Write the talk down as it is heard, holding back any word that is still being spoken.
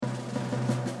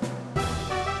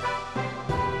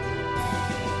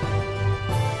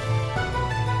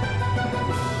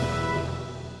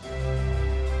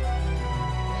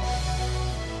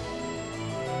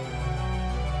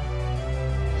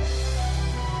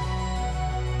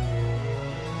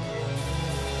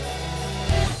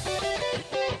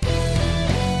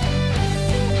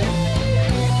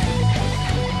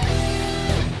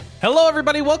Hello,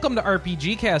 everybody. Welcome to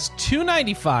RPGCast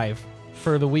 295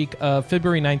 for the week of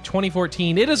February 9th,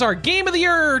 2014. It is our Game of the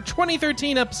Year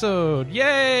 2013 episode.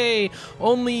 Yay!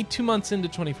 Only 2 months into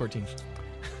 2014.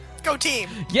 Go team!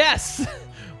 Yes!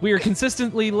 We are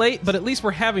consistently late, but at least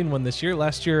we're having one this year.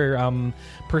 Last year,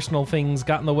 personal things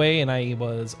got in the way, and I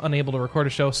was unable to record a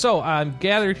show. So I'm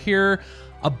gathered here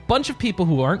a bunch of people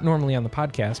who aren't normally on the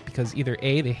podcast because either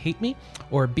A, they hate me,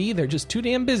 or B, they're just too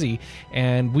damn busy.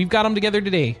 And we've got them together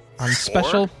today on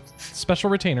special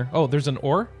retainer. Oh, there's an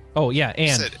or? Oh, yeah,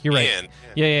 and. You're right. And.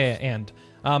 Yeah, and.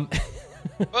 Well,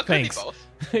 it could be both.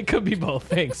 It could be both,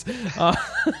 thanks.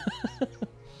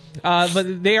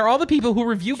 But they are all the people who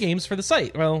review games for the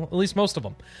site. Well, at least most of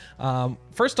them.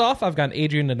 First off, I've got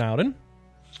Adrian Denowden.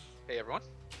 Hey, everyone.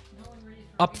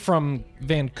 Up from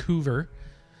Vancouver.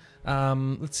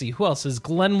 Let's see, who else is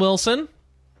Glenn Wilson?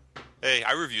 Hey,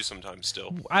 I review sometimes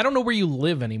still. I don't know where you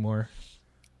live anymore.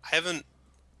 I haven't.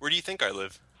 Where do you think I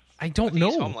live? I don't know.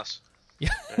 He's homeless. Yeah,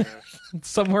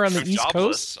 somewhere on the East jobless.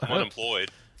 Coast. I'm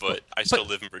unemployed, but I still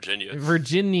live in Virginia.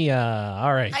 Virginia.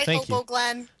 All right, Hi, thank Hobo you.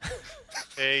 Glenn.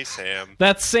 Hey, Sam.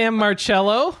 That's Sam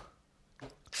Marcello,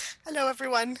 Hello,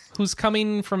 everyone. who's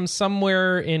coming from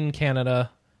somewhere in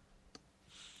Canada.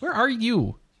 Where are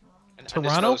you? Toronto?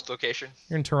 Undisclosed location.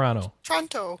 You're in Toronto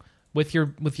Toronto. with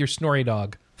your snory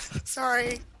dog.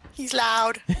 Sorry, he's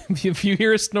loud. If you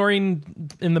hear a snoring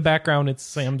in the background, it's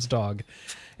Sam's dog.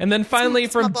 And then finally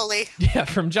It's my from bully.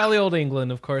 from jolly old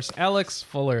England, of course, Alex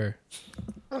Fuller.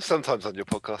 I'm sometimes on your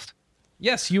podcast.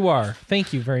 Yes, you are.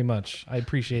 Thank you very much. I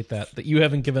appreciate that you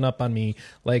haven't given up on me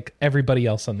like everybody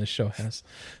else on this show has.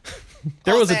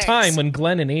 There was thanks. a time when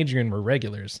Glenn and Adrian were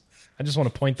regulars. I just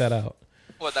want to point that out.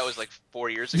 What, that was like 4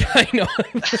 years ago? I know.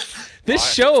 This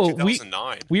show, we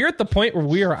 2009. are at the point where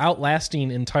we are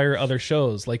outlasting entire other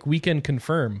shows. Like, we can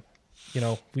confirm,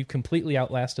 we've completely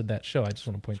outlasted that show. I just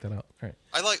want to point that out. All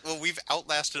right. We've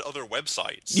outlasted other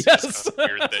websites. Yes. It's kind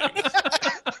of a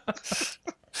weird thing.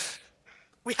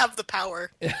 We have the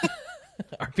power.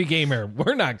 RP Gamer,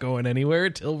 we're not going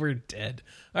anywhere till we're dead.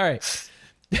 All right.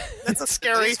 That's a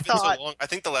scary It's been so thought. long. I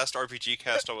think the last RPG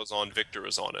cast I was on, Victor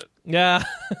was on it. Yeah.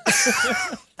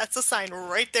 That's a sign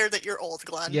right there that you're old,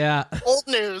 Glenn. Yeah. Old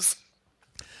news.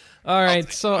 All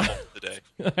right. So. I'm off today.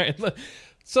 All right.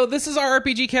 So this is our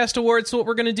RPG Cast Awards. So what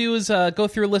we're going to do is go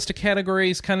through a list of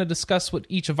categories, kind of discuss what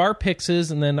each of our picks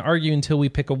is, and then argue until we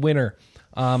pick a winner,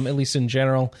 at least in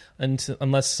general,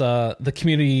 unless the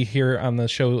community here on the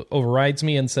show overrides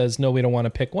me and says, no, we don't want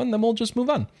to pick one, then we'll just move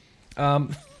on.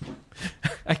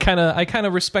 I kind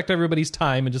of respect everybody's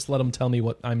time and just let them tell me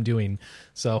what I'm doing.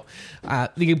 So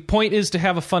the point is to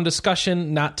have a fun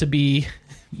discussion, not to be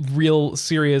real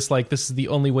serious, like this is the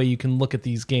only way you can look at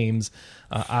these games.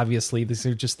 Obviously, these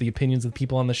are just the opinions of the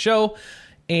people on the show.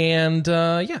 And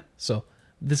so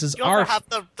this is You our... also have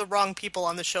the wrong people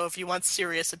on the show if you want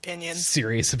serious opinions.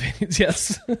 Serious opinions,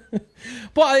 yes.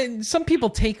 Well, some people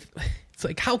take... It's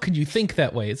like, how could you think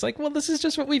that way? It's like, well, this is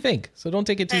just what we think, so don't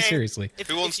take it too seriously. If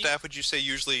Who on you- staff would you say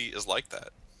usually is like that?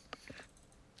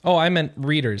 Oh, I meant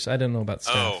readers. I didn't know about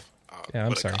staff. Yeah, I'm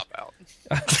what sorry. A cop-out.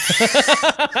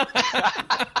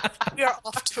 We are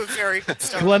off to a very good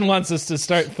start. Glenn wants us to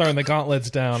start throwing the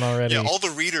gauntlets down already. Yeah, all the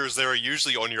readers there are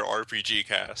usually on your RPG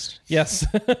cast. Yes.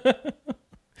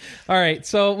 All right,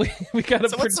 so we got to...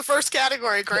 So what's the first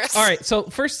category, Chris? All right, so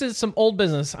first is some old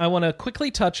business. I want to quickly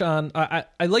touch on... I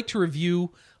like to review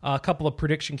a couple of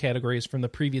prediction categories from the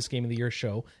previous Game of the Year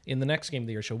show in the next Game of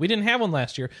the Year show. We didn't have one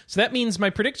last year, so that means my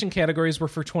prediction categories were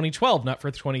for 2012, not for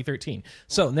 2013.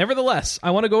 So, nevertheless, I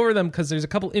want to go over them because there's a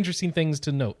couple interesting things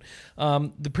to note.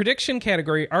 The prediction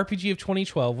category, RPG of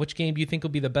 2012, which game do you think will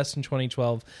be the best in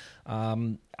 2012?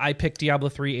 I picked Diablo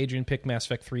 3, Adrian picked Mass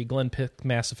Effect 3, Glenn picked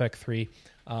Mass Effect 3.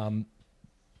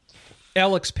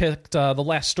 Alex picked The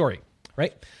Last Story,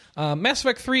 right? Mass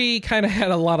Effect 3 kind of had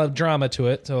a lot of drama to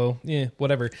it, so yeah,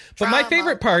 whatever. But my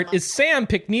favorite part is Sam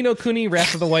picked Ni no Kuni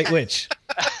Wrath of the White Witch,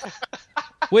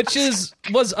 which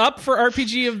was up for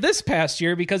RPG of this past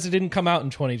year because it didn't come out in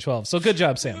 2012. So good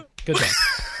job, Sam. Good job.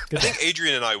 I think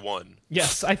Adrian and I won.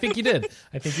 Yes, I think you did.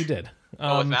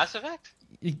 With Mass Effect?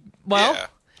 Well... Yeah.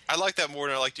 I like that more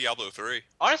than I like Diablo 3.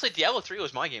 Honestly, Diablo 3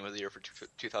 was my game of the year for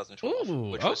 2012,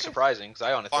 Ooh, which was surprising because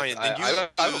I honestly... Fine, then you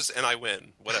lose and I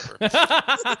win. Whatever.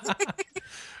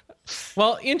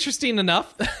 Well, interesting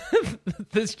enough,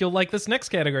 you'll like this next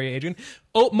category, Adrian.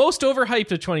 Oh, most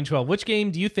overhyped of 2012. Which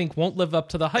game do you think won't live up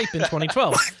to the hype in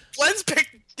 2012? Glenn's pick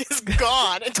is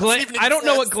gone. It doesn't Glenn, even I don't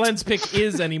know what exist. Glenn's pick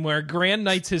is anymore. Grand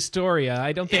Knights Historia.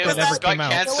 I don't think Yeah, that ever got came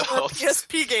out. canceled. No,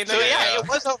 PSP game. So yeah, it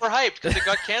was overhyped because it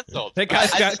got canceled. That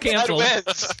got canceled.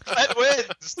 That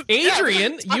wins.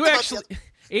 Adrian, Yeah, you talk actually...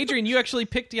 Adrian, you actually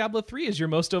picked Diablo 3 as your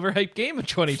most overhyped game of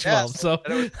 2012. Yes, So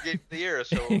and it was game of the year.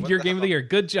 So what your the game of the hell? year.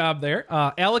 Good job there.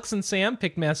 Alex and Sam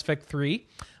picked Mass Effect 3.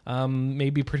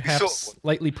 Maybe perhaps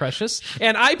slightly precious.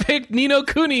 And I picked Ni no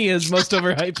Kuni as most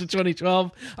overhyped of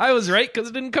 2012. I was right because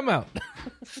it didn't come out.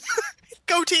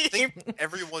 Go I team! think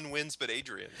everyone wins but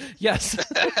Adrian. Yes.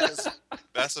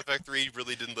 Mass Effect 3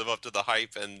 really didn't live up to the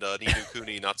hype, and Ni no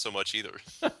Kuni not so much either.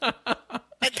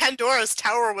 And Pandora's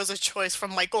Tower was a choice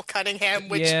from Michael Cunningham,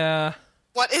 which, Yeah.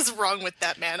 what is wrong with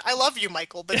that man? I love you,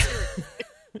 Michael, but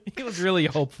He was really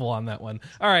hopeful on that one.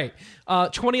 All right.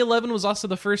 2011 was also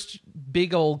the first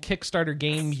big old Kickstarter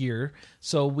game year.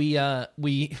 So we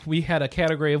had a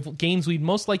category of games we'd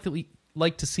most likely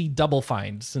like to see Double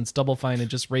Fine, since Double Fine had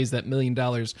just raised that $1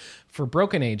 million for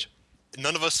Broken Age.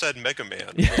 None of us said Mega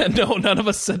Man. Yeah, no, none of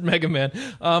us said Mega Man.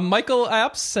 Michael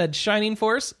Apps said Shining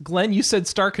Force. Glenn, you said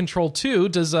Star Control 2.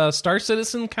 Does Star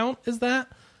Citizen count as that?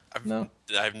 No.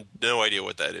 I have no idea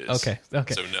what that is. Okay.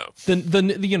 So no.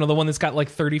 The one that's got like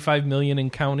 35 million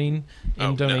and counting in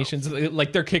Oh, donations.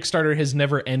 Like their Kickstarter has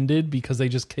never ended because they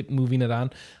just keep moving it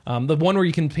on. The one where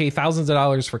you can pay thousands of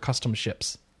dollars for custom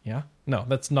ships. Yeah? No,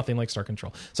 that's nothing like Star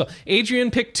Control. So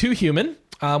Adrian picked 2 Human.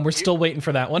 We're still waiting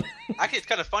for that one. Actually, it's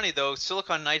kind of funny though.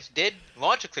 Silicon Knights did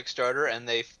launch a Kickstarter and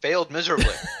they failed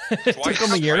miserably. It took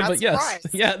them a year, but That's yes.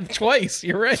 right. Yeah, twice.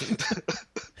 You're right.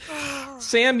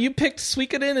 Sam, you picked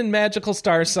Suikoden and Magical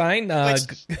Star Sign.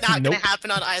 which not nope. going to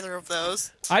happen on either of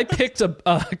those. I picked a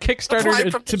Kickstarter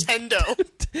Applied from to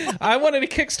Nintendo. I wanted a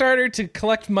Kickstarter to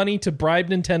collect money to bribe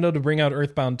Nintendo to bring out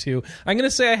Earthbound 2. I'm going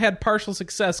to say I had partial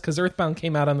success because Earthbound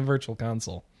came out on the Virtual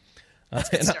Console.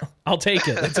 And I'll take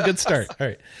it. It's a good start. All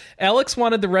right. Alex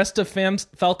wanted the rest of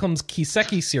Falcom's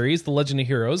Kiseki series, The Legend of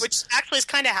Heroes. Which actually is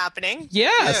kind of happening.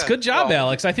 Yes, Yeah. good job, Well,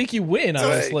 Alex. I think you win on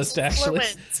this list, actually.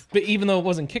 wins. But even though it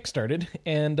wasn't kickstarted.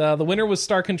 And the winner was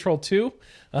Star Control 2.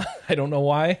 I don't know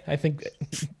why. I think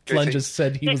Glenn just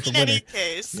said he was the In winner. any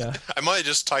case, Yeah. I might have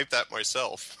just typed that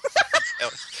myself.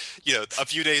 A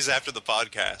few days after the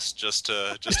podcast, just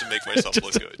to make myself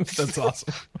look good. That's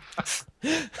awesome.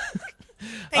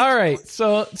 All right,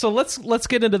 so let's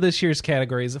get into this year's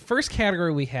categories. The first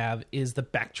category we have is the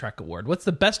Backtrack Award. What's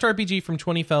the best RPG from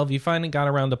 2012 you finally got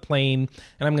around to playing,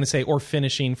 and I'm going to say, or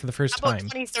finishing for the first how about time?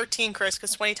 2013, Chris?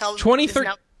 Because 2012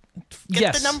 2013. Get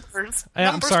Yes. the numbers. I'm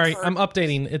Numbers sorry, first. I'm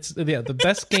updating. It's the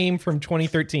best game from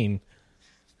 2013.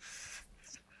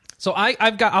 So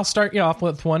I'll start you off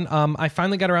with one. I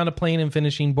finally got around to playing and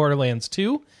finishing Borderlands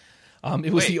 2.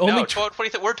 It was Wait, the only. no,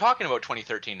 we're talking about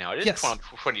 2013 now. It is Yes.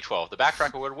 2012. The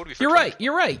Backtrack Award would be for You're right.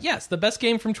 You're right. Yes, the best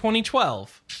game from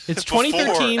 2012. It's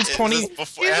 2013's 20.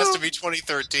 It has to be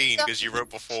 2013 because you wrote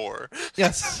before.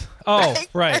 Yes. Oh,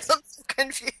 right. I'm so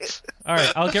confused. All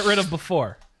right. I'll get rid of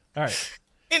before. All right.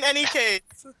 In any case,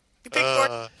 you picked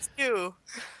Borderlands 2.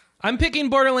 I'm picking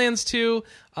Borderlands 2.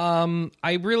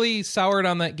 I really soured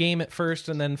on that game at first,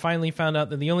 and then finally found out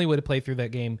that the only way to play through that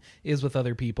game is with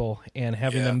other people and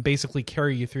having Yeah. them basically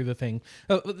carry you through the thing.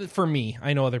 For me,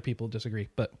 I know other people disagree,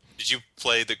 but Did you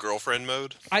play the girlfriend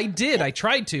mode? I did. I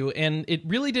tried to, and it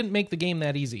really didn't make the game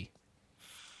that easy.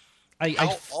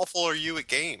 How awful are you at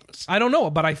games? I don't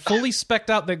know, but I fully specced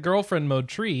out that girlfriend mode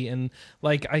tree, and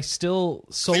I still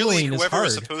Clearly, soloing is whoever hard.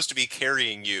 is supposed to be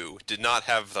carrying you did not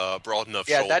have broad enough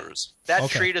Yeah, shoulders. that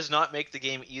Okay. tree does not make the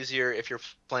game easier if you're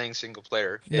playing single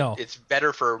player. No. It's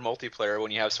better for multiplayer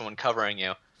when you have someone covering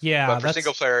you. Yeah, But for that's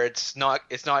single player, it's not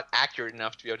accurate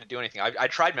enough to be able to do anything. I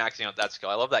tried maxing out that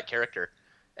skill. I love that character,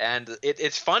 and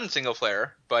it's fun single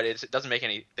player, but it doesn't make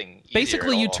anything easier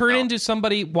basically at you all. turn No. into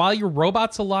somebody while your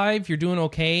robot's alive. You're doing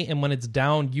okay, and when it's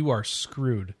down, you are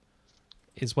screwed.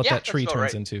 Is what Yeah, that tree that's about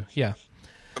turns right. into. Yeah.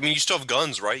 I mean, you still have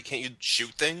guns, right? Can't you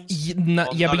shoot things? Yeah, Well, but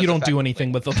not you as don't do effectively.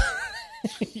 anything with them.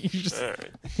 You just- All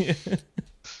right.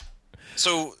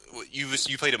 So you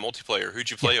played a multiplayer. Who'd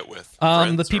you play it with? the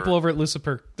Friends people or- over at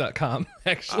lucifer.com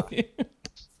actually.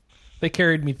 They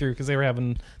carried me through because they were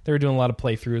doing a lot of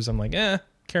playthroughs. I'm like,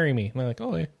 carry me. And they're like,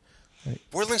 oh yeah.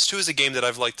 Borderlands 2 is a game that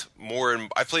I've liked more,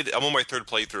 and I'm on my third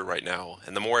playthrough right now,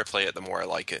 and the more I play it, the more I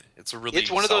like it. It's a really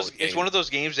It's one of those. solid It's game. one of those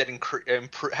games that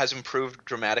has improved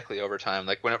dramatically over time.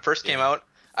 Like when it first came out,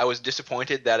 I was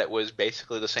disappointed that it was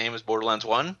basically the same as Borderlands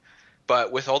 1,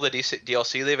 but with all the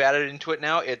DLC they've added into it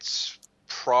now, it's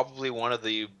probably one of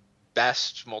the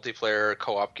best multiplayer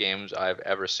co-op games I've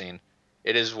ever seen.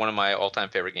 It is one of my all-time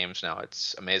favorite games now.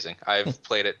 It's amazing. I've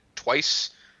played it twice,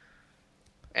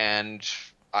 and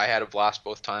I had a blast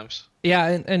both times.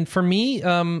 Yeah, and for me,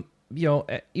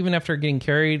 even after getting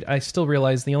carried, I still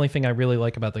realized the only thing I really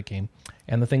like about the game,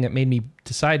 and the thing that made me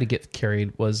decide to get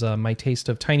carried, was my taste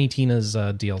of Tiny Tina's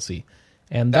DLC,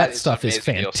 and that That is stuff is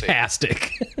amazing DLC.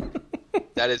 fantastic.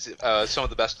 That is some of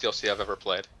the best DLC I've ever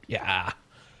played. Yeah.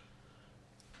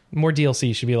 More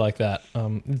DLC should be like that.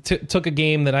 Took a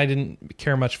game that I didn't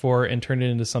care much for and turned it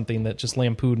into something that just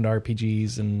lampooned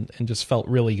RPGs and just felt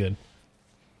really good.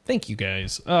 Thank you,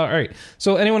 guys. All right.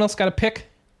 So anyone else got a pick?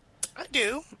 I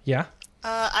do. Yeah?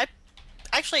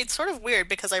 Actually, it's sort of weird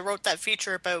because I wrote that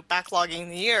feature about backlogging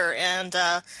the year, and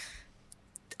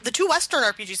the two Western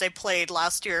RPGs I played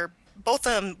last year, both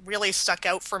of them really stuck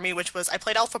out for me, which was I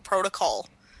played Alpha Protocol,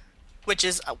 which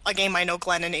is a game I know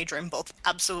Glenn and Adrian both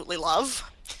absolutely love.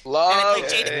 Love.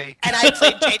 And I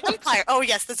played Jade Empire. Oh,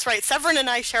 yes, that's right. Severin and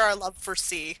I share our love for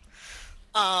C.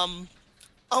 Oh,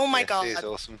 my God. It is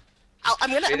awesome.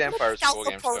 I'm going to Jade Empire is a cool Alpha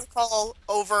game, too. Protocol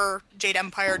over Jade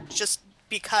Empire just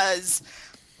because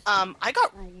I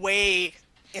got way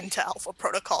into Alpha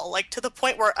Protocol, like to the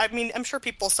point where, I mean, I'm sure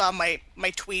people saw my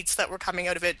tweets that were coming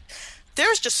out of it.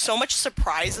 There's just so much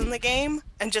surprise in the game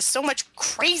and just so much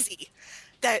crazy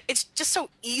that it's just so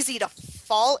easy to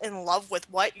fall in love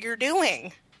with what you're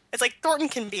doing. It's like Thornton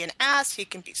can be an ass, he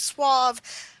can be suave,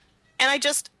 and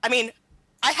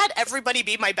I had everybody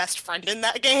be my best friend in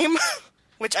that game,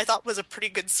 which I thought was a pretty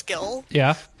good skill.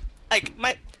 Yeah. Like,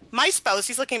 my spouse,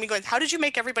 he's looking at me going, how did you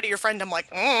make everybody your friend? I'm like,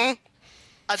 I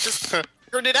just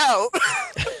figured it out.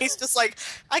 He's just like,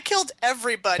 I killed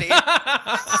everybody.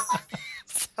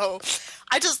 So,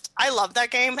 I love that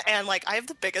game, and, like, I have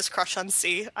the biggest crush on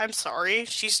C. I'm sorry.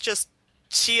 She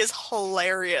is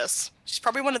hilarious. She's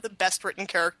probably one of the best written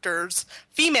characters,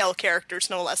 female characters,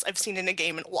 no less, I've seen in a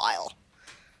game in a while.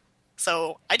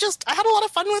 So, I had a lot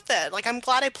of fun with it. Like, I'm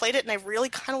glad I played it, and I really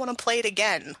kind of want to play it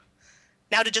again.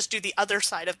 Now to just do the other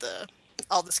side of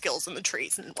all the skills and the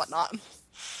trees and whatnot.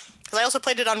 Because I also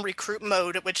played it on recruit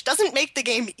mode, which doesn't make the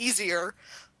game easier,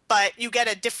 but you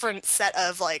get a different set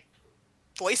of, like,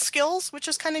 voice skills, which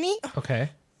is kind of neat. Okay.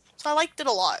 So I liked it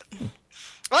a lot.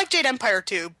 I like Jade Empire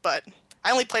too, but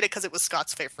I only played it because it was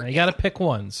Scott's favorite. Now you got to pick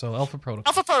one, so Alpha Protocol.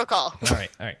 Alpha Protocol. All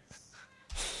right.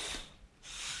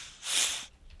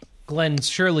 Glenn,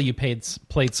 surely you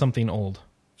played something old.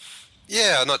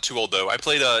 Yeah, not too old though. I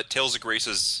played Tales of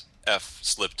Grace's F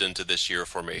slipped into this year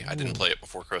for me. I didn't play it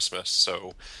before Christmas,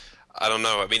 so I don't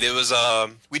know. I mean, it was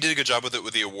we did a good job with it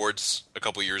with the awards a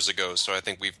couple years ago, so I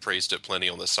think we've praised it plenty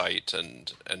on the site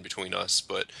and between us.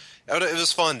 But it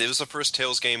was fun. It was the first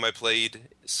Tales game I played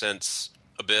since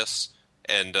Abyss,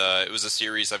 and it was a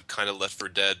series I've kind of left for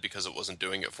dead because it wasn't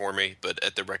doing it for me. But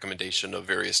at the recommendation of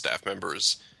various staff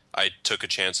members, I took a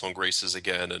chance on Grace's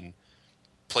again and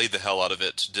played the hell out of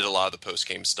it, did a lot of the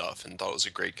post-game stuff, and thought it was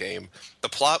a great game. The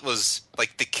plot was,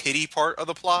 like, the kitty part of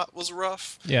the plot was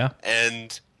rough. Yeah.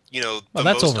 And, you know, the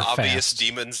that's most over obvious fast.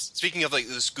 demons, speaking of, like,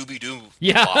 the Scooby-Doo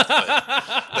Yeah. plot,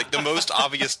 but, like, the most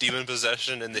obvious demon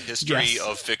possession in the history Yes.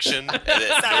 of fiction, and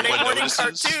that Saturday no one morning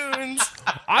notices. cartoons.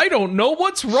 I don't know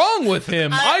what's wrong with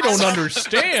him. I don't love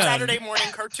understand. Saturday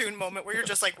morning cartoon moment where you're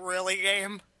just like, really,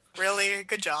 game? Really?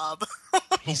 Good job.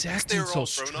 He's They acting were so all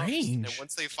grown-ups, strange. and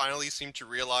once they finally seem to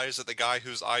realize that the guy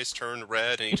whose eyes turn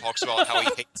red and he talks about how he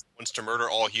hates, wants to murder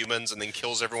all humans and then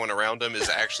kills everyone around him is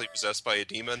actually possessed by a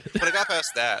demon. But I got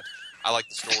past that. I like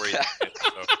the story.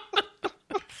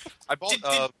 So. I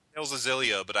bought Tales of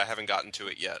Zillia, but I haven't gotten to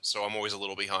it yet, so I'm always a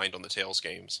little behind on the Tales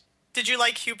games. Did you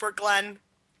like Hubert, Glenn?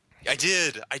 I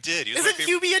did. He was my Isn't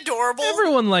favorite. Hubie adorable?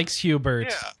 Everyone likes Hubert.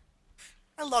 Yeah,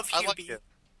 I love I Hubie. liked it.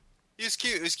 He was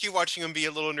cute. It was cute watching him be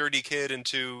a little nerdy kid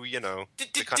into, you know...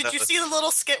 Did you see the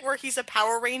little skit where he's a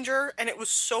Power Ranger and it was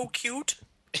so cute?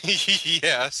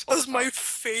 Yes. That was my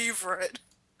favorite.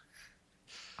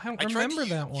 I don't I tried remember to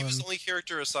that He one. was the only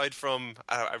character aside from...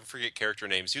 I forget character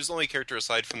names. He was the only character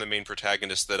aside from the main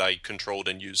protagonist that I controlled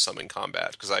and used some in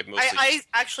combat, because I mostly... I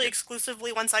actually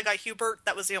exclusively, once I got Hubert,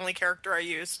 that was the only character I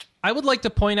used. I would like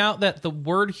to point out that the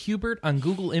word Hubert on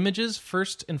Google Images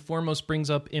first and foremost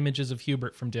brings up images of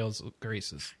Hubert from Tales of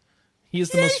Graces. He is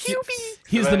the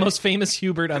Hubie! most famous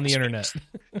Hubert on the internet.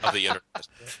 of the internet.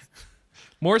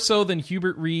 More so than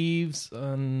Hubert Reeves.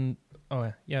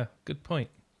 Oh yeah, good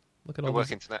point. Look at all Good work,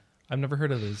 those. internet. I've never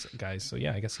heard of those guys, so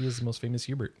yeah, I guess he is the most famous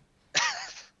Hubert.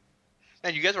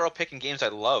 Man, you guys are all picking games I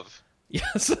love.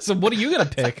 Yes. So what are you gonna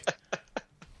pick?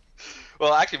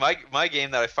 Well, actually, my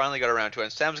game that I finally got around to,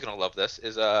 and Sam's gonna love this,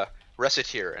 is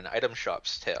Reciteer, an item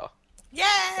shop's tale.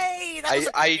 Yay! That was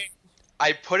a great game.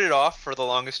 I put it off for the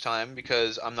longest time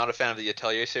because I'm not a fan of the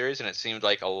Atelier series, and it seemed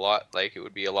like it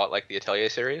would be a lot like the Atelier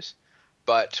series.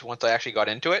 But once I actually got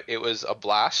into it, it was a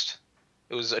blast.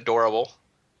 It was adorable,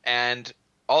 and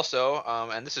also,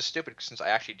 and this is stupid since I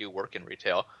actually do work in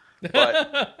retail,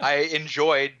 but I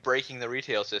enjoyed breaking the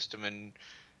retail system, and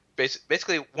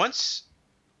basically once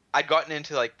I'd gotten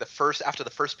into like after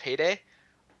the first payday,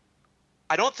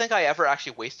 I don't think I ever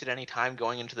actually wasted any time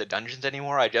going into the dungeons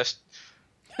anymore. I just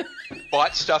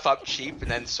bought stuff up cheap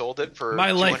and then sold it for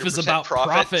My life is about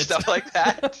profit, stuff like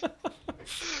that.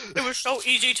 It was so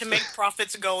easy to make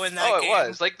profits go in that game. Oh, it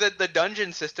was. Like, the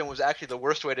dungeon system was actually the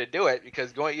worst way to do it,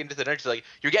 because going into the dungeons, like,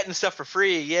 you're getting stuff for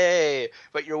free, yay,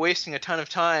 but you're wasting a ton of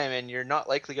time, and you're not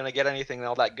likely going to get anything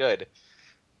all that good.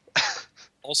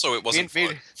 Also, it wasn't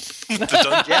fun. Yeah,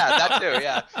 that too,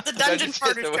 yeah. The dungeon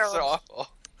part is system was terrible. so awful.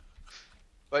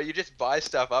 But you just buy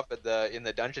stuff up in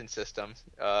the dungeon system.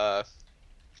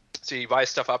 So you buy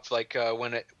stuff up like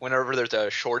whenever there's a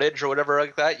shortage or whatever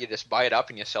like that, you just buy it up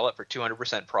and you sell it for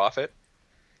 200% profit.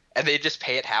 And they just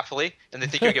pay it happily, and they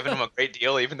think you're giving them a great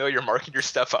deal, even though you're marking your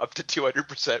stuff up to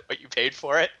 200% what you paid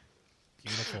for it.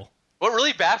 Beautiful. What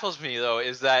really baffles me, though,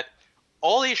 is that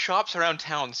all these shops around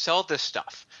town sell this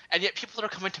stuff, and yet people are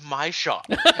coming to my shop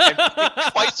and paying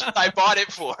twice what I bought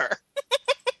it for.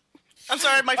 I'm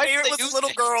sorry, my Why do favorite they was do the little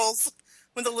things? girls.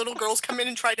 When the little girls come in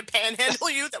and try to panhandle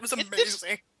you, that was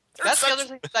amazing. That's the other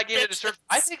thing that game bitches. deserves.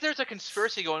 I think there's a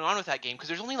conspiracy going on with that game, because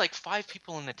there's only like 5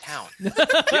 people in the town.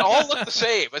 They all look the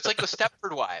same. It's like the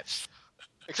Stepford Wives,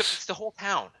 except it's the whole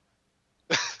town.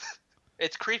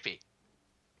 It's creepy.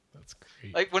 That's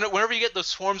great. Like whenever you get those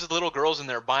swarms of little girls in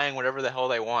there buying whatever the hell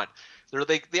they want,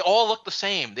 they all look the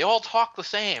same. They all talk the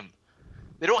same.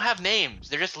 They don't have names.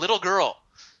 They're just little girl.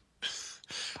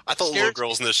 I thought little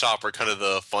girls in the shop were kind of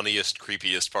the funniest,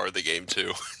 creepiest part of the game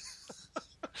too.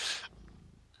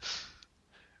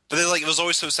 But then, like, it was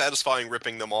always so satisfying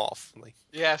ripping them off. Like,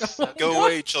 Yes. go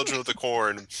away, children of the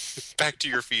corn, back to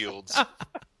your fields.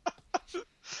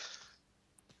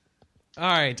 All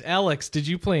right, Alex, did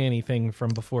you play anything from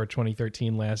before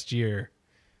 2013 last year?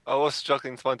 I was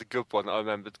struggling to find a good one that I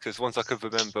remembered, because ones I could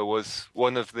remember was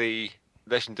one of the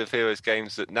Legend of Heroes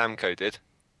games that Namco did.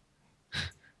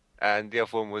 And the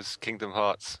other one was Kingdom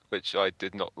Hearts, which I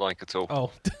did not like at all.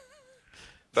 Oh,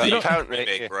 But The apparently,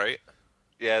 remake, right?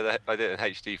 I did it in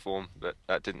HD form, but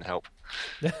that didn't help.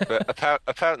 But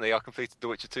apparently, I completed The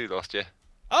Witcher 2 last year,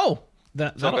 oh, so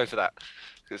I'll that'll- go for that,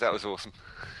 because that was awesome.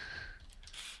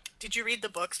 Did you read the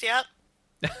books yet?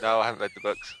 No, I haven't read the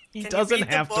books. he Can you doesn't read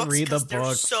the have to books? read the 'Cause they're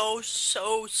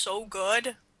book. so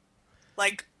good.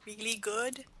 Like, really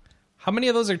good. How many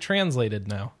of those are translated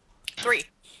now? 3.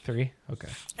 3? Okay.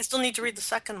 I still need to read the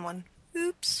second one.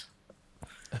 Oops.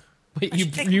 Wait, I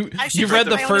should take- you I should you take read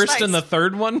the my own first and the advice.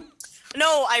 third one?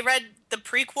 No, I read the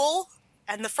prequel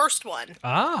and the first one.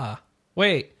 Ah,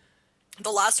 wait. The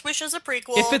Last Wish is a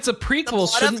prequel. If it's a prequel, Blood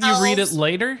shouldn't of you read it Elves.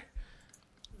 later?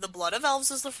 The Blood of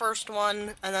Elves is the first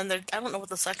one, and then I don't know what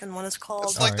the second one is called.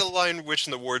 It's like the Lion, Witch,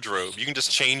 and the Wardrobe. You can just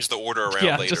change the order around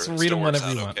Yeah, later. just and read still them works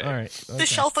whenever you out want. okay. All right. The okay.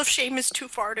 Shelf of Shame is too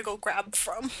far to go grab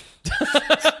from.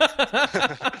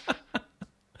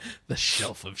 The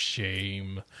Shelf of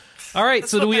Shame. All right,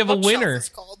 That's so do what we my have a bookshelf winner? is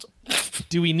called.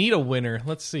 Do we need a winner?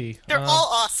 Let's see. They're all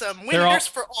awesome. they're all- Winners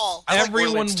for all. I like Everyone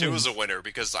Borderlands 2 wins. as a winner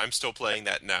because I'm still playing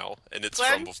that now, and it's from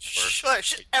Glenn, before.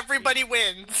 shush. Everybody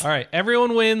wins. All right,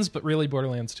 everyone wins, but really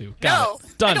Borderlands 2. No, Got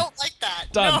it. Done. I don't like that.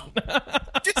 Done. No,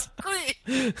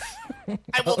 disagree.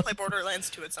 I will play Borderlands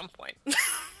 2 at some point.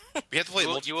 We have to play You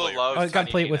will multiplayer. love I got to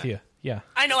Tiny play it with Tina. you. Yeah.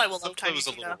 I know I will love Multiplayer Tiny was a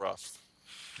little Tina. rough.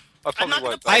 I probably not gonna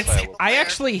won't play play single it. I player.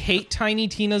 actually hate Tiny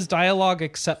Tina's dialogue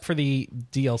except for the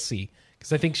DLC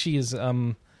because I think she is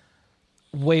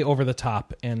way over the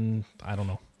top, and I don't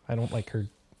know. I don't like her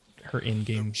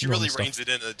in-game. She normal really stuff. reins it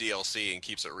in the DLC and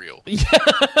keeps it real.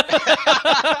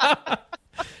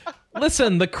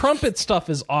 Listen, the crumpet stuff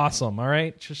is awesome. All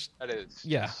right, just That is.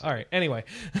 yeah. All right. Anyway,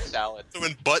 Salad. So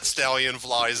when Butt Stallion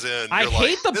flies in, I you're hate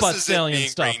like, the this Butt is it Stallion being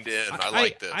stuff. reined in. I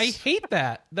like this. I hate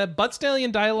that. The Butt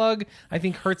Stallion dialogue, I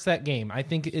think, hurts that game. I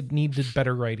think it needed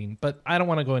better writing, but I don't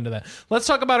want to go into that. Let's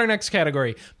talk about our next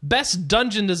category: Best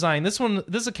Dungeon Design. This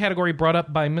is a category brought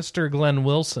up by Mr. Glenn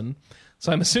Wilson.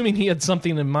 So I'm assuming he had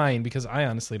something in mind because I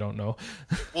honestly don't know.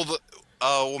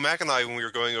 Well, Mac and I, when we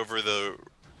were going over the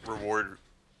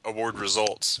award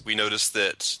results, we noticed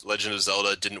that Legend of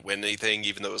Zelda didn't win anything,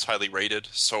 even though it was highly rated.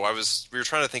 So we were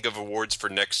trying to think of awards for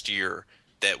next year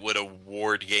that would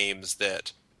award games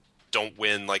that don't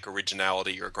win like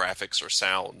originality or graphics or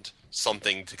sound,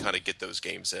 something to kind of get those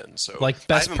games in. So Like I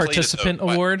Best haven't played it, Participant though,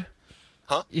 but- Award?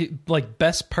 Huh? Like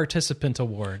Best Participant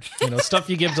Award. Stuff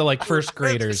you give to like first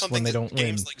graders Something when they that don't win.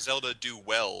 games like Zelda do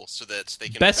well, so that they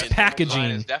can Best win. packaging.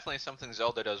 Design is definitely something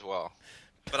Zelda does well.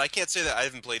 But I can't say that I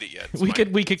haven't played it yet. It's We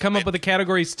my- could come up with a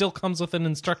category still comes with an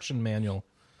instruction manual.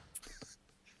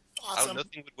 Awesome.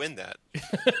 Nothing would win that.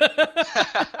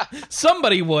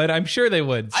 Somebody would. I'm sure they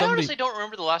would. I Somebody... honestly don't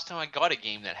remember the last time I got a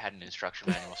game that had an instruction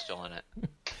manual still in it.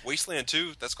 Wasteland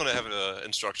 2, that's going to have an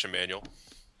instruction manual.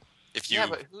 If you Yeah,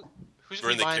 but Who's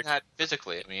been buying that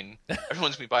physically? I mean,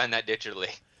 everyone's been buying that digitally.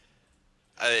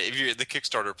 The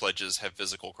Kickstarter pledges have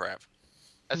physical crap.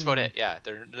 That's about it. Yeah,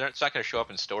 it's not going to show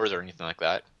up in stores or anything like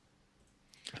that.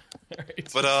 Right.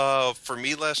 But for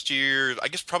me last year, I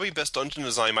guess probably best dungeon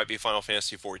design might be Final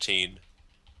Fantasy XIV.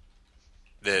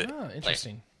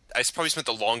 Interesting. I probably spent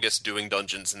the longest doing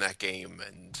dungeons in that game,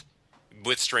 and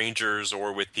with strangers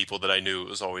or with people that I knew, it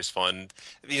was always fun.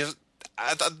 You know,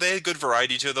 I thought they had good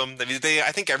variety to them. I mean,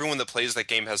 I think everyone that plays that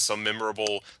game has some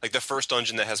memorable, like the first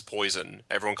dungeon that has poison.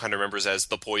 Everyone kind of remembers as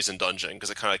the poison dungeon because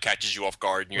it kind of catches you off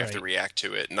guard and you have to react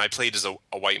to it. And I played as a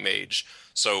white mage,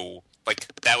 so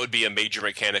like that would be a major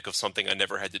mechanic of something I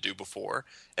never had to do before.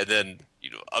 And then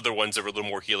other ones that were a little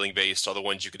more healing based, other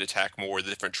ones you could attack more, the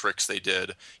different tricks they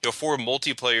did. For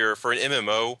multiplayer, for an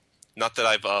MMO. Not that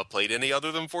I've played any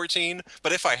other than 14,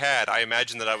 but if I had, I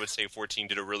imagine that I would say 14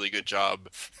 did a really good job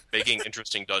making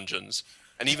interesting dungeons.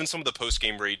 And even some of the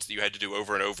post-game raids that you had to do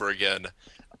over and over again.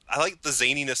 I like the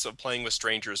zaniness of playing with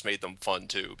strangers made them fun,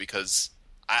 too, because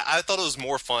I thought it was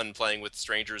more fun playing with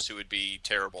strangers who would be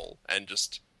terrible, and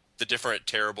just the different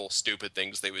terrible, stupid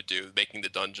things they would do, making the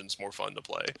dungeons more fun to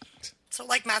play. So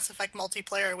like Mass Effect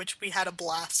multiplayer, which we had a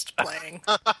blast playing.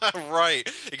 Right,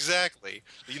 exactly.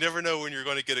 You never know when you're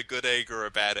going to get a good egg or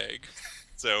a bad egg.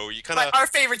 So you kind of... But our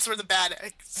favorites were the bad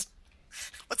eggs.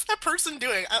 What's that person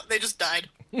doing? Oh, they just died.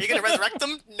 Are you going to resurrect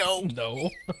them? No. No.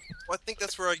 Well, I think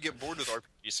that's where I get bored with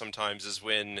RPGs sometimes, is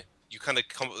when you kind of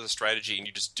come up with a strategy and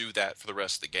you just do that for the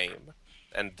rest of the game.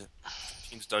 And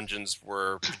Team's dungeons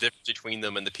were the difference between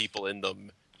them and the people in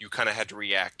them. You kind of had to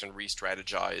react and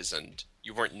re-strategize, and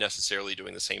you weren't necessarily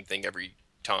doing the same thing every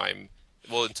time.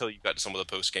 Well, until you got to some of the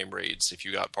post-game raids, if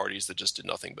you got parties that just did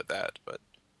nothing but that. But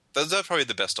that's probably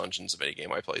the best dungeons of any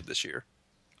game I played this year.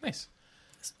 Nice.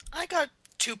 I got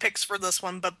 2 picks for this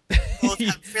one, but both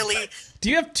have really... Do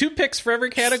you have 2 picks for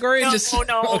every category?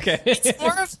 No. Okay. It's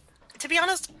more of, to be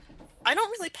honest, I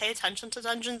don't really pay attention to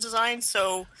dungeon design,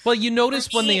 so... Well, you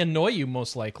notice when they annoy you,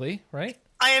 most likely, right?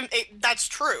 That's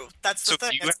true. That's the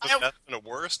thing. So do you have a best and a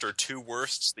worst, or 2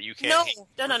 worsts that you can't hate?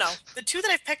 No. The 2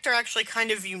 that I've picked are actually kind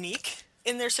of unique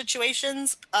in their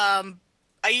situations. I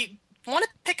want to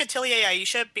pick Atelier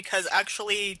Aisha because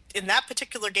actually in that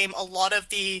particular game, a lot of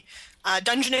the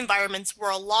dungeon environments were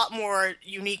a lot more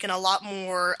unique and a lot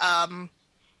more...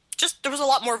 there was a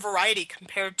lot more variety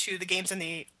compared to the games in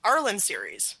the Arlen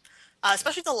series.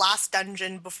 Especially the last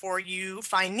dungeon before you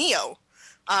find Neo.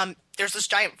 There's this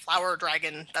giant flower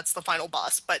dragon that's the final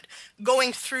boss, but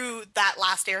going through that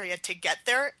last area to get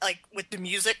there, like with the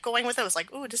music going with it, I was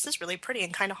like, ooh, this is really pretty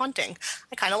and kind of haunting.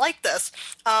 I kind of like this.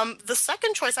 The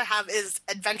second choice I have is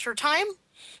Adventure Time,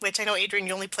 which I know, Adrian,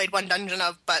 you only played 1 dungeon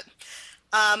of, but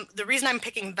the reason I'm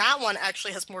picking that one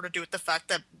actually has more to do with the fact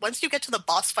that once you get to the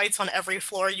boss fights on every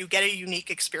floor, you get a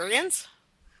unique experience,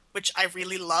 which I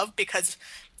really love because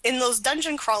in those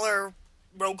dungeon crawler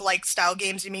roguelike style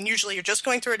games, I mean, usually you're just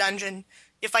going through a dungeon,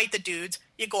 you fight the dudes,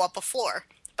 you go up a floor.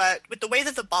 But with the way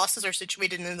that the bosses are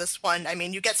situated in this one, I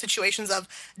mean, you get situations of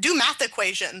do math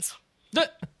equations. Or,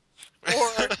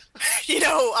 well,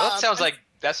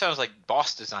 that sounds like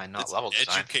boss design, not level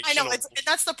design. I know,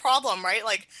 that's the problem, right?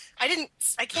 Like, I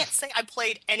can't say I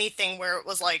played anything where it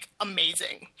was, like,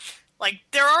 amazing. Like,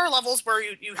 there are levels where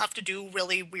you have to do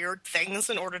really weird things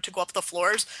in order to go up the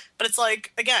floors, but it's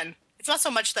like, again, it's not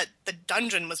so much that the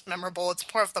dungeon was memorable, it's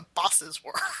more of the bosses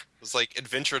were. It was like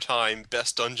Adventure Time,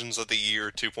 Best Dungeons of the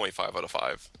Year, 2.5 out of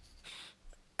 5.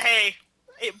 Hey,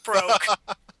 it broke.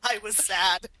 I was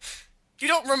sad. You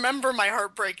don't remember my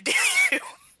heartbreak, do you?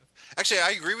 Actually, I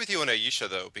agree with you on Aisha,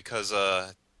 though, because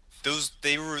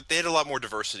they had a lot more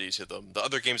diversity to them. The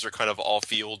other games are kind of all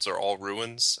fields or all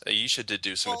ruins. Aisha did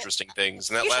do some interesting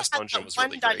things, and that last dungeon was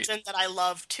really great. One dungeon that I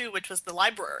loved, too, which was the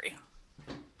library.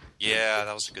 Yeah,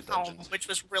 that was a good dungeon. Which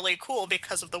was really cool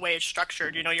because of the way it's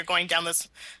structured. You know, you're going down this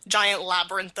giant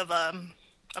labyrinth of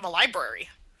a library.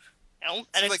 And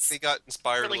I feel like they got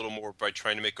inspired a little more by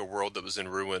trying to make a world that was in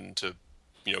ruin to,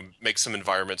 make some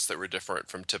environments that were different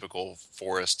from typical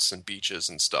forests and beaches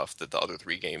and stuff that the other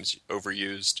 3 games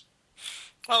overused.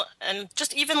 Well, and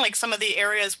just even like some of the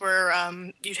areas where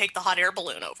you take the hot air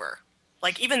balloon over.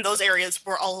 Like, even those areas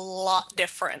were a lot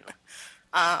different.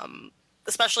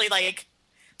 Especially like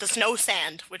the snow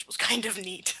sand, which was kind of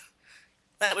neat.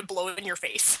 That would blow in your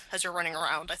face as you're running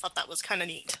around. I thought that was kind of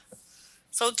neat.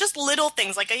 So just little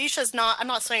things. Like, Aisha's I'm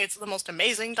not saying it's the most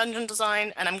amazing dungeon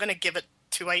design, and I'm going to give it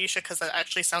to Aisha because that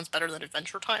actually sounds better than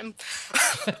Adventure Time.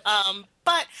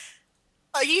 But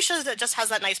Aisha just has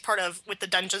that nice part of, with the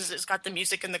dungeons, it's got the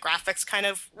music and the graphics kind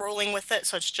of rolling with it.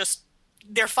 So it's just,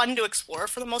 they're fun to explore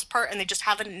for the most part, and they just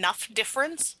have enough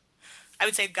difference. I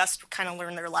would say Gus kind of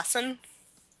learned their lesson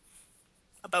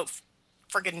about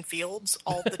friggin' fields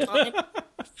all the time.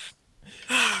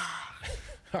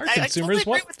 Our I consumers totally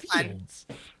agree want with Glenn. fields.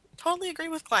 Totally agree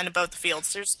with Glenn about the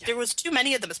fields. There was too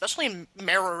many of them, especially in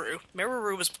Meru.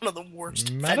 Meru was one of the worst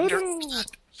vendors.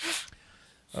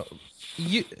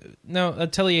 Now,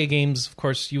 Atelier Games, of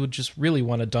course, you would just really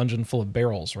want a dungeon full of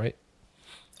barrels, right?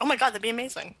 Oh my god, that'd be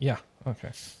amazing. Yeah,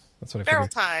 okay. That's what I Barrel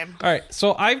figured. time. All right,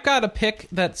 so I've got a pick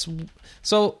that's...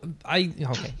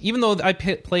 even though I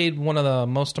played one of the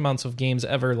most amounts of games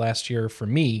ever last year for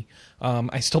me,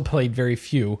 I still played very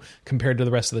few compared to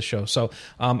the rest of the show. So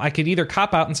I could either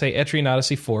cop out and say Etrian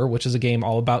Odyssey 4, which is a game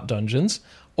all about dungeons,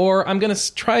 or I'm going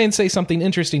to try and say something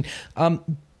interesting.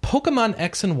 Pokemon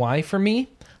X and Y, for me,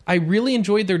 I really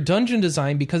enjoyed their dungeon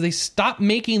design because they stopped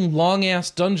making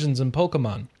long-ass dungeons in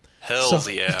Pokemon. Hells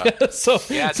yeah.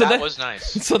 That was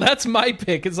nice. So that's my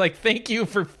pick. It's like, thank you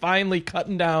for finally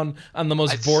cutting down on the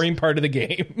most boring part of the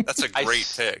game. That's a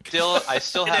great pick. I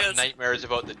still have nightmares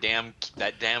about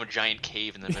that damn giant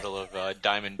cave in the middle of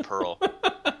Diamond Pearl.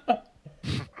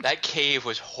 That cave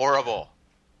was horrible.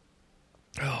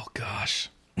 Oh, gosh.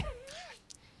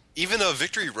 Even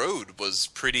Victory Road was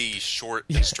pretty short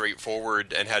and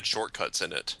straightforward and had shortcuts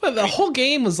in it. Well, the whole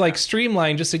game was like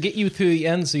streamlined just to get you through the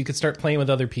end so you could start playing with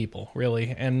other people,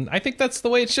 really. And I think that's the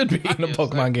way it should be in a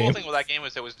Pokemon game. The cool thing with that game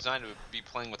is it was designed to be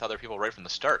playing with other people right from the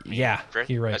start. Yeah,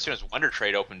 you're right. As soon as Wonder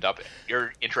Trade opened up,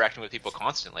 you're interacting with people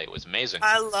constantly. It was amazing.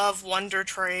 I love Wonder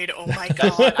Trade. Oh my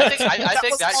god. I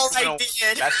think that's all I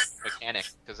did. That's mechanic,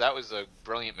 because that was a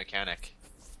brilliant mechanic.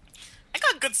 I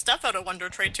got good stuff out of Wonder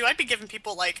Trade too. I'd be giving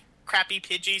people like crappy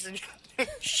Pidgeys and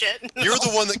shit. You're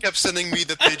the one that kept sending me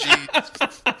the Pidgey.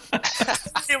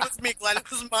 It was me, Glenn.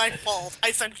 It was my fault.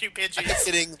 I sent you I kept Pidgeys.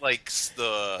 getting like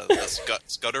the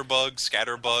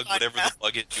scatterbug, whatever the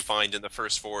bug is you find in the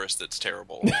first forest that's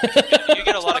terrible. You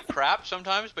get a lot of crap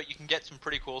sometimes, but you can get some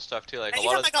pretty cool stuff too. Like Anytime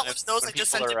a lot of I got one times of those, when I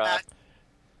just people sent it back.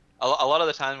 A lot of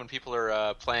the time when people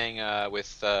are playing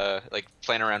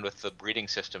playing around with the breeding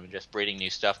system and just breeding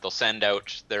new stuff, they'll send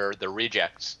out their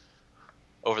rejects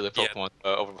over the Pokemon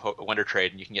over Wonder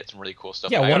Trade, and you can get some really cool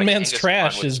stuff. Yeah, one man's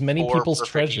trash is many people's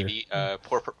treasure.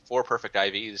 Four perfect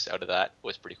IVs out of that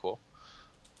was pretty cool.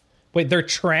 Wait, their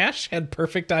trash had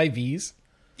perfect IVs?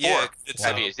 Yeah, it's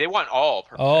IVs. They want all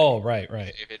perfect. Oh, right.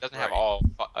 If it doesn't have all,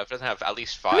 if it doesn't have at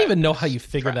least 5. I don't even know how you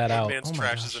figure that out. One man's oh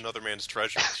trash gosh. is another man's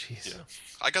treasure. Jeez. Yeah.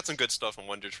 I got some good stuff on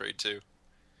Wonder Trade too.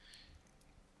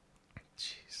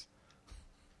 Jeez.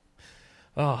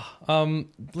 Oh,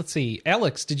 let's see.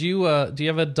 Alex, do you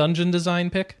have a dungeon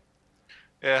design pick?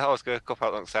 Yeah, I was going to cop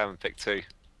out like Sam and pick 2.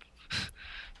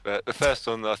 But the first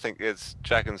one, I think, is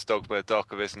Dragon's Dogma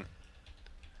Dark Arisen.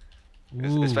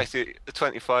 It's basically a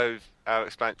 25-hour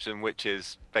expansion, which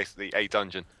is basically a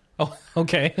dungeon. Oh,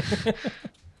 okay.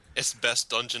 Its best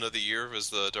dungeon of the year was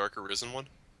the Dark Arisen one.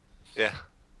 Yeah.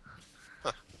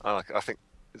 Huh. I think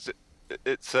it's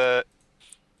it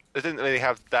didn't really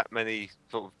have that many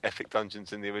sort of epic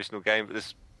dungeons in the original game, but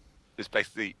this is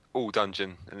basically all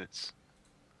dungeon, and it's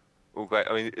all great.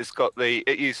 I mean,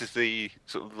 it uses the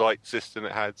sort of light system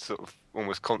it had sort of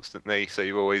almost constantly, so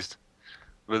you're always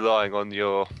relying on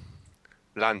your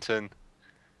lantern,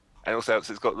 and also it's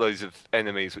got loads of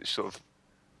enemies which sort of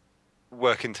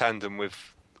work in tandem with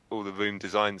all the room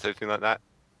designs, everything like that.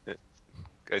 It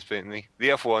goes brilliantly.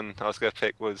 The other one I was going to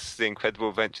pick was The Incredible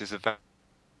Adventures of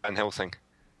Van Helsing.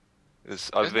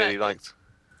 I really liked.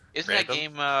 Isn't that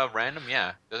game random?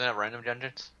 Yeah, doesn't it have random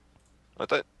dungeons?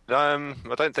 I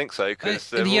don't think so, because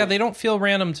they don't feel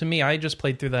random to me. I just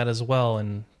played through that as well,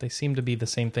 and they seem to be the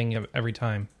same thing every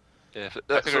time. Yeah,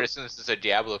 I figured as soon as it's a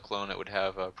Diablo clone, it would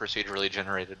have procedurally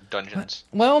generated dungeons.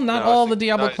 Well, not all the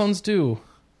Diablo clones do.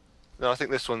 No, I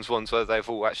think this one's ones where they've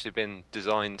all actually been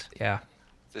designed. Yeah.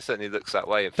 It certainly looks that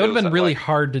way. That would have been really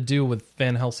hard to do with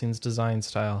Van Helsing's design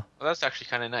style. Well, that's actually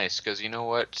kind of nice, because you know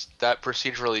what? That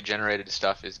procedurally generated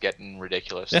stuff is getting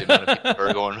ridiculous. The amount of people who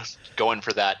are going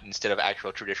for that instead of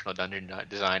actual traditional dungeon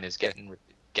design is getting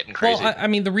crazy. Well, I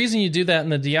mean, the reason you do that in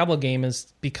the Diablo game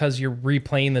is because you're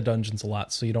replaying the dungeons a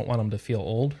lot, so you don't want them to feel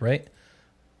old, right?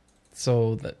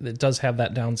 So it does have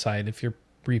that downside if you're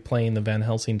replaying the Van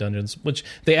Helsing dungeons, which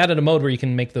they added a mode where you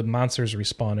can make the monsters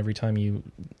respawn every time you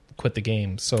quit the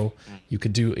game, so you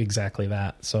could do exactly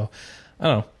that. So, I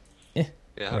don't know.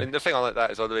 Yeah, I mean, the thing I like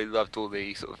that is I really loved all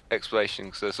the sort of exploration,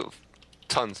 because there's sort of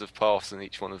tons of paths in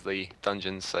each one of the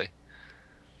dungeons, so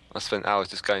I spent hours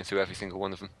just going through every single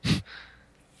one of them.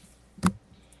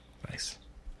 Nice.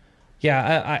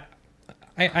 Yeah,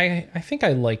 I think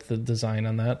I like the design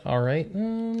on that. All right.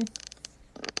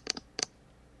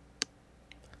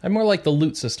 I more like the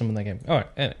loot system in that game. All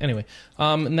right, anyway.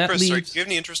 And that Chris, leaves... do you have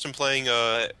any interest in playing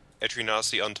Etrian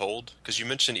Odyssey Untold? Because you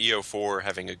mentioned EO4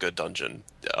 having a good dungeon.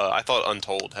 I thought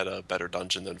Untold had a better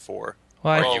dungeon than 4.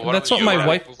 Well, that's what my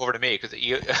wife... Move over to me, because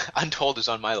Untold is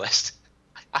on my list.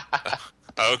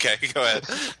 Okay, go ahead.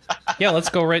 Yeah, let's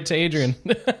go right to Adrian.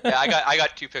 Yeah, I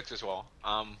got 2 picks as well.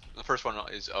 The first one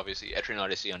is obviously Etrian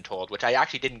Odyssey Untold, which I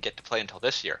actually didn't get to play until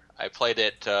this year. I played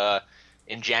it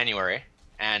in January,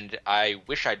 and I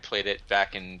wish I'd played it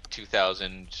back in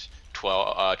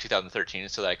 2013,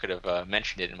 so that I could have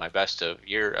mentioned it in my best of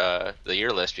the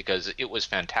year list, because it was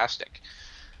fantastic.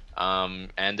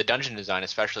 And the dungeon design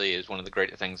especially is one of the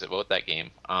great things about that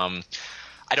game.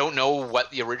 I don't know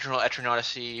what the original Etrian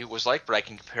Odyssey was like, but I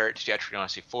can compare it to Etrian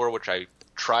Odyssey 4, which I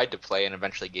tried to play and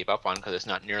eventually gave up on because it's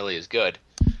not nearly as good.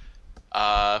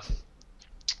 The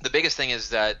biggest thing is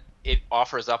that it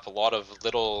offers up a lot of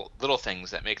little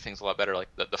things that make things a lot better, like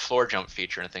the floor jump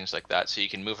feature and things like that. So you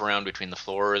can move around between the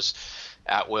floors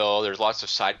at will. There's lots of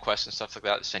side quests and stuff like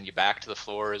that send you back to the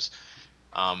floors.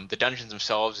 The dungeons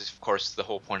themselves, of course, the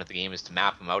whole point of the game is to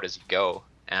map them out as you go.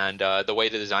 And the way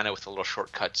to design it with the little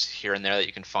shortcuts here and there that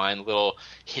you can find, little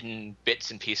hidden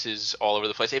bits and pieces all over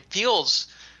the place. It feels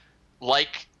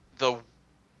like the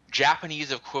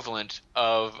Japanese equivalent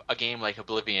of a game like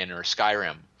Oblivion or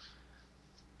Skyrim,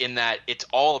 in that it's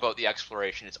all about the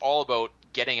exploration. It's all about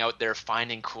getting out there,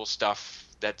 finding cool stuff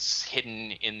that's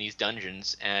hidden in these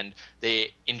dungeons. And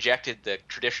they injected the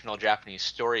traditional Japanese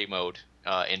story mode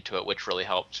into it, which really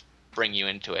helped bring you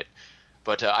into it.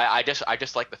 But I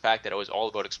just like the fact that it was all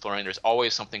about exploring. There's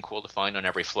always something cool to find on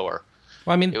every floor.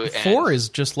 Well, I mean, 4 is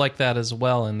just like that as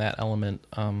well in that element.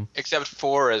 Except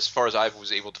 4, as far as I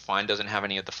was able to find, doesn't have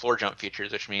any of the floor jump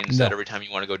features, which means that every time you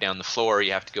want to go down the floor,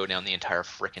 you have to go down the entire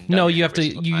frickin' dungeon. No, you have to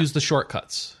use the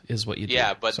shortcuts is what you do.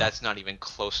 Yeah, but that's not even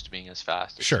close to being as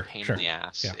fast. It's a pain in the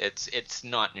ass. Yeah. It's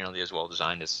not nearly as well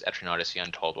designed as Etrian Odyssey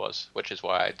Untold was, which is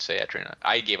why I'd say Etrian.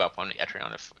 I gave up on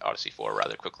Etrian Odyssey 4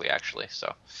 rather quickly, actually.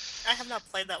 So I have not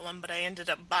played that one, but I ended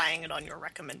up buying it on your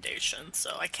recommendation,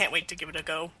 so I can't wait to give it a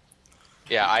go.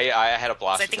 Yeah, I had a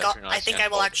blast. I think I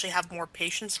will actually have more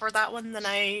patience for that one than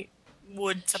I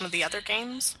would some of the other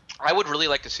games. I would really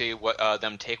like to see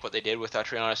them take what they did with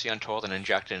Etrian Odyssey Untold and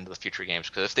inject it into the future games.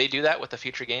 Because if they do that with the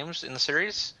future games in the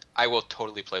series, I will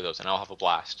totally play those and I'll have a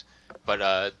blast.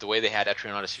 But the way they had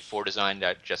Etrian Odyssey 4 designed,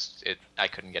 I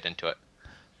couldn't get into it.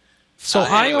 So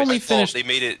I only finished. They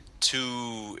made it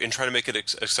in trying to make it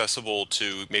accessible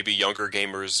to maybe younger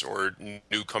gamers or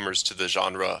newcomers to the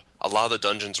genre. A lot of the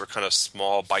dungeons were kind of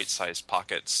small, bite-sized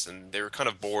pockets, and they were kind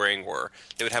of boring, or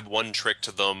they would have one trick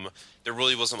to them. There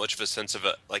really wasn't much of a sense of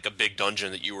a big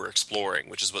dungeon that you were exploring,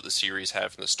 which is what the series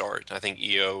had from the start. And I think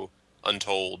EO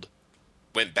Untold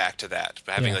went back to that,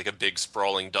 having like a big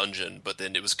sprawling dungeon, but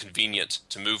then it was convenient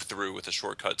to move through with the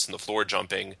shortcuts and the floor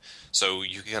jumping, so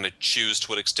you could kind of choose to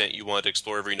what extent you wanted to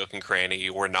explore every nook and cranny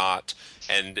or not,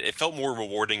 and it felt more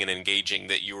rewarding and engaging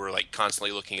that you were like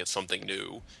constantly looking at something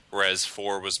new, whereas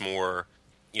 4 was more,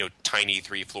 tiny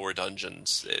 3-floor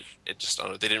dungeons. It just, I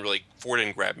don't know, 4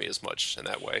 didn't grab me as much in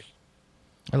that way.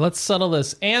 Let's settle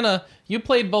this. Anna, you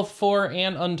played both 4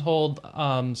 and Untold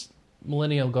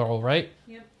Millennial Girl, right?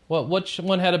 Yep. Which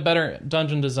one had a better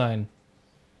dungeon design?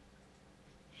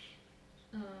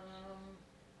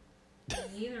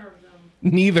 Neither of them.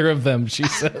 Neither of them, she They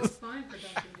says. were fine for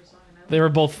dungeon design. They were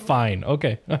both fine.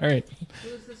 Okay, all right.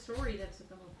 It was the story that set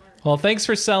them apart. Well, thanks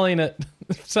for settling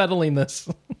this.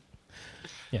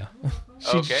 Yeah.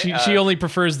 She only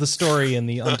prefers the story in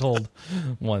the Untold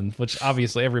one, which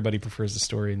obviously everybody prefers the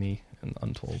story in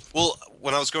Untold. Well,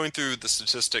 when I was going through the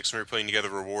statistics when we were putting together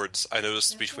rewards, I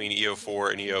noticed between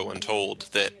EO4 and EO Untold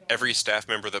that every staff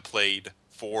member that played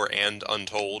 4 and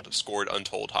Untold scored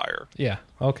Untold higher. Yeah,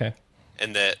 okay.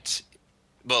 And that,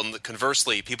 well,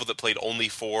 conversely, people that played only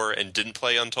 4 and didn't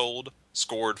play Untold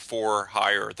scored 4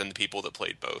 higher than the people that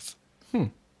played both.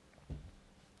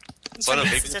 It's a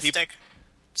statistic.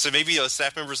 So maybe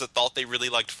staff members that thought they really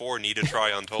liked 4 need to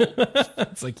try Untold.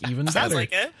 It's like even better. Sounds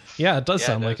like it. Yeah, it does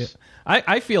sound like it.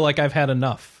 I feel like I've had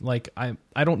enough. Like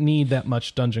I don't need that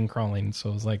much dungeon crawling. So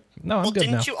I was like, no, I'm good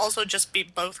now. Didn't you also just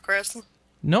beat both, Chris?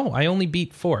 No, I only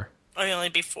beat 4. Oh, you only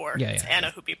beat 4. Yeah, it's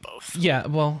Anna who beat both. Yeah,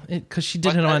 well, because she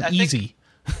did it on easy.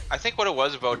 I think what it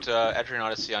was about Etrian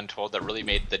Odyssey Untold that really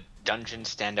made the dungeon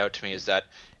stand out to me is that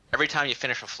every time you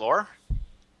finish a floor,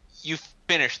 you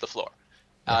finish the floor.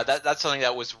 That's something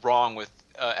that was wrong with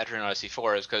Etrian Odyssey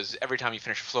 4, is because every time you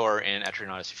finish a floor in Etrian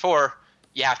Odyssey 4,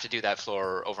 you have to do that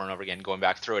floor over and over again, going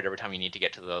back through it every time you need to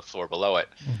get to the floor below it.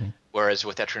 Mm-hmm. Whereas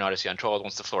with Etrian Odyssey Untold,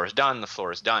 once the floor is done, the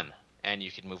floor is done. and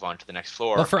you can move on to the next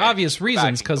floor. Well, for and obvious go back reasons,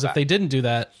 and go because if back. they didn't do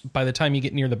that, by the time you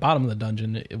get near the bottom of the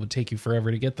dungeon, it would take you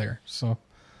forever to get there. So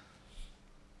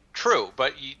True,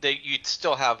 but you'd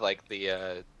still have like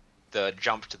the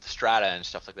jump to the strata and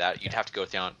stuff like that. You'd have to go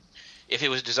down. If it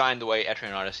was designed the way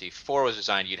Etrian Odyssey 4 was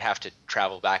designed, you'd have to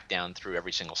travel back down through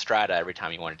every single strata every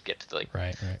time you wanted to get to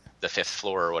the fifth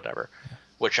floor or whatever,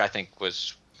 which I think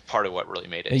was part of what really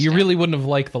made it. You really wouldn't have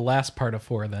liked the last part of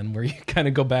 4 then, where you kind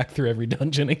of go back through every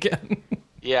dungeon again.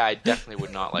 Yeah, I definitely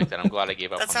would not like that. I'm glad I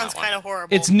gave up on that one. That sounds kind of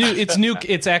horrible. It's new. It's new.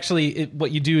 It's actually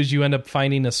what you do is you end up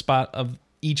finding a spot of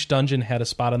each dungeon had a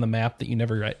spot on the map that you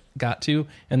never got to,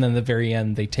 and then at the very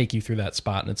end they take you through that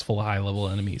spot, and it's full of high level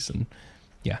enemies, and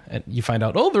and you find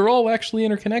out they're all actually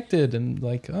interconnected, and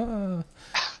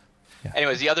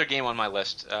Anyways, the other game on my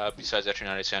list besides Etrian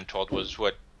Odyssey Untold was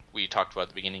what we talked about at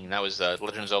the beginning, and that was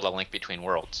Legend of Zelda: Link Between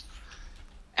Worlds.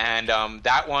 And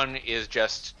that one is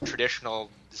just traditional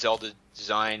Zelda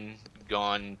design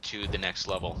gone to the next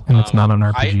level. And it's not an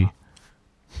RPG.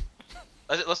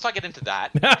 Let's not get into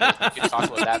that. We could talk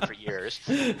about that for years.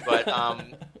 But All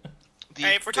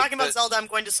right, if we're talking about Zelda, I'm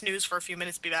going to snooze for a few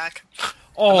minutes. Be back.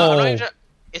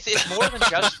 It's more than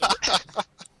just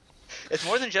it's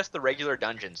more than just the regular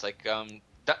dungeons. Like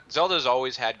Zelda's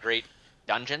always had great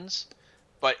dungeons,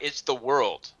 but it's the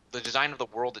world, the design of the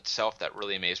world itself that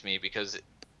really amazed me, because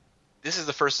this is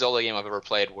the first Zelda game I've ever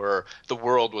played where the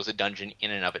world was a dungeon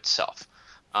in and of itself.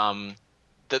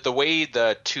 The way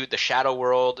the Shadow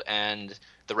World and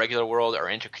the regular world are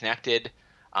interconnected,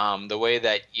 the way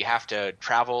that you have to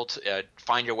travel to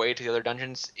find your way to the other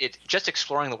dungeons, just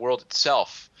exploring the world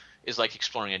itself is like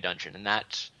exploring a dungeon, and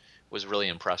that was really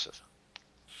impressive.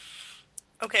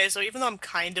 Okay, so even though I'm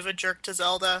kind of a jerk to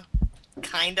Zelda,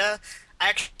 I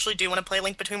actually do want to play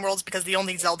Link Between Worlds because the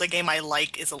only Zelda game I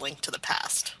like is A Link to the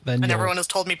Past. And everyone has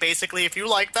told me basically, if you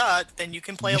like that, then you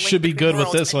can play A Link should be Between good with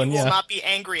Worlds this and one, you yeah. will not be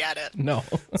angry at it. No.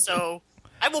 So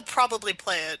I will probably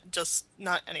play it, just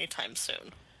not anytime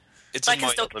soon. It's But I in can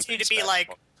my still continue to be Olympics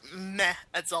like meh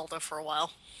at Zelda for a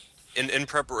while. In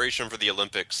preparation for the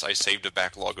Olympics, I saved a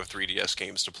backlog of 3DS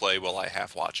games to play while I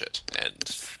half watch it, and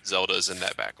Zelda's in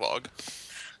that backlog.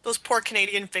 Those poor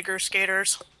Canadian figure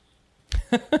skaters.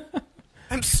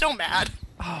 I'm so mad.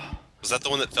 Was that the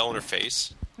one that fell on her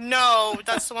face? No,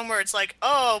 that's the one where it's like,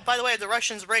 oh, by the way, the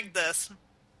Russians rigged this.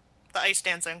 The ice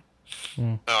dancing.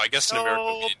 Oh, I guess in So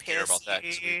America we didn't care about that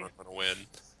because we pissy. weren't going to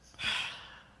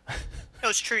win. No,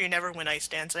 it's true, you never win ice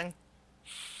dancing.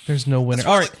 There's no winner. That's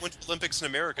All why right. like Winter Olympics in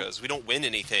America is we don't win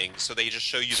anything, so they just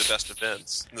show you the best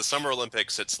events. In the Summer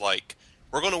Olympics, it's like,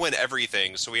 we're going to win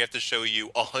everything, so we have to show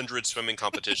you 100 swimming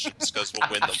competitions because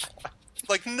we'll win them all.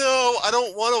 Like, no, I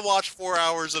don't want to watch 4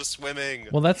 hours of swimming.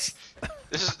 Well, that's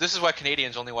This is why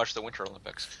Canadians only watch the Winter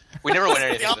Olympics. We never win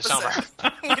anything in the summer.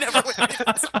 We never win anything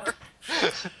in the summer.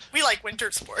 We like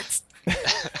winter sports.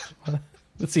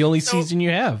 that's the only season you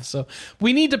have. So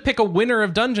we need to pick a winner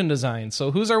of dungeon design.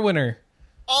 So who's our winner?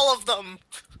 All of them.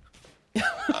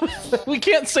 We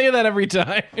can't say that every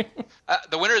time.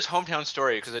 The winner is Hometown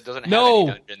Story because it doesn't have any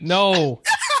dungeons. No.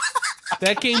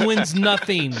 That game wins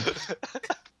nothing.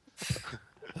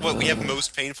 What, we have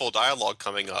most painful dialogue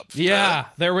coming up. Yeah,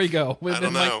 there we go. I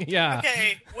don't know. Yeah.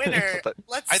 Okay, winner.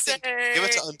 Let's I say... think, give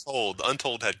it to Untold.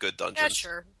 Untold had good dungeons. Yeah,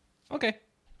 sure. Okay.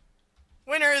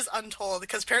 Winner is Untold,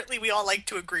 because apparently we all like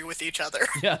to agree with each other.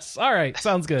 Yes. All right.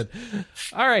 Sounds good.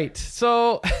 All right.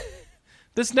 So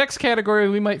this next category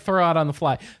we might throw out on the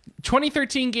fly.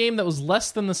 2013 game that was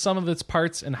less than the sum of its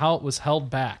parts and how it was held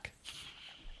back.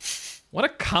 What a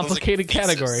complicated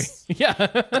category. Yeah.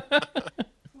 Someone say one.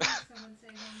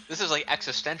 This is like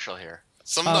existential here.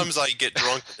 Sometimes I get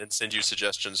drunk and then send you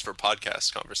suggestions for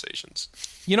podcast conversations.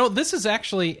 You know, this is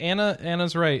actually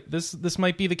Anna's right. This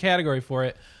might be the category for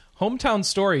it. Hometown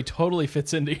Story totally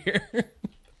fits into here.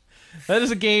 That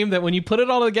is a game that when you put it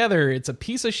all together, it's a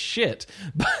piece of shit.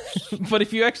 But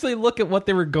if you actually look at what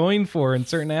they were going for in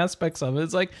certain aspects of it,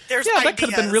 it's like, There's that could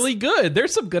have been ideas. really good.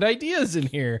 There's some good ideas in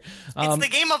here. It's the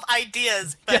game of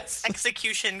ideas, but yes.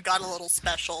 execution got a little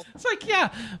special. It's like,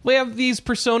 we have these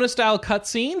Persona-style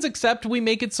cutscenes, except we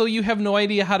make it so you have no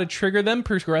idea how to trigger them,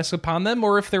 progress upon them,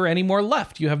 or if there are any more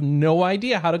left. You have no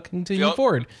idea how to continue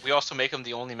forward. We also make them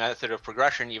the only method of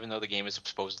progression, even though the game is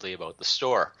supposedly about the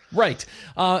store. Right.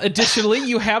 Additionally,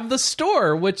 you have the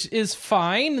store, which is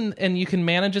fine, and you can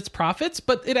manage its profits,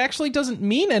 but it actually doesn't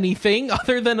mean anything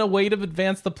other than a way to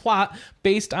advance the plot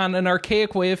based on an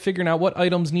archaic way of figuring out what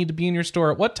items need to be in your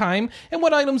store at what time and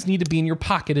what items need to be in your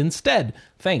pocket instead.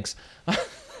 Thanks.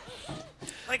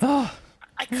 Like,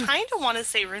 I kind of want to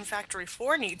say Rune Factory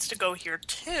 4 needs to go here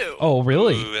too. Oh,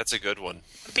 really? Ooh, that's a good one.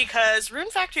 Because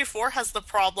Rune Factory 4 has the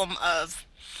problem of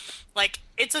Like,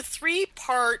 it's a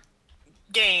 3-part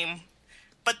game,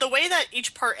 but the way that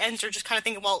each part ends, you're just kind of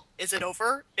thinking, well, is it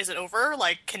over? Is it over?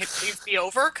 Like, can it please be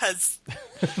over? Because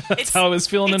That's how I was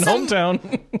feeling in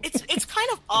hometown. it's kind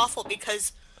of awful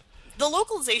because the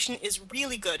localization is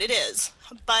really good. It is.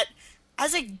 But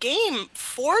as a game,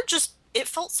 4 it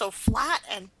felt so flat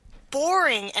and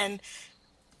boring, and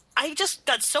I just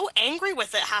got so angry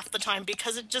with it half the time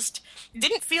because it just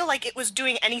didn't feel like it was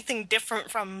doing anything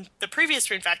different from the previous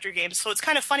Rune Factory games. So it's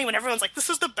kind of funny when everyone's like, this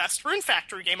is the best Rune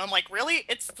Factory game. I'm like, really?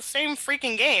 It's the same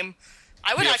freaking game.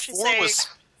 I would actually say...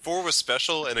 4 was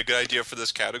special and a good idea for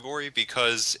this category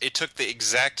because it took the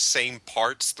exact same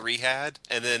parts 3 had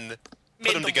and then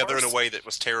put them together in a way that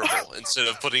was terrible instead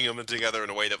of putting them together in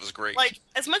a way that was great. Like,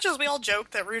 as much as we all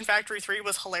joke that Rune Factory 3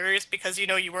 was hilarious because,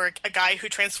 you were a guy who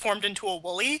transformed into a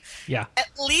woolly, yeah. At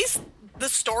least the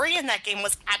story in that game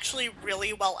was actually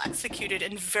really well executed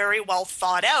and very well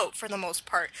thought out for the most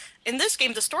part. In this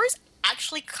game, the story's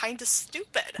actually kind of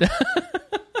stupid.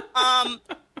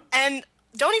 And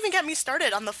don't even get me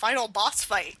started on the final boss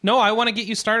fight. No, I want to get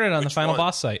you started on the final one?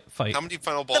 boss fight. How many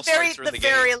final boss fights are in the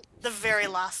game? The very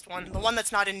last one. The one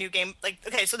that's not in New Game. Like,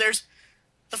 okay, so there's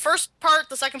the first part,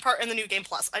 the second part, and the New Game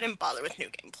Plus. I didn't bother with New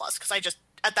Game Plus because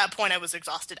at that point I was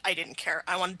exhausted. I didn't care.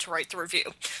 I wanted to write the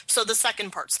review. So the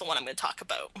second part's the one I'm going to talk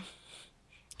about.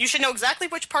 You should know exactly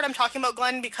which part I'm talking about,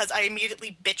 Glenn, because I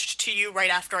immediately bitched to you right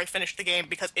after I finished the game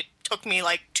because it took me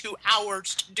like 2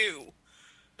 hours to do.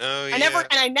 Oh, yeah.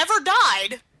 I never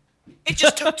died. It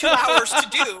just took 2 hours to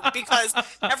do because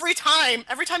every time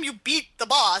you beat the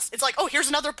boss, it's like, oh, here's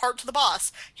another part to the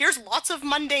boss. Here's lots of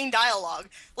mundane dialogue.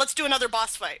 Let's do another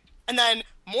boss fight. And then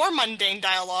more mundane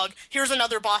dialogue. Here's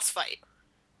another boss fight.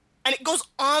 And it goes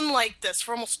on like this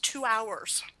for almost 2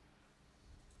 hours.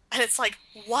 And it's like,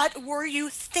 what were you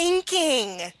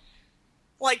thinking?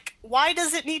 Like, why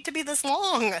does it need to be this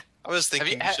long? I was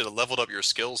thinking you should have leveled up your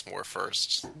skills more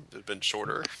first. It would have been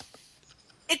shorter.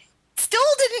 It still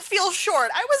didn't feel short.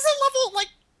 I was at level,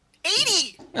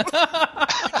 80.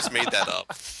 You just made that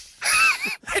up.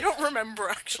 I don't remember,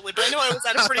 actually, but I know I was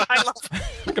at a pretty high level.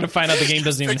 We're going to find out the game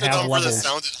doesn't even Picked a have number that levels.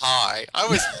 sounded high. I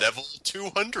was level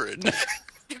 200.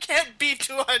 You can't beat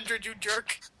 200, you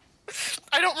jerk.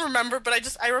 I don't remember, but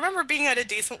I remember being at a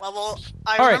decent level.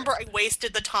 I remember I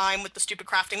wasted the time with the stupid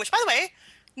crafting, which, by the way,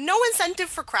 no incentive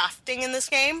for crafting in this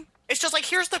game. It's just like,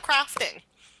 here's the crafting.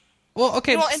 Well,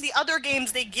 okay. In the other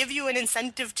games, they give you an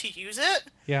incentive to use it.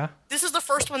 Yeah. This is the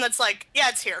first one that's like, yeah,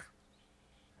 it's here.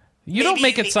 You don't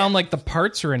make it sound like the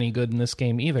parts are any good in this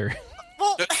game either.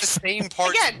 Well, The same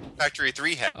parts again, Factory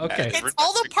 3 had. Okay. it's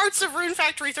all the parts of Rune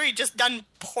Factory 3 just done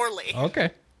poorly.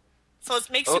 Okay. So it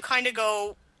makes you kind of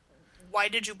go, why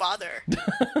did you bother?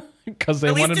 Because they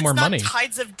At least wanted it's more not money.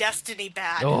 Tides of Destiny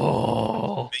bad.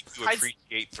 Oh. Make you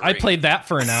appreciate 3. I played that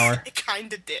for an hour. It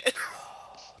kind of did.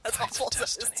 That's awful to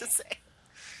say.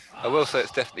 I will say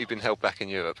it's definitely been held back in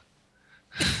Europe.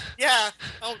 Yeah.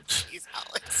 Oh, jeez,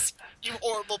 Alex. You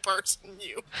horrible person,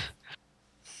 you.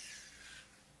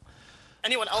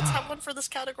 Anyone else have one for this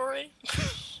category?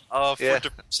 For Yeah.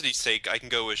 diversity's sake, I can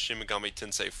go with Shin Megami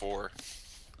Tensei 4.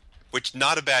 Which,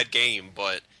 not a bad game,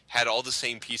 but had all the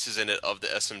same pieces in it of the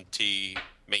SMT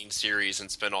main series and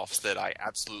spin-offs that I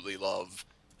absolutely love.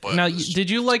 But Now, did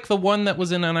you like the one that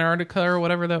was in Antarctica or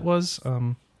whatever that was?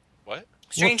 What?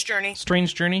 Strange Journey.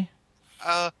 Strange Journey?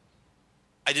 I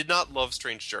did not love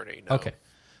Strange Journey, no. Okay.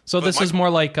 So But this my- is more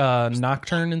like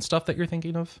Nocturne and stuff that you're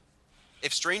thinking of?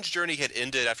 If Strange Journey had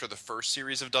ended after the first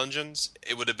series of dungeons,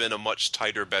 it would have been a much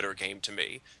tighter, better game to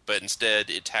me. But instead,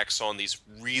 it tacks on these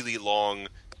really long,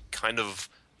 kind of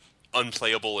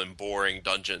unplayable and boring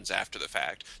dungeons after the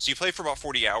fact. So you play for about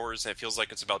 40 hours, and it feels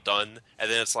like it's about done,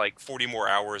 and then it's like 40 more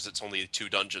hours, it's only 2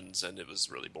 dungeons, and it was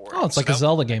really boring. Oh, it's like a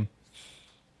Zelda game.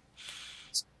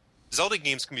 Zelda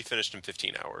games can be finished in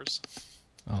 15 hours.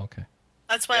 Oh, okay.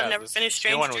 That's why I've never this finished new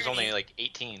Strange one Journey. was only like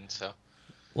 18, so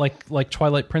Like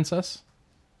Twilight Princess?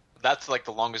 that's like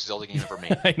the longest Zelda game ever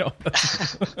made. I know.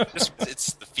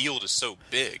 The field is so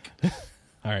big.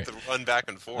 All right. The run back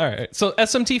and forth. All right. So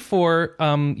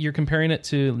SMT4, you're comparing it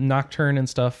to Nocturne and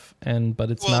stuff,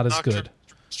 but it's not as Nocturne, good.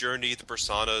 Journey, the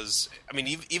Personas. I mean,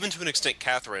 even to an extent,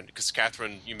 Catherine, because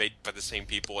Catherine you made by the same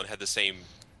people and had the same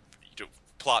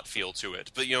plot feel to it.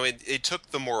 But it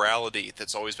took the morality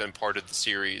that's always been part of the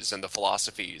series and the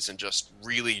philosophies and just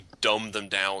really dumbed them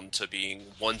down to being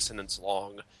one sentence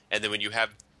long. And then when you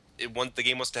have the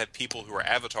game wants to have people who are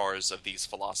avatars of these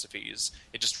philosophies,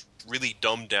 it just really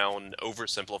dumbed down,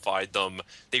 oversimplified them.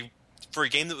 For a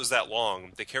game that was that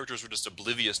long, the characters were just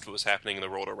oblivious to what was happening in the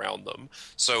world around them.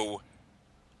 So,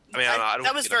 I mean, I don't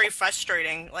that was get a- very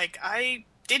frustrating. Like, I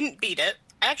didn't beat it.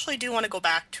 I actually do want to go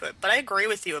back to it, but I agree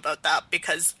with you about that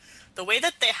because the way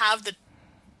that they have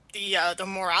the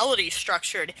morality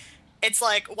structured, it's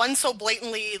like one so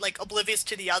blatantly like oblivious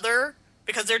to the other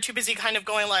because they're too busy kind of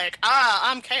going like,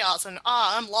 I'm chaos, and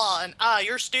I'm law, and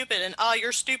you're stupid, and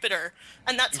you're stupider,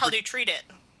 and that's how they treat it.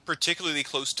 Particularly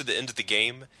close to the end of the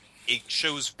game, it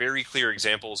shows very clear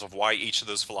examples of why each of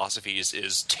those philosophies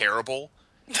is terrible,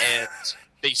 and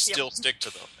they still stick to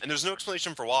them. And there's no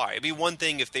explanation for why. It'd be one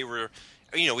thing if they were,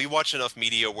 we watch enough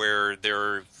media where there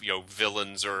are,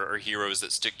 villains or heroes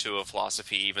that stick to a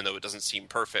philosophy even though it doesn't seem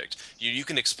perfect. You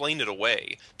can explain it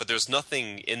away, but there's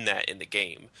nothing in that in the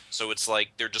game. So it's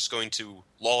like they're just going to,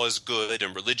 law is good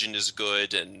and religion is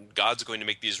good and God's going to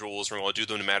make these rules and we're going to do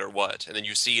them no matter what. And then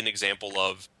you see an example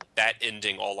of that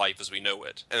ending all life as we know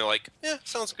it. And they're like, yeah,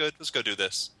 sounds good. Let's go do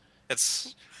this.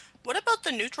 What about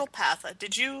the neutral path?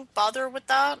 Did you bother with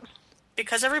that?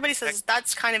 Because everybody says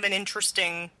that's kind of an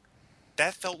interesting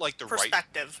that felt like the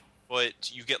perspective. Right,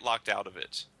 but you get locked out of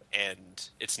it, and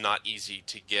it's not easy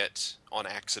to get on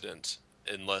accident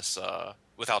unless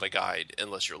without a guide,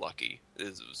 unless you're lucky.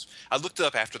 I looked it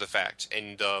up after the fact,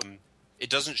 and it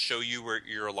doesn't show you where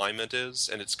your alignment is,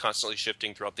 and it's constantly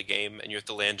shifting throughout the game, and you have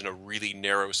to land in a really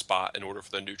narrow spot in order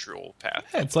for the neutral path.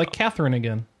 Yeah, it's like Catherine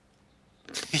again.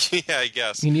 Yeah, I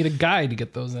guess. You need a guide to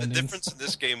get those endings. The difference in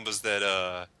this game was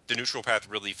that the neutral path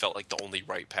really felt like the only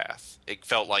right path. It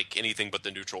felt like anything but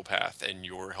the neutral path, and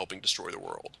you're helping destroy the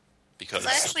world. Because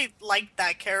I actually liked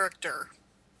that character.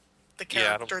 The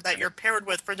character that you're paired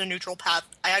with for the neutral path.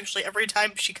 I actually, every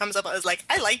time she comes up, I was like,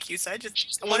 I like you, so I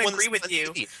want to agree with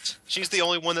you. She's the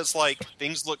only one that's like,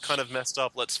 things look kind of messed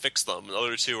up, let's fix them. The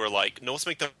other two are like, no, let's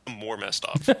make them more messed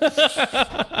up.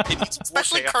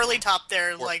 Especially Curly Top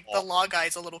there, like, the law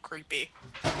guy's a little creepy.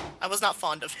 I was not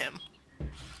fond of him.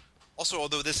 Also,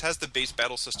 although this has the base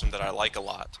battle system that I like a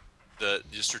lot, the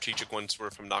strategic ones were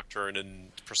from Nocturne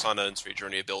and Persona and Sweet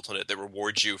Journey built on it that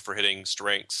rewards you for hitting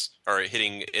strengths or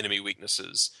hitting enemy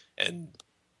weaknesses, and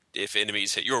if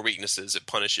enemies hit your weaknesses, it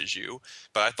punishes you.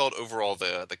 But I thought overall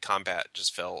the combat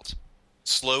just felt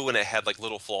slow, and it had like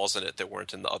little flaws in it that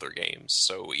weren't in the other games.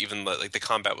 So even the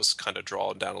combat was kind of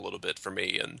drawn down a little bit for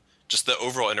me, and just the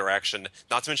overall interaction.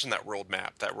 Not to mention that world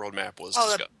map. That world map was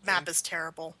disgusting. The map is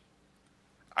terrible.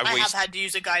 I have had to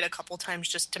use a guide a couple times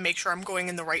just to make sure I'm going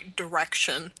in the right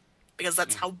direction, because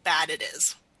that's how bad it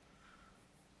is.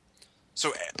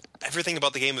 So everything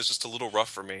about the game was just a little rough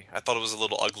for me. I thought it was a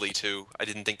little ugly, too. I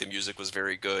didn't think the music was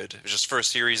very good. It was just for a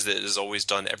series that has always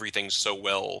done everything so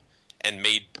well and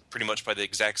made pretty much by the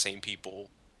exact same people.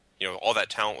 All that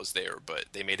talent was there, but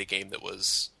they made a game that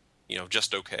was,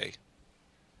 just okay.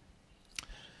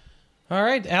 All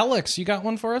right, Alex, you got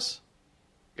one for us?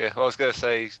 Yeah, I was going to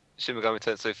say Shin Megami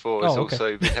Tensei 4 has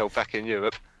also been held back in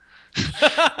Europe.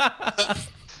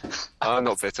 I'm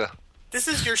not bitter. This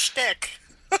is your shtick.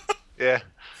 Yeah.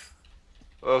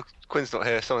 Well, Quinn's not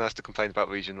here. Someone has to complain about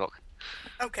region lock.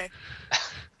 Okay.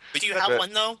 Do you have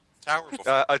one, though?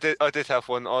 I did have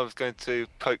one. I was going to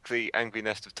poke the angry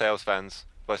nest of Tales fans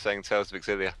by saying Tales of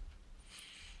Exilia.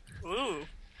 Ooh.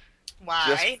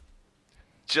 Why?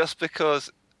 Just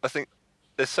because I think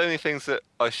there's so many things that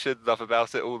I should love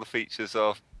about it. All the features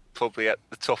are probably at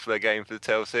the top of their game for the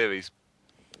Tales series,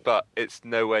 but it's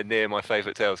nowhere near my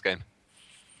favourite Tales game.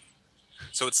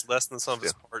 So it's less than some of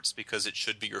its parts because it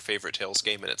should be your favorite Tales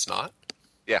game and it's not?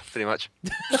 Yeah, pretty much.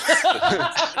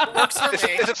 Works for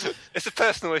me. It's a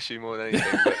personal issue more than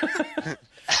anything. But...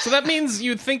 So that means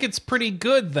you think it's pretty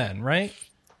good then, right?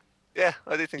 Yeah,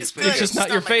 I do think it's pretty good. It's just not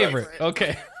your favorite.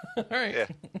 Okay. All right. Yeah.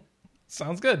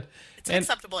 Sounds good. It's an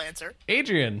acceptable answer.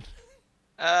 Adrian.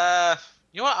 You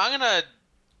know what? I'm going to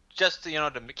just,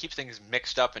 to keep things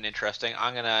mixed up and interesting,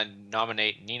 I'm going to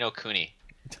nominate Ni no Kuni.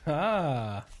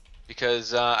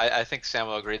 Because I think Sam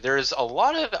will agree. There's a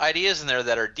lot of ideas in there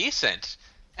that are decent,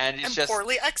 and it's just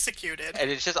poorly executed. And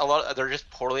it's just a lot. They're just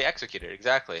poorly executed.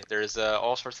 Exactly. There's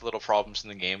all sorts of little problems in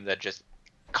the game that just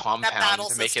compound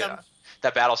to make it.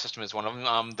 That battle system is one of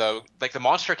them. The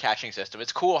monster catching system.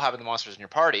 It's cool having the monsters in your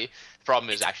party. The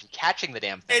problem is actually catching the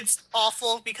damn thing. It's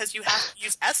awful because you have to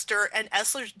use Esther, and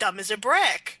Esther's dumb as a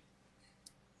brick.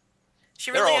 She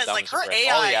really is, like, her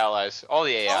AI. All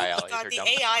the AI allies God, are the dumb.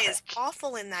 AI is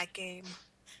awful in that game.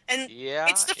 And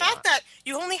it's the fact that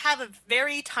you only have a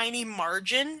very tiny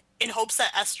margin in hopes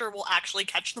that Esther will actually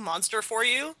catch the monster for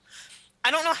you.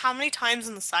 I don't know how many times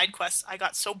in the side quests I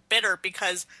got so bitter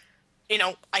because,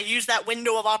 I used that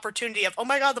window of opportunity of, oh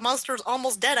my god, the monster's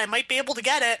almost dead, I might be able to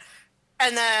get it.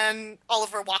 And then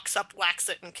Oliver walks up, whacks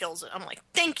it, and kills it. I'm like,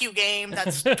 thank you, game.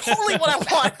 That's totally what I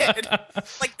wanted.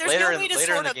 Like, there's later no way to later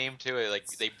sort in the of... game too, like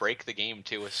they break the game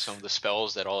too with some of the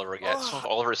spells that Oliver gets. Some of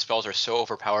Oliver's spells are so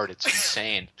overpowered, it's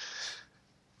insane.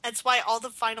 That's why the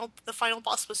final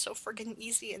boss was so friggin'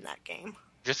 easy in that game.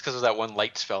 Just because of that one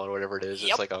light spell or whatever it is, Yep.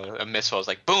 it's like a missile. It's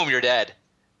like, boom, you're dead.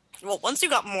 Well, once you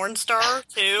got Mornstar,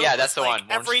 too... Yeah, that's the like, one.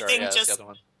 Mornstar, everything that's the just other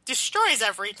one. destroys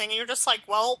everything, and you're just like,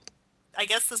 well, I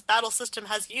guess this battle system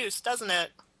has use, doesn't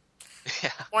it?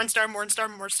 Yeah.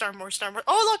 Mornstar.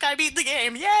 Oh, look, I beat the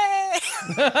game! Yay!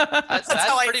 That's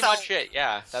how I pretty felt. much it.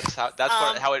 Yeah,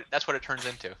 that's what it turns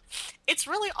into. It's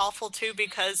really awful, too,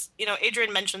 because,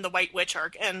 Adrian mentioned the White Witch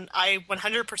arc, and I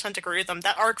 100% agree with him.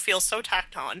 That arc feels so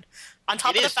tacked on. On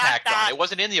top It of the is fact tacked on. that... It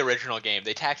wasn't in the original game.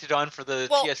 They tacked it on for the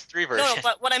PS3 version. No,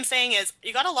 but what I'm saying is,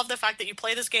 you gotta love the fact that you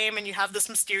play this game and you have this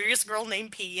mysterious girl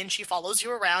named P, and she follows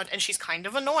you around, and she's kind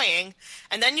of annoying.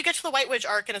 And then you get to the White Witch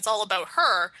arc, and it's all about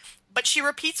her, but she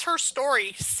repeats her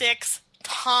story 6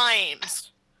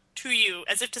 times to you,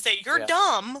 as if to say, you're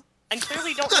dumb, and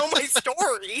clearly don't know my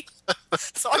story,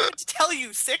 so I'm going to tell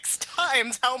you 6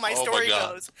 times how my story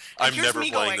goes. And I'm here's never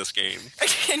me playing going- this game.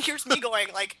 And here's me going,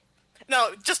 like,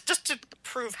 no, just to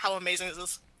prove how amazing this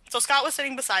is. So Scott was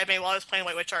sitting beside me while I was playing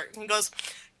White Witch Art, and he goes,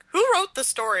 who wrote the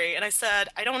story? And I said,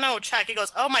 I don't know, check. He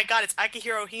goes, oh my god, it's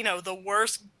Akihiro Hino, the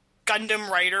worst Gundam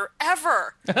writer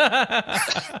ever.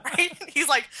 Right? He's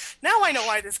like, now I know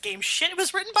why this game shit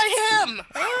was written by him.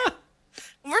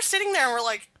 And we're sitting there and we're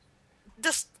like,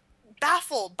 just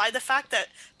baffled by the fact that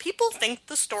people think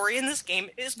the story in this game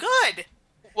is good.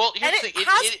 Well, here's And the it thing.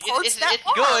 has parts that It's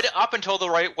are. good up until the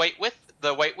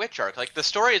White Witch arc. Like, the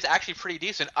story is actually pretty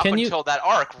decent up until that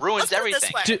arc ruins Let's put it this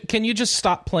everything. way. Can you just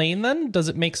stop playing then? Does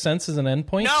it make sense as an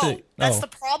endpoint? No, that's Oh. the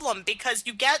problem, because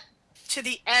you get to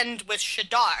the end with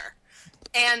Shadar,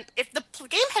 and if the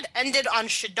game had ended on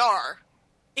Shadar,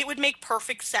 it would make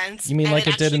perfect sense. You mean and like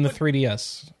it did in the actually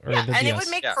 3DS? Or yeah, the and DS? it would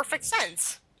make perfect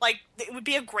sense. Like, it would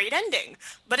be a great ending.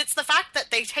 But it's the fact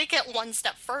that they take it one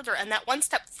step further, and that one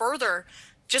step further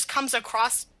just comes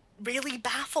across really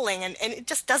baffling, and it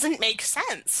just doesn't make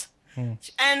sense.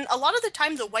 And a lot of the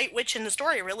time, the White Witch in the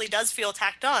story really does feel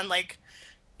tacked on. Like,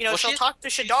 she'll talk to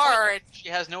Shadar, She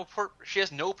has no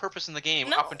purpose in the game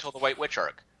No. up until the White Witch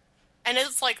arc. and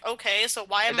it's like, okay, so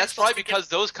why am And I that's supposed probably to because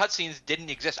those cutscenes didn't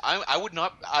exist. I would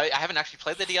not. I haven't actually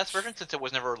played the DS version since it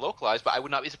was never localized, but I would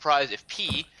not be surprised if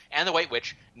P and the White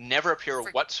Witch never appear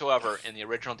whatsoever in the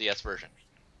original DS version.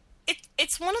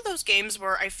 It's one of those games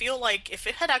where I feel like if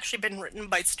it had actually been written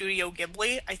by Studio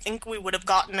Ghibli, I think we would have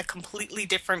gotten a completely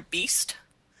different beast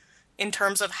in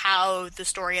terms of how the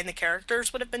story and the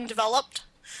characters would have been developed.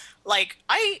 Like,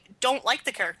 I don't like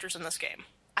the characters in this game.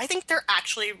 I think they're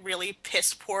actually really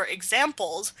piss-poor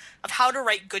examples of how to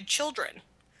write good children.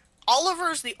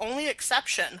 Oliver's the only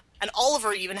exception, and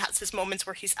Oliver even has his moments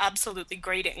where he's absolutely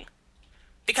grating.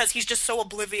 Because he's just so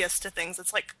oblivious to things.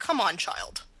 It's like, come on,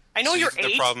 child. I know So you're the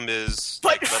 8. problem is,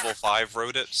 but- like, Level 5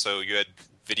 wrote it, so you had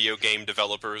video game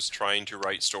developers trying to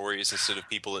write stories instead of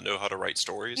people that know how to write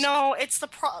stories? No, it's the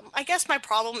problem. I guess my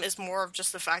problem is more of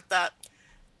just the fact that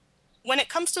when it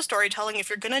comes to storytelling, if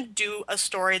you're going to do a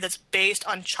story that's based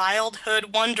on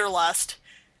childhood wanderlust,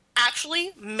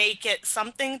 actually make it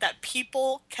something that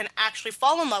people can actually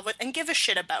fall in love with and give a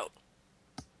shit about.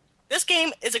 This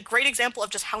game is a great example of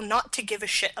just how not to give a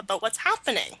shit about what's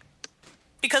happening.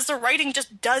 Because the writing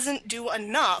just doesn't do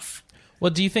enough. Well,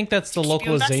 do you think that's the keep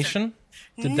you invested. localization?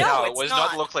 Did they- No, it it's was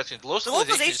not. the localization. The localization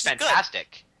is localization's good.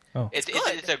 fantastic. Oh. It's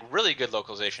good. a really good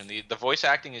localization. The voice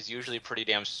acting is usually pretty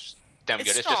damn It's good.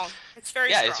 strong. It's very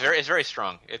yeah, strong. it's very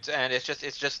strong. It's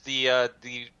just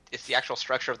the actual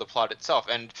structure of the plot itself,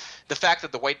 and the fact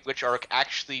that the White Witch arc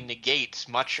actually negates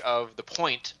much of the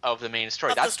point of the main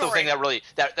story. Of the That's the story. thing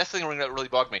that's the thing that really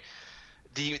bugged me.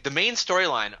 The main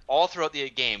storyline all throughout the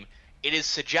game, it is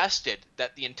suggested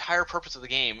that the entire purpose of the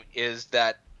game is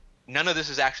that none of this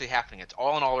is actually happening. It's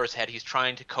all in Oliver's head. He's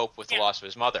trying to cope with the loss of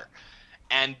his mother.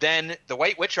 And then the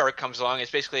White Witch arc comes along.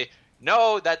 It's basically,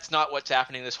 no, that's not what's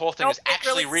happening. This whole thing Nope, is it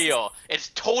actually really- real. It's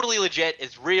totally legit.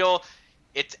 It's real.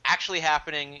 It's actually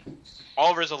happening.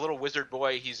 Oliver's a little wizard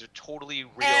boy. He's a totally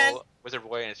real And wizard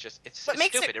boy, and it's what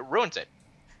makes stupid. it- It ruins it.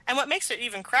 And what makes it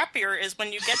even crappier is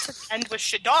when you get to the end with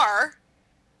Shadar,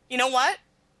 you know what?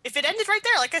 If it ended right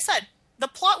there, like I said, the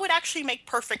plot would actually make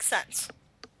perfect sense.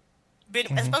 But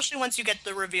especially once you get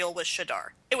the reveal with Shadar.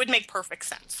 It would make perfect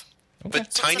sense.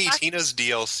 But So Tiny the fact- Tina's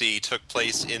DLC took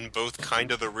place in both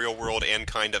kind of the real world and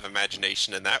kind of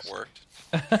imagination, and that worked.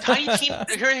 Tiny Tina.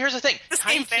 Here's the thing. This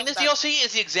Tiny game failed Tina's that. DLC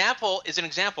is an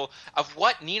example of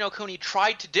what Ni no Kuni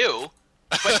tried to do,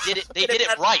 but they did it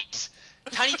better. right.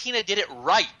 Tiny Tina did it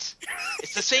right.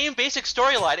 It's the same basic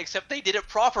storyline, except they did it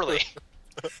properly.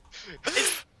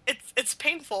 It's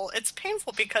painful. It's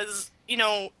painful because, you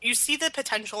know, you see the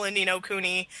potential in Ni no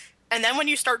Kuni, and then when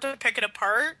you start to pick it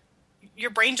apart, your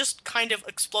brain just kind of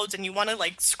explodes and you want to,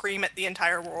 like, scream at the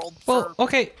entire world Well, for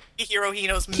okay. Hiro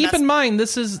Hino's Keep in mind,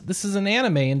 this is an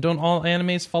anime, and don't all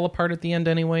animes fall apart at the end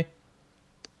anyway?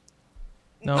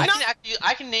 No.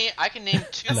 I can name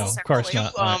two. No, of course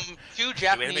not. Two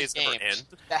Japanese animes never games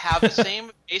end? that have the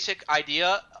same basic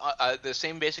idea. The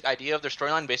same basic idea of their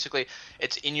storyline. Basically,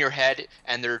 it's in your head,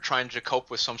 and they're trying to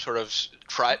cope with some sort of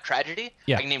tragedy.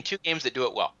 Yeah. I can name two games that do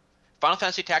it well: Final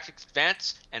Fantasy Tactics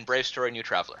Advance and Brave Story: New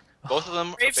Traveler. Both of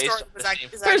them are Brave based Story on was the act- same.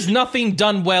 is There's actually, nothing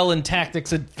done well in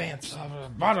Tactics Advance.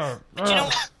 but you know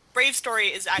what? Brave Story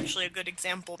is actually a good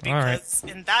example right. because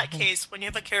in that case, when you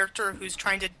have a character who's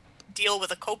trying to deal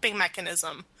with a coping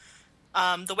mechanism,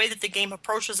 the way that the game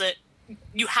approaches it,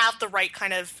 you have the right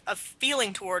kind of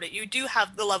feeling toward it. You do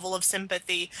have the level of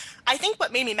sympathy. I think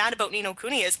what made me mad about Ni no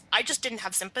Kuni is I just didn't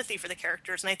have sympathy for the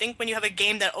characters. And I think when you have a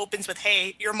game that opens with,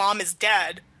 hey, your mom is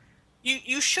dead,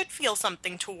 you should feel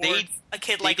something towards a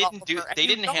kid like Oliver. They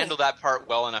didn't handle that part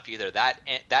well enough either. That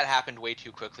happened way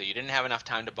too quickly. You didn't have enough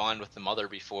time to bond with the mother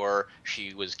before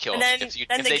she was killed. And then, If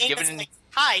then the they'd game given is like,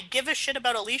 hi, give a shit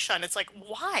about Alicia. And it's like,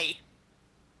 why?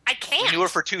 I can't. we knew her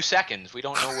for 2 seconds. We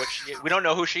don't know we don't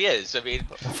know who she is. I mean,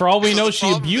 For all we know, The she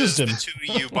problem abused is him. The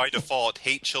two of you, by default,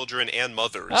 hate children and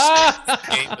mothers. The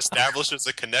game establishes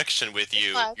a connection with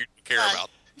you. You care about.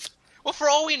 well, for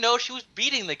all we know, she was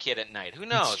beating the kid at night. Who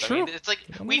knows? It's I mean, true. it's like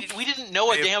we didn't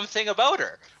know a damn thing about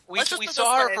her. We Let's just put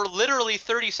saw this her way. for literally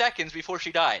 30 seconds before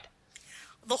she died.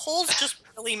 The holes just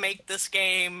really make this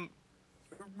game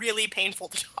really painful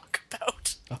to talk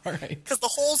about. All right. Because the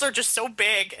holes are just so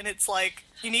big, and it's like,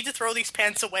 you need to throw these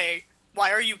pants away.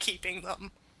 Why are you keeping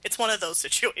them? It's one of those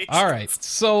situations. All right.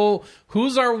 So,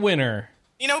 who's our winner?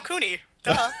 You know, Kuni.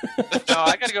 Duh. No,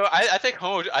 I gotta go. I think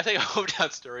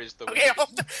Hometown Story is the Okay,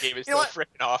 game is you know so what?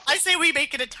 freaking awful. I say we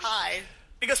make it a tie.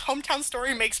 Because Hometown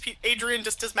Story makes Adrian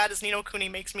just as mad as Ni no Kuni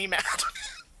makes me mad.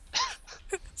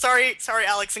 Sorry,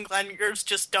 Alex and Glenn, yours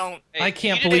just don't. Hey, I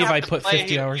can't you didn't believe have I to put play-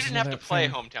 50 hours You didn't into have to that play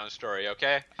thing. Hometown Story,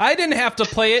 okay? I didn't have to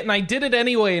play it, and I did it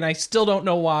anyway, and I still don't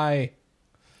know why.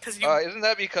 Because you Isn't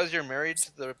that because you're married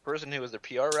to the person who was the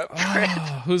PR rep?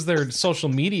 Who's their social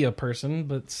media person,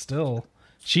 but still.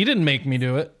 She didn't make me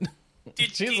do it.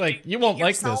 She's like, you won't hate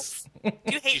like yourself? this.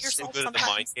 Do you hate She's so yourself good at the sometimes?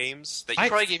 mind games that I you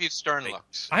probably gave you stern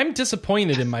looks. I'm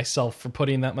disappointed in myself for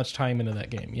putting that much time into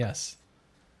that game, yes.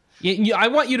 I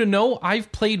want you to know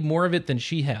I've played more of it than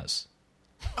she has.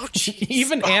 Oh, jeez.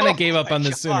 Even Anna gave up on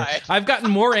this sooner. God. I've gotten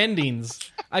more endings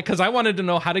because I wanted to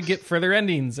know how to get further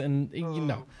endings, and you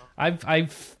know, I've.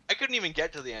 I couldn't even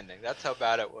get to the ending. That's how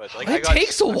bad it was. Like It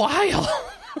takes a while.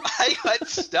 I got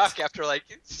stuck after like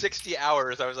 60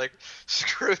 hours. I was like,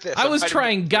 screw this. I I'm was not even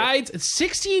trying gonna guides.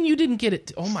 60 and you didn't get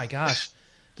it. Oh my gosh.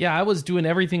 Yeah, I was doing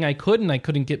everything I could, and I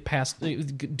couldn't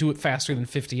do it faster than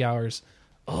 50 hours.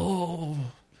 Oh.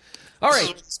 All This is right.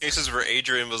 one of those cases where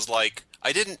Adrian was like,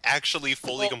 I didn't actually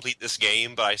fully complete this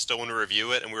game, but I still want to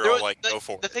review it, and we were There all was- like, go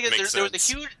for The it. thing It is, makes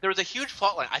there was a huge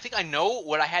plot line. I think I know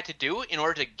what I had to do in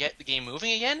order to get the game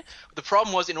moving again. The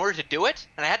problem was, in order to do it,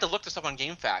 and I had to look this up on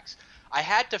GameFAQs, I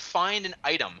had to find an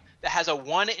item that has a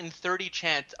 1 in 30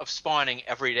 chance of spawning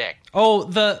every day.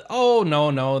 Oh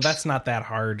no, that's not that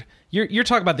hard. You're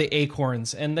talking about the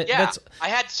acorns, and Yeah, that's I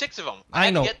had 6 of them. I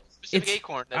had know. to get a specific It's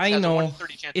acorn that I has a 1 know in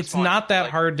 30 chance of it's spawning. not that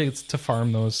Like, hard to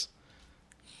farm those.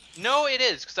 No, it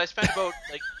is, because I spent about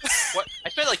I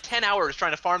spent like 10 hours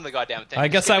trying to farm the goddamn thing. I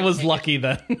guess I was lucky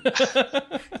then.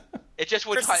 It just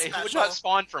would Chris not, is it would special. not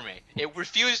spawn for me. It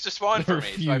refused to spawn for me, so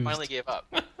I Refused. finally gave up.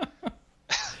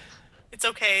 It's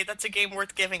okay. That's a game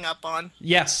worth giving up on.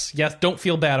 Yes, don't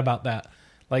feel bad about that.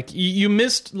 Like you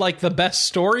missed like the best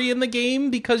story in the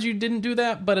game because you didn't do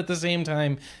that, but at the same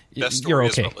time, Best you're story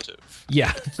okay. is relative.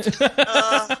 Yeah.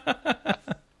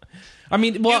 I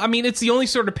mean, it's the only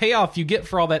sort of payoff you get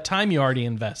for all that time you already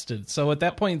invested. So at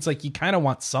that point, it's like you kind of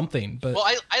want something. But Well,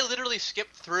 I literally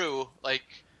skipped through like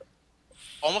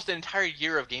almost an entire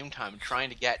year of game time trying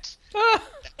to get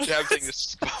that thing to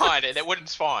spawn, and it wouldn't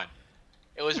spawn.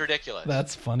 It was ridiculous.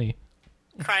 that's funny.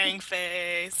 Crying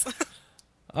face.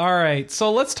 All right,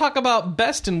 so let's talk about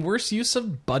best and worst use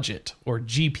of budget, or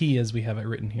GP as we have it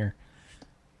written here.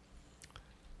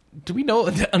 Do we know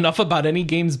enough about any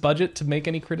game's budget to make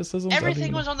any criticisms?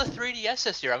 Everything was on the 3DS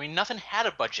this year. I mean, nothing had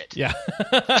a budget. Yeah.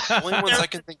 The only ones I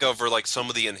can think of are like some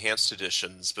of the enhanced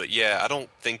editions, but yeah, I don't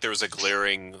think there was a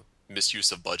glaring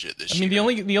misuse of budget this I mean,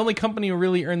 year. the only company who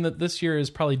really earned that this year is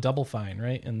probably Double Fine,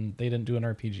 right? And they didn't do an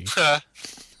RPG.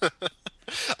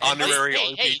 Honorary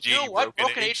Hey, RPG. you know what? Broken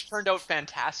Broken Age turned out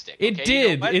fantastic. It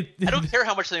okay? You know did. what? I don't care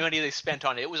how much money they spent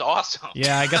on it. It was awesome.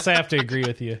 Yeah, I guess I have to agree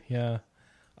with you. Yeah,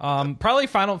 probably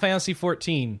Final Fantasy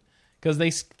 14 because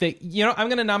they I'm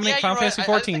going to nominate Final Fantasy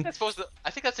 14. I think that's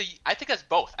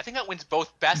both. I think that wins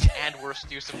both best and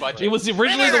worst use of budget. It was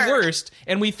originally the worst,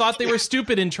 and we thought they were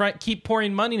stupid and keep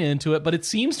pouring money into it, but it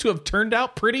seems to have turned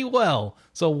out pretty well.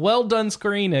 So well done,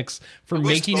 Square Enix, for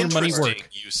making your money work.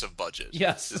 Use of budget.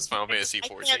 Yes, it's Final Fantasy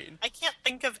 14. I can't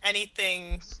think of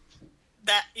anything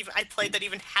that even I played that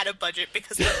even had a budget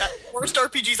because the worst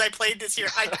RPGs I played this year,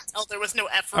 I could tell there was no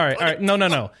effort. All right. No.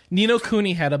 Ni no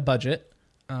Kuni had a budget.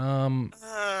 The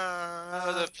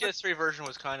PS3 version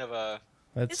was kind of a.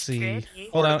 Let's It's see. pretty.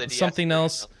 Hold Or on. the DS Something version,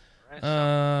 else. right?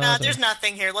 Nah, there's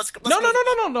nothing here. Let's No.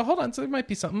 move- Hold on. So there might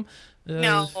be something.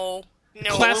 No.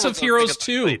 Class of Let's Heroes think of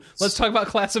 2. the Let's talk about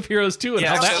Class of Heroes 2 and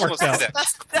Yeah, how that let's worked look out. at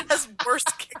that. That's worst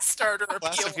Kickstarter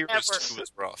Class appeal of Heroes ever. 2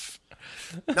 was rough.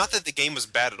 Not that the game was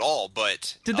bad at all,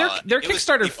 but Did their it was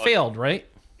Kickstarter pretty failed, right?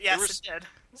 Yes, was- it did.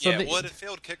 So Yeah, they- well, it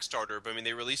failed Kickstarter, but I mean,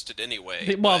 they released it anyway.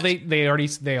 They but- always Hey,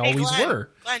 always Glenn,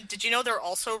 were. Glenn, did you know they're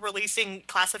also releasing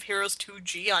Class of Heroes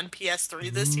 2G on PS3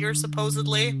 this year,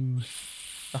 supposedly?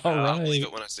 All I'll believe right.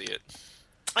 it when I see it.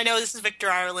 I know this is Victor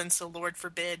Ireland, so Lord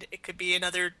forbid it could be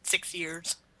another 6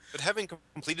 years. But having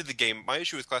completed the game, my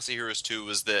issue with Class of Heroes 2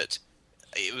 was that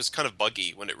it was kind of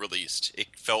buggy when it released. It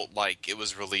felt like it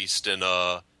was released in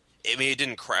a... I mean, it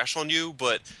didn't crash on you,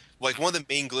 but like one of the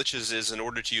main glitches is in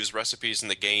order to use recipes in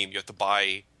the game, you have to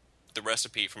buy the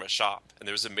recipe from a shop. And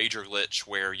there was a major glitch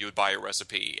where you would buy a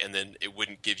recipe and then it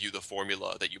wouldn't give you the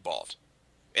formula that you bought.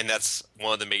 And that's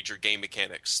one of the major game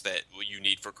mechanics that you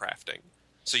need for crafting.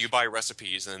 So you buy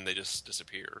recipes and then they just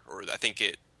disappear. Or I think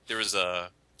there was a...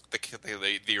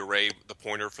 The array, the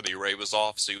pointer for the array was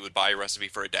off, so you would buy a recipe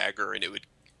for a dagger, and it would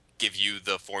give you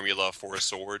the formula for a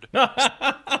sword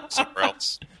somewhere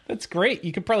else. That's great.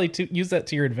 You could probably use that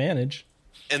to your advantage.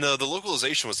 And the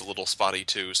localization was a little spotty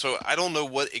too, so I don't know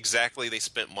what exactly they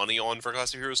spent money on for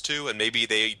Class of Heroes 2, and maybe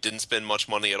they didn't spend much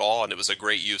money at all, and it was a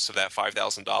great use of that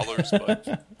 $5,000.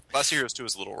 But Class of Heroes 2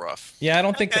 is a little rough. Yeah, I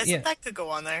don't think Guys, that. that could go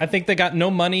on there. I think they got no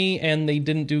money and they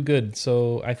didn't do good,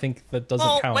 so I think that doesn't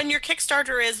Well, count. when your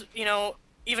Kickstarter is,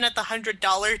 even at the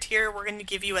 $100 tier, we're going to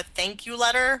give you a thank you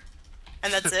letter,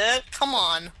 and that's it. Come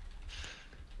on,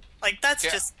 that's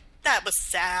Yeah. that was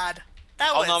sad. That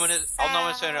I'll was nominate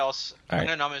sad. something else. All right. I'm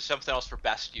going to nominate something else for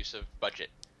best use of budget.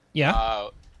 Yeah.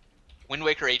 Wind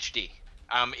Waker HD.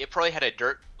 It probably had a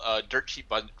dirt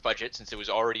cheap budget since it was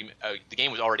already the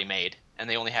game was already made, and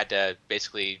they only had to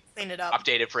basically Clean it up.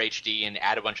 update it for HD and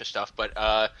add a bunch of stuff. But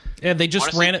Yeah, they just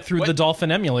honestly, ran it through what- the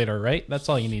Dolphin emulator, right? That's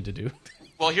all you need to do.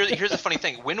 well, here's the funny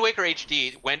thing. Wind Waker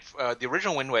HD the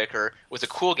original Wind Waker was a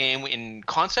cool game in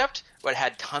concept, but it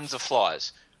had tons of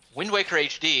flaws. Wind Waker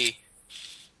HD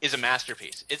is a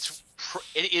masterpiece.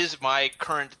 It is my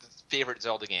current favorite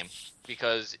Zelda game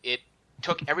because it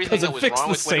took everything Because it that was fixed wrong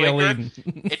the with Wind Waker.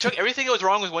 sailing. It took everything that was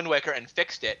wrong with Wind Waker and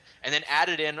fixed it, and then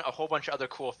added in a whole bunch of other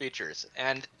cool features.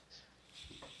 And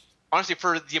honestly,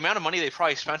 for the amount of money they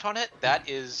probably spent on it, that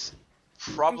is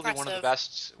probably one of the Impressive.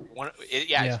 best.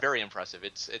 Yeah. It's very impressive.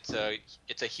 It's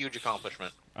a huge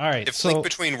accomplishment. All right, If so Link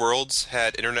Between Worlds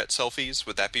had internet selfies,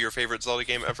 would that be your favorite Zelda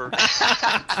game ever?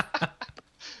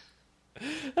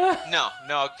 No,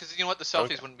 because you know what? The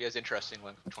selfies wouldn't be as interesting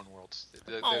when Between Worlds.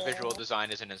 The Aw. visual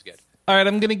design isn't as good. all right,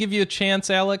 I'm going to give you a chance,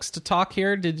 Alex, to talk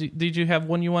here. Did you have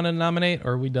one you want to nominate,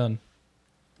 or are we done?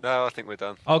 No, I think we're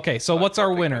done. Okay, so what's our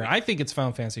think winner? we- I think it's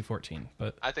Final Fantasy 14,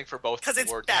 but I think for both 'Cause it's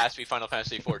awards, it bad. has to be Final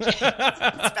Fantasy 14. It's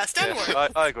best and worst.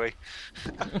 I agree.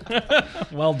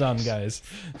 well done, guys.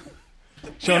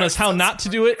 Showing us how not to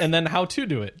do it and then how to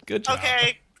do it. Good job.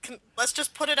 Okay, let's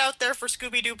just put it out there for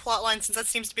Scooby-Doo plotline, since that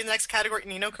seems to be the next category.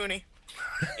 Ni no Kuni.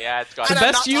 Yeah, it's got The And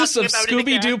I'm best not use of talking about it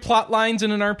Scooby-Doo again. plot lines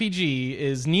in an RPG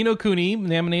is Ni no Kuni,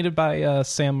 nominated by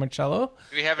Sam Marcello.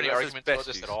 Do we have any That's his arguments about best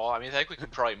this use. at all? I mean, I think we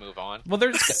could probably move on. Well,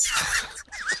 there's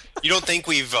You don't think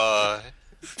we've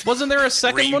wasn't there a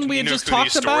second reamed one we had Ni no just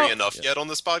Kuni's talked story about? enough yet on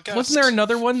this podcast? Wasn't there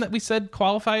another one that we said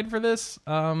qualified for this?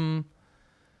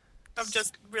 Of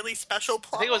just really special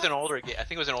plot. I think it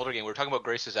was an older game. We were talking about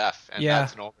Grace's F, and Yeah.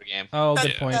 that's an older game. Oh,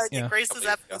 good point. Yeah, Yeah, Grace's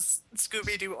F was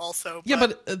Scooby-Doo also. yeah,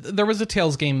 but there was a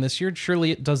Tales game this year.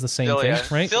 Surely it does the same thing,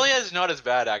 right? Philia is not as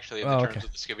bad actually in Oh, terms okay.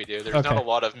 of the Scooby-Doo. There's Okay. not a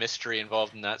lot of mystery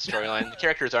involved in that storyline. The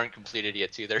characters aren't completed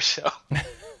yet either, so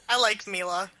I like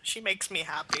Mila. She makes me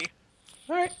happy.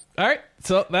 All right.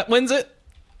 So that wins it.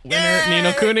 Winner, Yay! Ni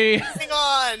no Kuni. Hang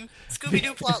on.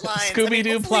 Scooby-Doo plotline.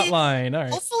 Scooby-Doo plotline. All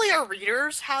right. Hopefully our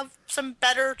readers have some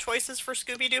better choices for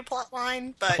Scooby-Doo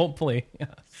plotline, but, Hopefully. Yeah.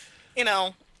 you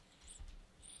know,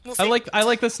 We'll see. I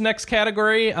like this next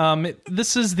category.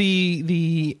 This is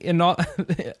the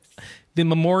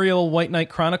Memorial White Knight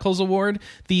Chronicles Award.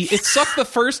 It sucked the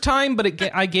first time, but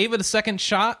I gave it a second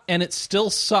shot, and it still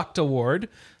sucked award.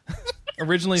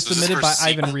 Originally So submitted by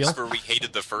Ivan sequels Reel. Where we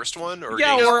hated the first one, or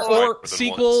Yeah, games or we liked more than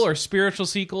sequel once? or spiritual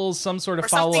sequels, some sort of Or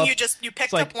follow something up. you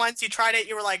picked like- up once, you tried it,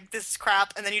 you were like, this is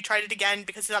crap, and then you tried it again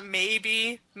because you thought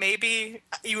maybe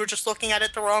you were just looking at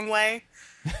it the wrong way.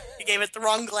 You gave it the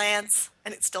wrong glance,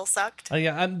 and it still sucked.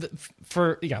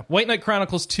 White Knight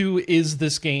Chronicles 2 is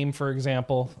this game, for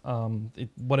example.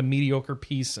 What a mediocre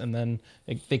piece, and then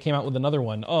they came out with another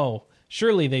one. Oh,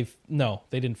 surely they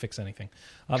didn't fix anything.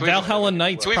 Valhalla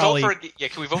Knights Can we probably...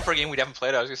 Can we vote for a game we haven't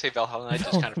played? I was going to say Valhalla Knights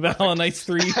is kind of perfect. Valhalla Knights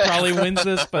 3 probably wins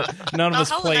this, but none of us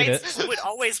Valhalla played Knights it. would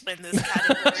always win this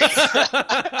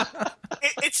category.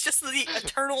 It's just the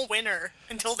eternal winner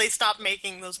until they stop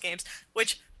making those games.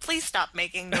 Which, please stop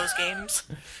making those games.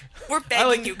 We're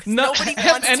begging you, because nobody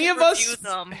wants to review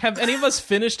them. Have any of us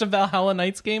finished a Valhalla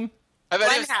Knights game? I've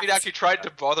Glenn actually tried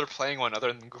to bother playing one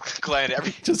other than Glenn.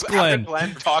 Just after Glenn.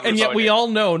 Glenn talked And yet about we it. all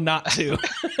know not to.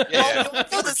 Yeah. Well,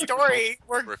 you'll know the story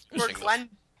where pushing Glenn...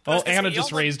 Oh, I was gonna Anna say,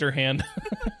 just we all know- raised her hand.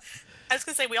 I was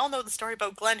going to say, we all know the story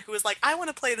about Glenn, who was like, I want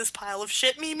to play this pile of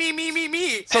shit, me.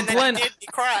 So and then Glenn- he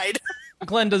cried.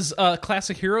 Glenn, does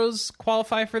Classic Heroes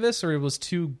qualify for this, or it was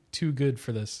too good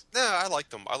for this? No, I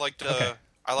liked them. I liked. Okay.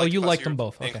 I liked you Classic liked them Heroes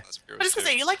both, and okay. Classic I Heroes was going to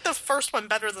too. say, you liked the first one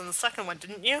better than the second one,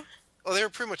 didn't you? Well, they were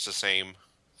pretty much the same.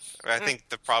 I think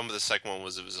the problem with the second one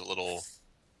was it was a little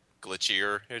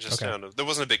glitchier. It just Okay. kind of, there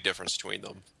wasn't a big difference between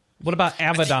them. What about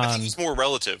I think Abaddon? it's more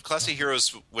relative. Classic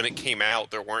Heroes, when it came out,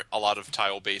 there weren't a lot of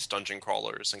tile-based dungeon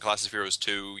crawlers, and Classic Heroes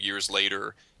 2, years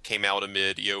later, came out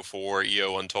amid EO4,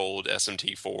 EO Untold,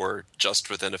 SMT4, just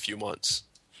within a few months.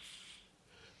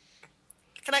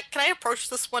 Can I approach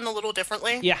this one a little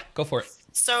differently? Yeah, go for it.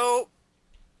 So,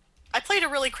 I played a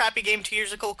really crappy game 2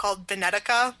 years ago called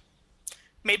Venetica,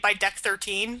 made by Deck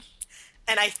 13,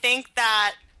 and I think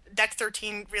that Deck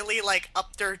 13 really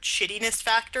upped their shittiness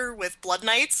factor with Blood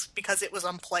Knights because it was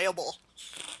unplayable.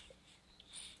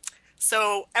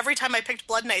 So every time I picked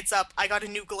Blood Knights up, I got a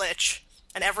new glitch,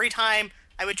 and every time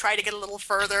I would try to get a little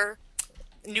further,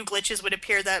 new glitches would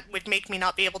appear that would make me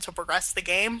not be able to progress the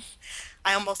game.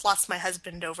 I almost lost my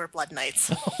husband over Blood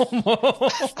Knights.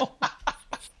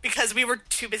 Because we were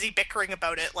too busy bickering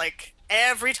about it.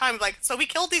 Every time, so we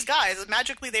killed these guys, and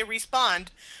magically they respawned,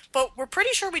 but we're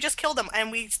pretty sure we just killed them,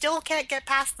 and we still can't get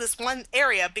past this one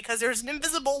area because there's an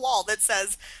invisible wall that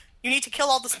says you need to kill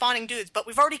all the spawning dudes, but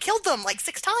we've already killed them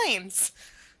 6 times.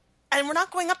 And we're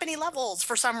not going up any levels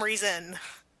for some reason.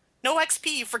 No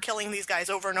XP for killing these guys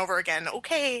over and over again.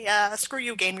 Okay, screw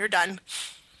you, game, you're done.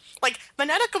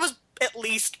 Venetica was at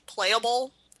least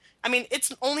playable. I mean,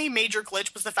 its only major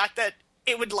glitch was the fact that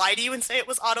it would lie to you and say it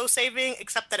was auto-saving,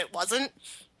 except that it wasn't.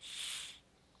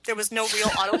 There was no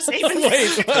real auto-saving.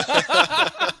 Wait.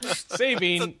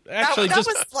 Saving, actually, that just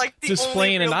was, the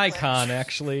displaying only an real icon, glitch.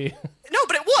 actually. No,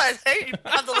 but it was. Hey, you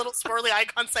have the little swirly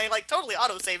icon saying, totally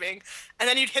auto-saving. And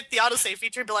then you'd hit the autosave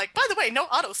feature and be like, by the way, no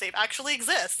autosave actually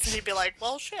exists. And you'd be like,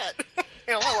 well, shit.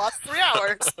 I lost 3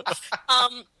 hours.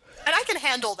 And I can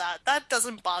handle that. That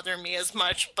doesn't bother me as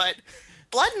much, but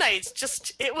Blood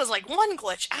Knights it was one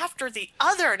glitch after the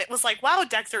other, and it was wow,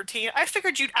 Deck 13, I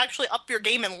figured you'd actually up your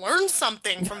game and learn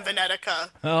something from Venetica.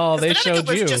 Oh, they Venetica showed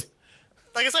was you. just,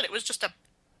 like I said, it was just a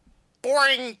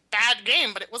boring, bad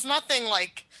game, but it was nothing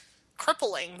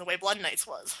crippling the way Blood Knights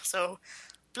was. So,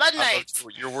 Blood Knights.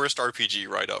 Your worst RPG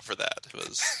write-up for that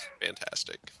was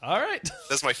fantastic. All right.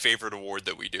 That's my favorite award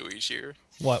that we do each year.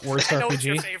 What, worst I know it's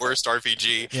your RPG? favorite. Worst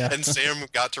RPG, Yeah. and Sam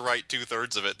got to write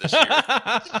 2/3 of it this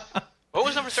year. What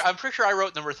was number 3? I'm pretty sure I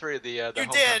wrote number 3 of the You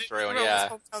Hometown did. Story You one. wrote Yeah.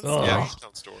 this Hometown Oh. Story. Yeah,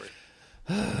 Hometown Story.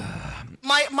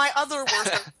 My other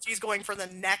worst RPG is going for the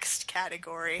next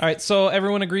category. All right, so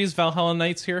everyone agrees Valhalla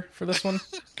Knights here for this one?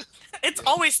 It's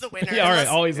always the winner. Yeah, all right, unless-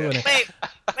 always the winner.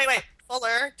 Wait.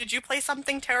 Fuller, did you play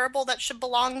something terrible that should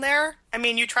belong there? I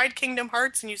mean, you tried Kingdom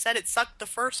Hearts and you said it sucked the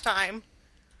first time.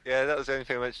 Yeah, that was the only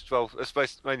thing I mentioned. Well, I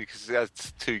suppose mainly because it has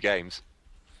 2 games.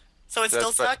 So it That's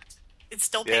still fa- sucked? It's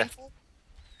still Yeah. painful?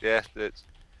 Yeah, it's.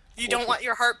 You don't Awful. want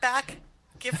your heart back?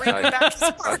 Give No. Riku back his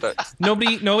I heart.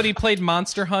 don't, Nobody played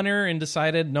Monster Hunter and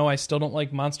decided, no, I still don't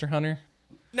like Monster Hunter?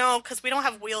 No, because we don't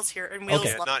have Wheels here, and Wheels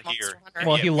Okay. love Not Monster here. Hunter.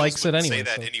 Well, he Wheels likes it would anyway, Say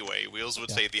that so- anyway. Wheels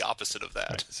would say the opposite of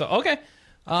that. So, okay.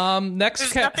 Next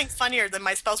There's nothing funnier than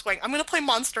my spouse going, I'm going to play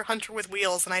Monster Hunter with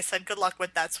Wheels, and I said, good luck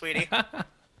with that, sweetie.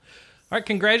 right,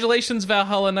 congratulations,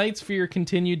 Valhalla Knights, for your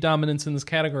continued dominance in this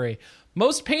category.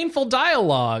 Most painful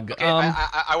dialogue. Okay,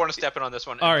 I want to step in on this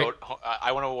one. And all right. vote,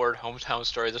 I want to award Hometown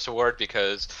Story this award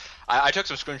because I took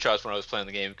some screenshots when I was playing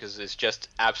the game because it's just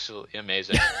absolutely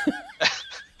amazing.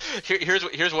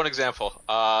 Here's one example.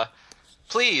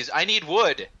 Please, I need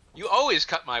wood. You always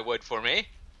cut my wood for me.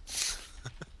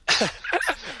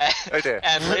 Oh dear.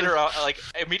 And later, like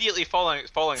immediately following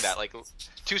that, like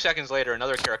 2 seconds later,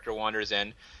 another character wanders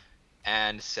in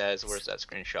and says, "Where's that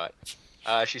screenshot?"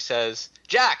 She says,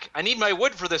 "Jack, I need my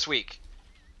wood for this week."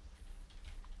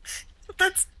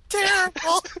 That's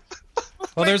terrible.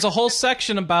 Well, there's a whole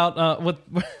section about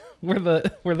where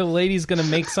the lady's going to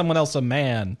make someone else a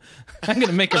man. I'm going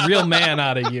to make a real man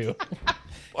out of you.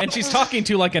 And she's talking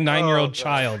to like a 9-year-old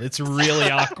child. It's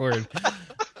really awkward.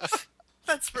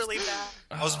 That's really bad.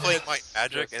 I was playing Might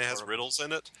Magic, and it has riddles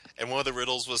in it, and one of the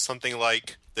riddles was something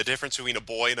like the difference between a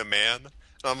boy and a man.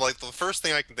 And I'm like, the first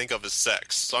thing I can think of is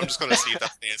sex, so I'm just going to see if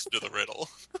that's the answer to the riddle.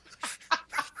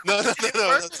 No,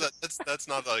 that's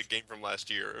not a game from last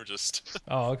year. Just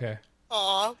Oh, okay.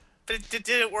 Aw, but did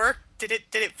it work? Did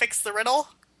it fix the riddle?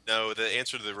 no. The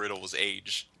answer to the riddle was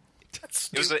age. That's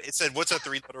It was. stupid. It said, "What's a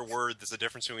 3-letter word? There's a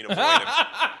difference between a boy and a man."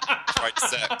 I tried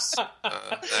sex.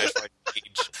 I tried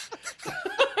age.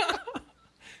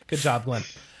 Good job, Glenn.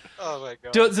 Oh my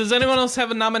god. Does anyone else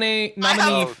have a nominee?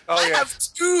 I Oh, yeah. have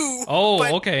two. Oh,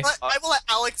 but okay. I will let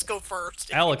Alex go first. if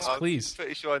you Alex, want. please. I'm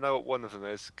pretty sure I know what one of them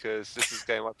is, because this is a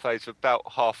game I played for about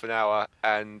half an hour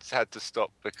and had to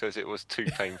stop because it was too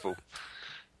painful.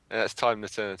 And that's Time and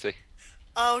Eternity.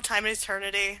 Oh, Time and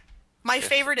Eternity. My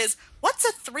favorite is, what's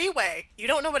a three-way? You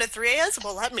don't know what a three is?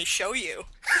 Well, let me show you.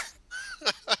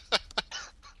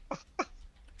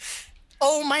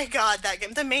 Oh my god, that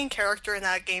game. The main character in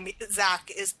that game,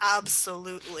 Zach, is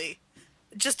absolutely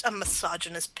just a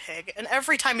misogynist pig. And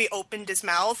every time he opened his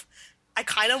mouth, I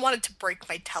kind of wanted to break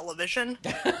my television.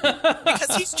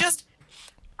 Because he's just...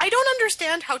 I don't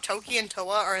understand how Toki and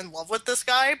Toa are in love with this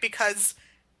guy, because...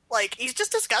 like, he's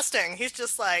just disgusting. He's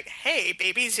just like, hey,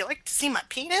 babies, you like to see my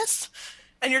penis?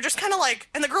 And you're just kind of like,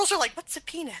 and the girls are like, what's a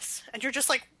penis? And you're just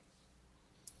like,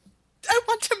 I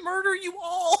want to murder you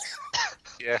all.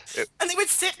 Yeah. And they would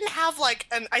sit and have like,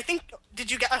 and I think,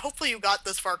 hopefully you got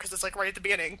this far because it's like right at the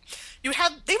beginning. They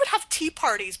would have tea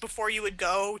parties before you would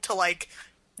go to like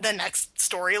the next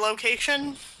story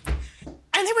location.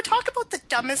 And they would talk about the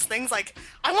dumbest things like,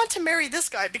 I want to marry this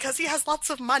guy because he has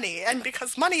lots of money and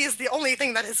because money is the only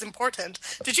thing that is important.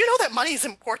 Did you know that money is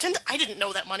important? I didn't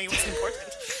know that money was important.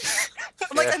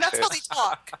 Like, and that's how they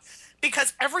talk.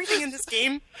 Because everything in this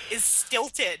game is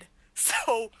stilted.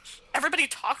 So everybody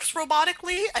talks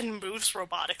robotically and moves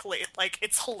robotically. Like,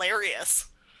 it's hilarious.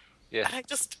 Yeah. And I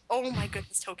just, oh my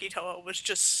goodness, Toki Toa was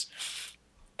just...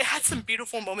 It had some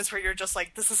beautiful moments where you're just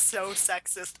like, this is so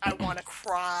sexist, I want to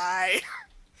cry.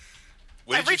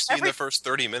 What did you see in the first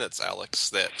 30 minutes, Alex,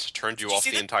 that turned you off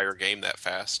the entire game that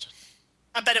fast?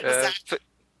 I bet it was that.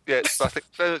 Yeah, I think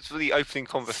it's for the opening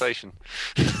conversation.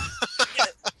 Yeah.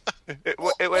 It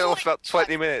went off about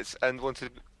 20 minutes and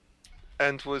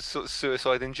was sort of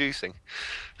suicide-inducing.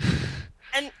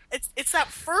 And it's that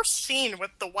first scene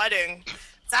with the wedding.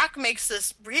 Zach makes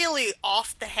this really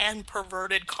off-the-hand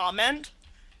perverted comment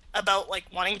about like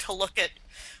wanting to look at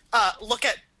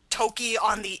Toki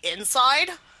on the inside,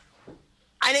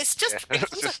 and it's just it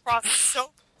comes across so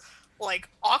like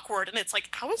awkward, and it's like,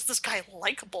 how is this guy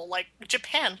likable? Like,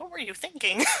 Japan, what were you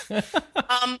thinking?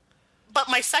 But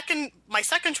my second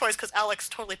choice, because Alex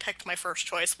totally picked my first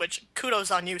choice, which kudos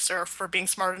on you, sir, for being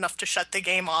smart enough to shut the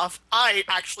game off. I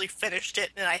actually finished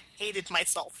it, and I hated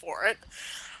myself for it.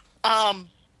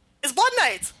 Is Blood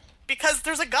Knights. Because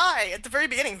there's a guy at the very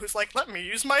beginning who's like, let me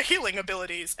use my healing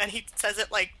abilities. And he says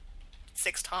it like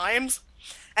 6 times.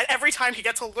 And every time he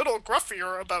gets a little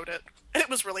gruffier about it. And it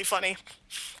was really funny.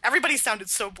 Everybody sounded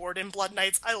so bored in Blood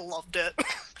Knights. I loved it.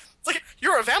 It's like,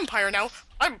 you're a vampire now.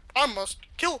 I must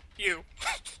kill you.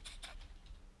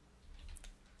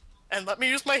 And let me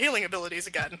use my healing abilities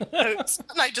again. And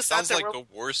I just Sounds sat there like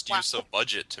the worst use of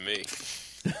budget to me.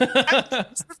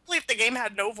 Truthfully, if the game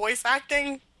had no voice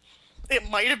acting, it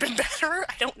might have been better.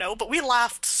 I don't know, but we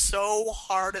laughed so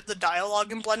hard at the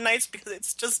dialogue in Blood Knights because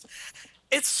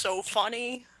it's so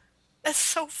funny. It's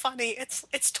so funny.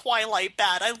 It's Twilight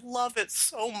bad. I love it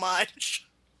so much.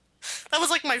 That was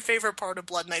like my favorite part of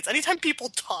Blood Knights. Anytime people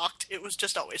talked, it was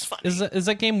just always funny. Is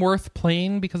that game worth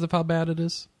playing because of how bad it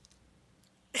is?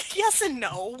 Yes and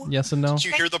no. Yes and no. Did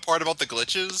you hear the part about the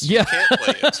glitches? Yeah. You can't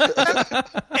play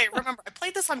it. Hey, remember, I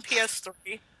played this on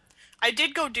PS3. I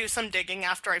did go do some digging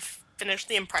after I finished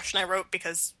the impression I wrote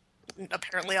because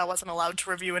Apparently, I wasn't allowed to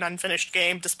review an unfinished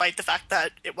game, despite the fact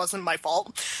that it wasn't my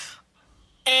fault.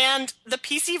 And the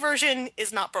PC version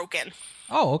is not broken.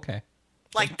 Oh, okay.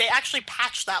 Like, they actually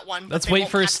patched that one. but Let's they wait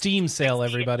won't for a patch Steam sale,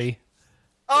 everybody.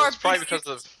 Or It's probably because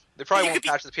they probably you won't could be-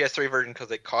 patch the PS3 version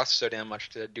because it costs so damn much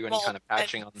to do any kind of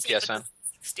patching on the same with PSN.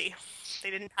 360. They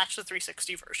didn't patch the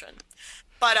 360 version.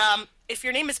 But if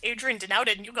your name is Adrian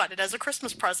Denouted, you got it as a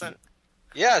Christmas present.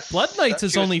 Yes, Blood Knights that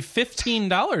is was- only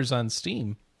 $15 on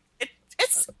Steam.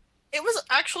 It was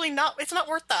actually not. It's not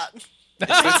worth that.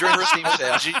 It's been during the Steam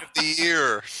sale. RPG of the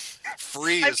year.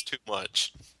 Free is too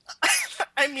much.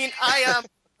 I mean, I 1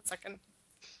 second.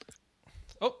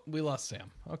 Oh, we lost Sam.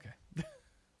 Okay.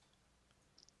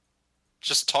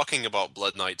 Just talking about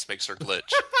Blood Knights makes her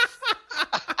glitch.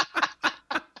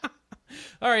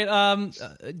 All right,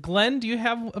 Glenn, do you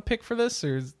have a pick for this,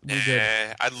 or is we good?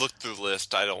 I looked through the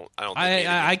list. I don't. Think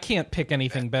I can't pick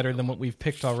anything better than what we've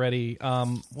picked already.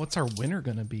 What's our winner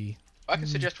gonna be? I can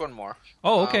suggest one more.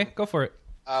 Oh, okay, go for it.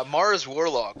 Mars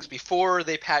Warlogs, before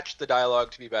they patched the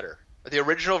dialogue to be better. The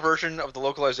original version of the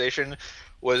localization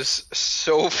was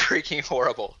so freaking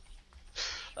horrible.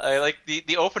 Like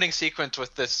the opening sequence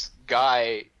with this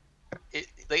guy,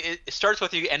 it starts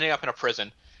with you ending up in a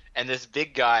prison, and this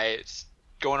big guy is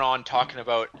going on talking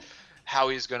about how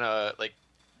he's gonna like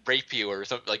rape you or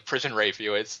something, like prison rape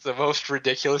you. It's the most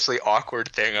ridiculously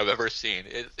awkward thing I've ever seen.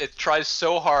 It tries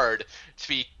so hard to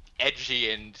be edgy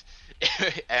and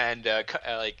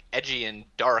like edgy and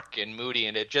dark and moody,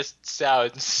 and it just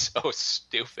sounds so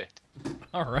stupid.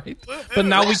 All right, but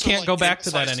now we Also, can't like, go back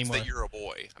to that emphasizes anymore. That you're a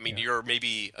boy. I mean, Yeah. you're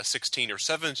maybe a 16 or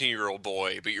 17-year-old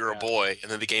boy, but you're a boy, and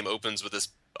then the game opens with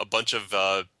a bunch of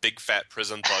big fat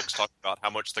prison thugs talking about how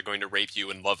much they're going to rape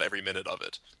you and love every minute of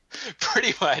it.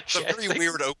 Pretty much. It's a very It's like-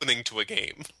 weird opening to a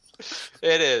game.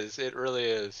 It is. It really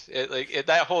is.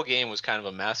 That whole game was kind of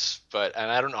a mess, and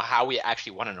I don't know how we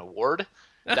actually won an award.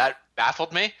 That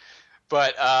baffled me.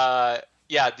 But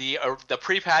yeah, the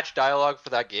pre-patch dialogue for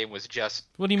that game was just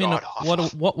What do you mean?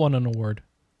 god-awful. What won an award?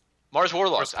 Mars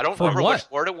Warlords. I don't For remember what? which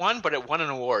award it won, but it won an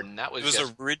award, and that was, It was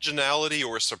just originality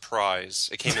or surprise.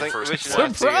 It came in think first. originality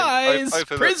and Surprise! overlooked,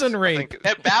 Prison I rape. think it-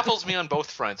 it baffles me on both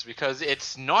fronts because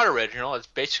it's not original. It's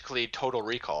basically Total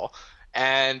Recall,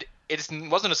 and it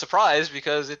wasn't a surprise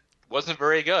because it wasn't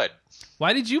very good.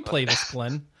 Why did you play this,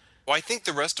 Glenn? Well, I think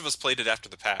the rest of us played it after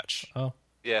the patch. Oh,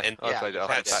 Yeah, And I played it the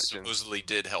after Patch patch. and- supposedly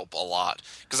did help a lot.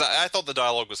 Because I thought the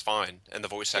dialogue was fine, and the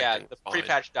voice Yeah, acting the was fine.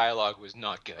 pre-patch dialogue was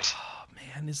not good.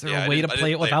 man, is there Yeah, a I way to didn't- I play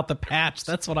it didn't play without it. the patch?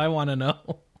 That's what I want to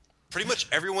know. Pretty much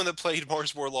everyone that played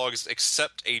Mars Warlogs,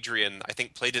 except Adrian, I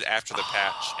think played it after the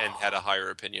patch and had a higher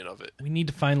opinion of it. We need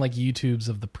to find like YouTubes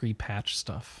of the pre-patch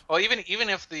stuff. Well, even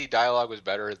if the dialogue was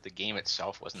better, the game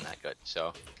itself wasn't that good.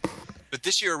 So But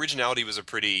this year, originality was a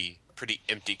pretty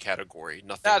empty category.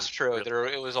 Nothing. that's true.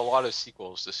 really- It was a lot of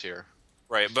sequels this year.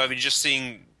 Right, but I mean, just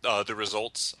seeing the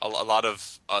results, a lot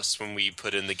of us, when we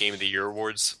put in the Game of the Year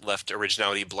awards, left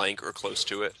originality blank or close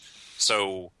to it.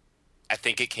 So I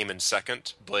think it came in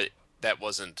second, but that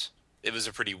wasn't. It was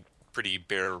a pretty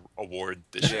bare award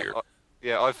this year.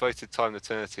 Yeah, I voted Time and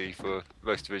Eternity for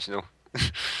most original.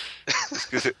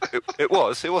 Because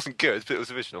it wasn't good, but it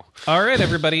was original. All right,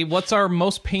 everybody, what's our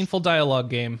most painful dialogue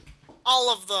game? All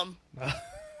of them.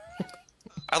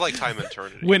 I like Time and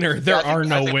Eternity. Winner. There Yeah, I are think-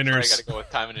 no I think I winners. got to go with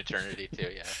Time and Eternity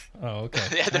too. Yeah, Oh, okay.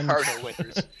 yeah, there are no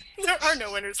winners. There are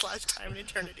no winners last time in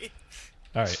eternity.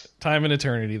 All right, time and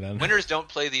eternity then. Winners don't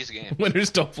play these games.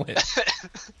 Winners don't play it.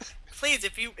 Please,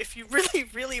 if you really,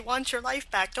 really want your life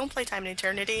back, don't play Time in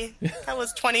Eternity. That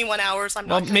was 21 hours. I'm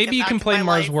Well, not gonna maybe get you back can to play my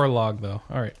Mars life. Warlog though.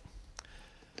 All right.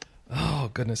 Oh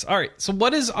goodness. All right. So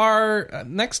what is our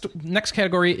next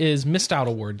category is missed out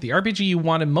award. The RPG you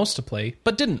wanted most to play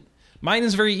but didn't. Mine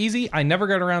is very easy. I never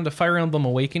got around to Fire Emblem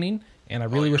Awakening, and I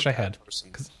really you're wish a I bad had.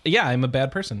 person. 'Cause, yeah, I'm a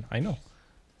bad person. I know.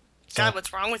 God,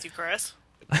 what's wrong with you, Chris?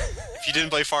 If you didn't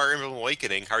play Fire Emblem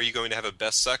Awakening, how are you going to have a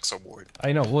Best Sex award?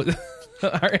 I know. All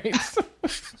right.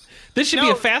 This should be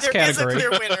No, a fast there is category. a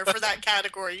clear winner for that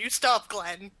category. You stop,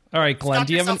 Glenn. All right, Glenn. Stop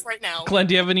Do you have yourself right now. Glenn?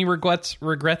 Do you have any regrets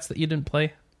that you didn't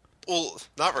play? Well,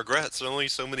 not regrets. There's only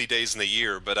so many days in the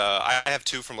year, but I have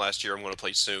two from last year I'm going to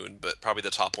play soon, but probably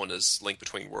the top one is Link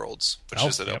Between Worlds, which Oh,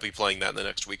 is that I'll yep. be playing that in the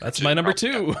next week or That's two. my number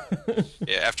probably. 2.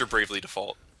 Yeah, after Bravely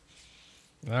Default.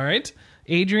 All right,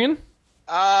 Adrian.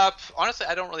 Honestly,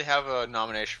 I don't really have a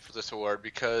nomination for this award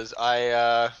because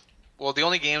the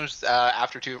only games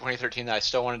after 2013 that I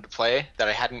still wanted to play that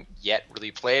I hadn't yet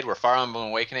really played were Fire Emblem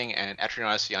Awakening and Etrian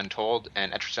Odyssey Untold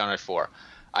and Etrian Odyssey 4.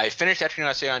 I finished Etrian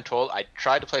Odyssey Untold. I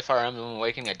tried to play Fire Emblem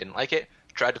Awakening. I didn't like it.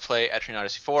 Tried to play Etrian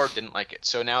Odyssey 4. Didn't like it.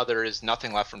 So now there is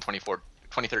nothing left from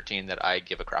 2013 that I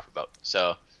give a crap about.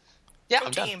 So Yeah, Go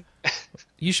I'm team. done.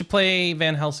 You should play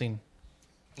Van Helsing.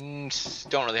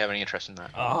 Don't really have any interest in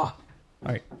that. All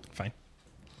right, fine.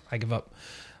 I give up.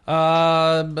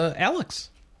 But Alex.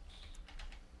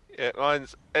 Yeah,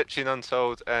 mine's Etchin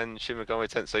Untold and Shin Megami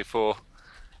Tensei 4.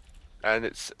 And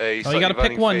it's a Oh, slightly you got to pick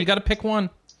running one. theme. You got to pick one.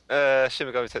 Shin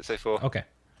Megami Tensei 4. Okay.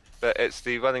 But it's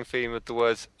the running theme of the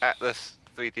words Atlas,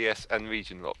 3DS, and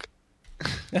Region Lock.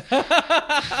 You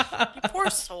poor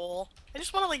soul. I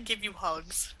just want to like give you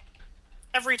hugs.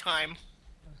 Every time.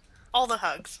 All the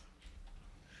hugs.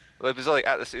 Although bizarrely,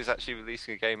 Atlas is actually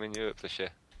releasing a game in Europe this year.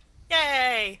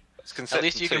 Yay! It's At Conception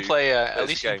least you 2, can play. but At it's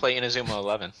least a you can game. play Inazuma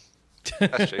 11.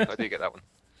 That's true. I do get that one.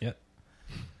 Yep.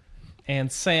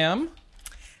 And Sam.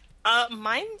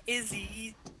 Mine is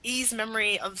E's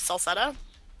Memory of Salsetta.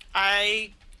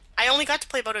 I only got to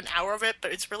play about an hour of it,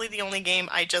 but it's really the only game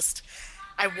I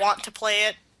want to play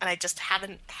it, and I just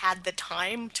haven't had the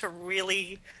time to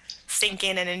really sink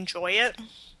in and enjoy it.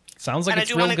 Sounds like And I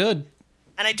it's do real wanna- good.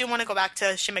 And I do want to go back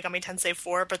to Shin Megami Tensei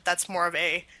 4, but that's more of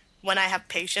a when I have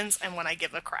patience and when I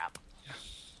give a crap.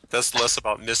 That's less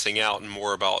about missing out and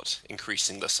more about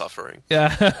increasing the suffering.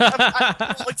 Yeah.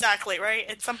 Well, exactly, right?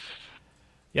 At some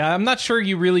Yeah, I'm not sure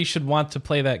you really should want to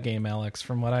play that game, Alex,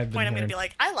 from what I've been point, I'm going hearing. to be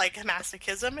like, I like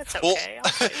masochism. It's Well, okay.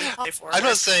 I'll play for I'm it.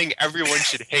 not saying everyone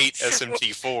should hate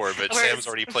SMT4, but Whereas- Sam's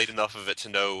already played enough of it to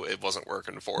know it wasn't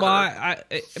working for Well, her.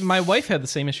 my wife had the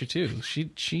same issue too.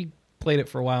 She played it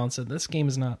for a while and said this game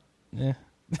is not.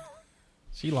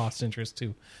 She lost interest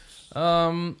too.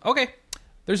 Okay,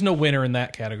 there's no winner in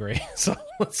that category, so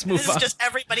let's move This on. is just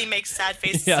everybody makes sad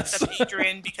faces Yes. except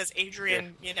Adrian because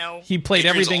Adrian, He played Adrian's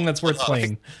everything all that's worth up.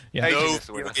 playing. Yeah, Hey. No Adrian is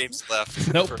the video winner. games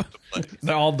left Nope. for him to play.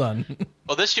 they're all done.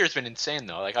 Well, this year's been insane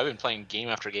though. Like I've been playing game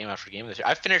after game after game this year.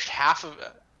 I finished half of.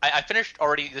 I finished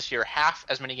already this year half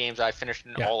as many games I finished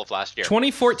in Yeah. all of last year.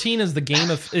 2014 is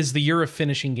the year of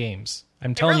finishing games.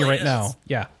 I'm telling you really right now. is.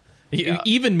 Yeah.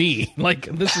 Even me. Like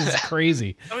this is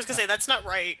crazy. I was going to say, that's not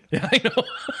right. Yeah, I know.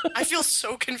 I feel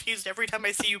so confused every time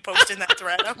I see you post in that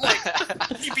thread. I'm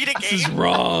like, you beat a game? This is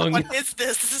wrong. What is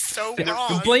this? This is so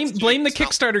wrong. Blame the It's not-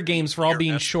 Kickstarter games for all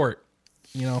being You're- short.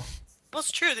 You know. Well,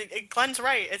 it's true. Glenn's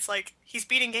right. It's like, he's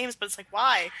beating games, but it's like,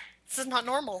 why? This is not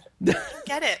normal. I don't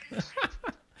get it.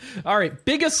 All right,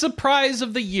 biggest surprise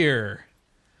of the year.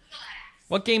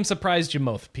 What game surprised you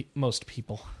most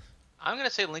people? I'm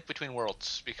gonna say Link Between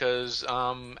Worlds because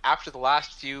after the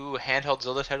last few handheld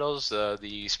Zelda titles,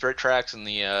 the Spirit Tracks and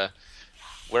the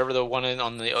whatever the one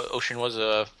on the ocean was,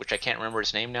 which I can't remember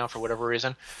its name now for whatever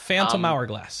reason. Phantom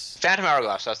Hourglass. Phantom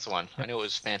Hourglass, that's the one. I knew it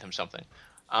was Phantom something.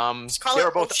 Just call They it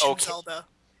were both Ocean okay. Zelda.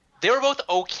 They were both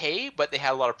okay, but they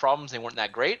had a lot of problems. They weren't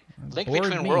that great. Link Bored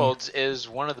Between me. Worlds is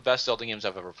one of the best Zelda games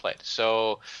I've ever played.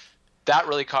 So that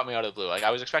really caught me out of the blue. Like I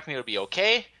was expecting it to be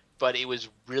okay, but it was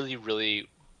really, really,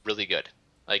 really good.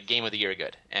 Like game of the year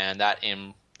good, and that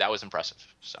was impressive.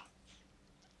 So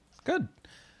Good.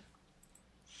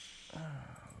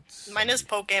 Mine is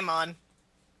Pokemon.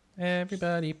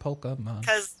 Everybody Pokemon.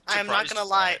 Because I'm not Surprised going to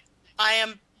by lie.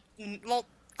 it.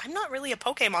 I'm not really a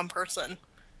Pokemon person.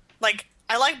 Like,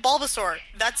 I like Bulbasaur.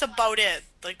 That's about it.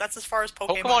 Like, that's as far as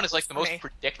Pokemon is like the for most me.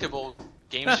 predictable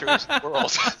game series in the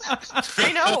world.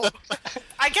 I know.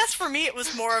 I guess for me it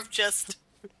was more of just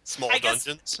Small I guess-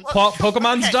 dungeons.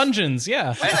 Pokemon's Okay. Dungeons,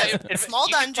 yeah. Small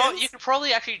You dungeons. could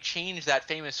probably actually change that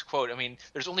famous quote. I mean,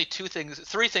 there's only three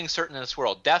things certain in this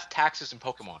world: death, taxes, and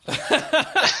Pokemon.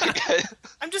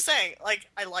 I'm just saying, like,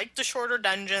 I like the shorter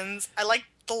dungeons. I like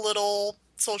the little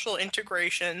social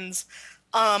integrations.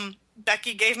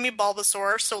 Becky gave me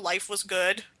Bulbasaur, so life was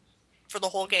good for the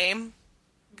whole game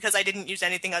because I didn't use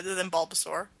anything other than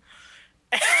Bulbasaur.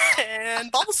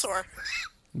 And Bulbasaur.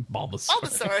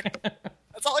 Bulbasaur.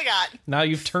 That's all I got. Now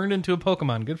you've turned into a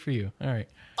Pokemon. Good for you. All right.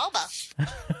 Bulba.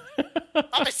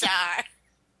 Bulbasaur.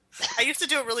 I used to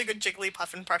do a really good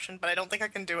Jigglypuff impression, but I don't think I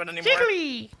can do it anymore.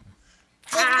 Jiggly!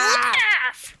 Ah!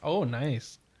 Oh,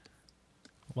 nice.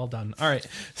 Well done. All right.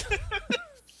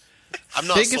 I'm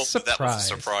not Biggest sold that was a surprise.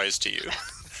 surprise to you.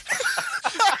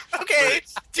 Okay.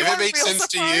 Do you If want it a makes real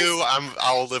sense surprise? to you,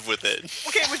 I'll live with it.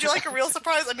 Okay, would you like a real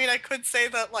surprise? I mean, I could say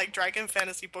that, like, Dragon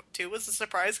Fantasy Book 2 was a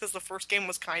surprise because the first game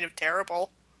was kind of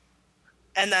terrible.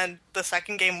 And then the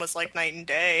second game was, like, night and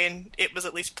day, and it was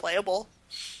at least playable.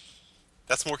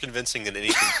 That's more convincing than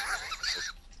anything.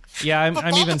 Yeah, I'm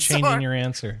even Bulbasaur. changing your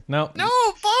answer. No. No,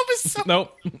 Bulbasaur!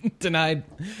 Nope. Denied.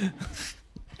 I'm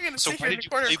gonna So sit why here in did the you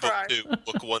corner play and book cry.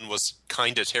 2? Book 1 was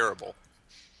kinda terrible.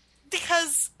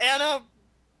 Because Anna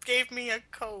gave me a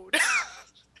code.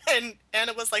 And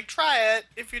Anna was like, try it.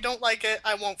 If you don't like it,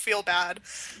 I won't feel bad.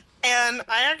 And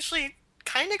I actually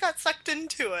kind of got sucked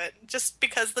into it just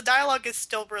because the dialogue is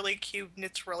still really cute and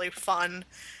it's really fun.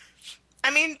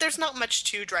 I mean, there's not much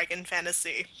to Dragon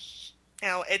Fantasy. You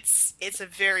know, it's a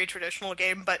very traditional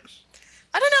game, but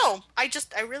I don't know.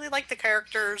 I really like the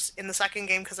characters in the second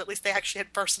game because at least they actually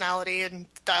had personality and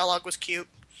the dialogue was cute.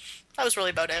 That was really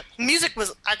about it. Music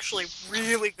was actually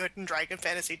really good in Dragon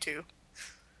Fantasy 2.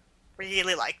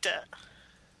 Really liked it.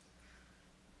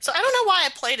 So I don't know why I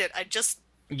played it.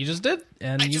 You just did,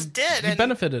 and I just did, You and-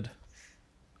 benefited.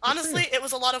 Honestly, it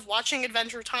was a lot of watching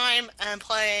Adventure Time and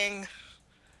playing,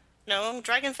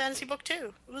 Dragon Fantasy Book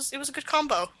 2. It was a good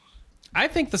combo. I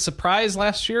think the surprise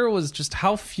last year was just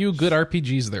how few good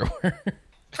RPGs there were.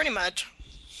 Pretty much.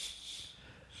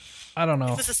 I don't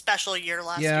know. It was a special year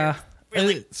last Yeah. year.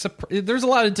 Really. There's a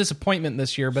lot of disappointment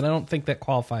this year, but I don't think that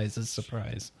qualifies as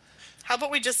surprise. How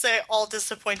about we just say all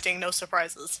disappointing, no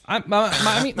surprises? I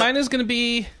mean, mine is going to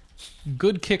be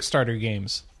good Kickstarter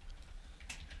games.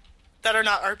 That are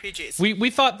not RPGs. We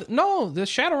thought the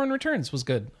Shadowrun Returns was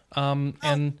good.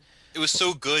 And It was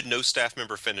so good, no staff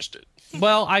member finished it.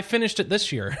 well, I finished it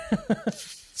this year,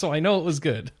 so I know it was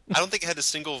good. I don't think it had a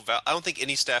single. I don't think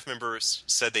any staff members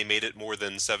said they made it more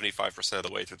than 75% of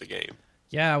the way through the game.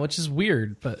 Yeah, which is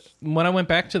weird. But when I went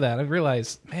back to that, I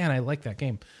realized, man, I like that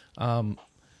game.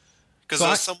 Because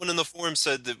So someone in the forum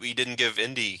said that we didn't give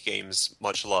indie games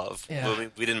much love. Yeah. Well,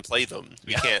 we didn't play them.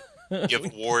 We can't give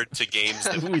award to games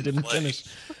that we didn't play. finish.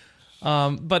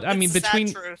 But I mean, It's the sad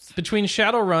between truth. between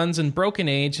Shadowruns and Broken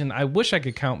Age, and I wish I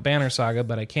could count Banner Saga,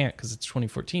 but I can't because it's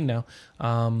 2014 now.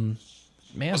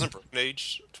 Man, Wasn't Broken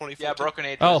Age 2014? Yeah, Broken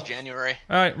Age Oh. was January.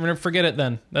 all right, we're gonna forget it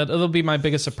then. That'll be my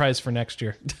biggest surprise for next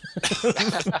year.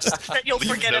 That you'll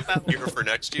forget Leave about. that here for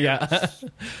next year. Yeah. Even All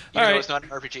though right, it's not an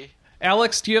RPG.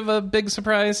 Alex, do you have a big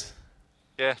surprise?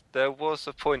 Yeah, there was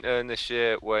a point in this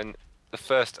year when the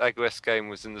first Agres game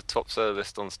was in the top seller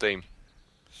list on Steam.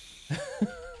 No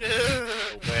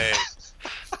way.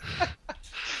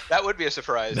 That would be a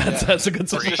surprise. That's a good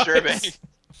Pretty surprise. disturbing.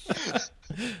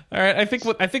 All right, I think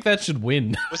that should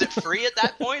win. Was it free at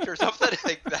that point or something? I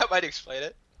think that might explain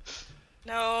it.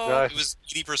 No. It was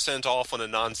 80% off on a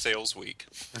non-sales week.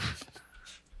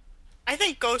 I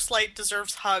think Ghostlight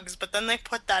deserves hugs, but then they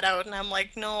put that out, and I'm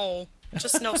like, no.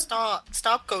 Just no, stop.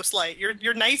 Stop, Ghostlight.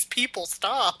 You're nice people.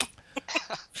 Stop.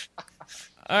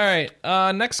 All right,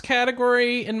 next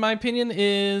category, in my opinion,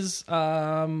 is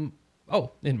in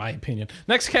my opinion,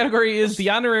 next category is the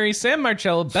honorary Sam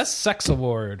Marcello Best Sex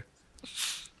Award.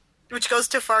 Which goes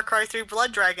to Far Cry 3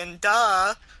 Blood Dragon.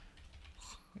 Duh.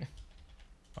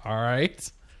 All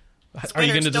right, are you going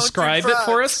winners to don't do describe it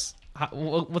for drugs. us?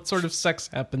 What sort of sex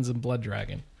happens in Blood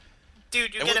Dragon?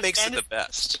 Dude, you And get what a makes it the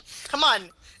best? Come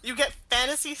on. You get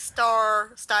Phantasy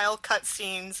Star style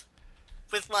cutscenes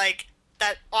with, like,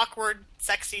 that awkward,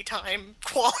 sexy time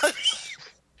quality.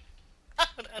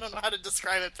 I don't know how to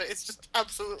describe it, but it's just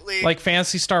absolutely... Like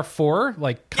Phantasy Star 4,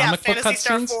 like comic book Phantasy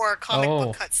Star cutscenes? 4 comic Oh.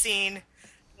 book cutscene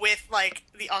with, like,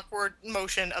 the awkward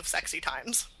motion of sexy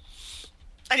times.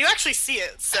 And you actually see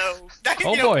it, so that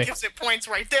Oh, boy. gives it points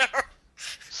right there.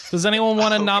 Does anyone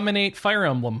want to nominate Fire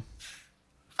Emblem?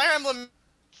 Fire Emblem...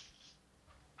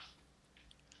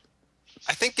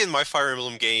 I think in my Fire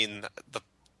Emblem game,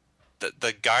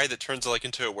 the guy that turns like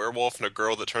into a werewolf and a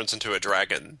girl that turns into a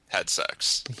dragon had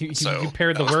sex. You So,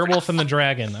 paired the werewolf and the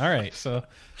dragon. All right, so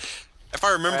if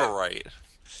I remember right.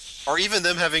 Or even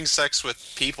them having sex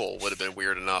with people would have been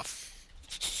weird enough.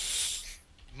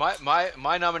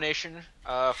 My nomination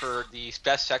for the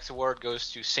Best Sex Award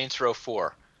goes to Saints Row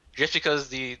 4, just because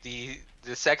the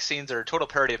sex scenes are a total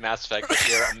parody of Mass Effect, but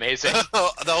they're amazing.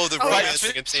 The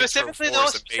romancing in Saints Row 4 specifically is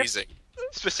those- amazing.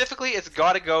 Specifically, it's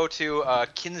got to go to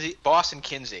Boss and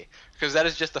Kinsey, because that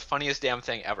is just the funniest damn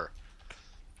thing ever.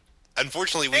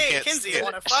 Unfortunately, we Hey, can't Kinsey, see you it.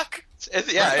 wanna fuck?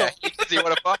 Yeah. Kinsey,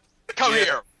 what a fuck? Come Yeah.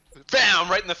 here. Bam!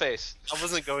 Right in the face. I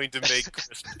wasn't going to make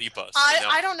Chris beep us.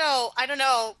 I don't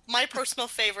know. My personal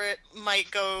favorite might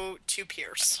go to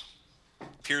Pierce.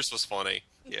 Pierce was funny.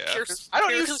 Yeah. Pierce. I don't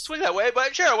Pierce- usually swing that way,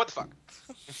 but sure, what the fuck?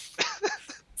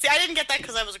 See, I didn't get that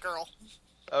because I was a girl.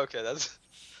 Okay,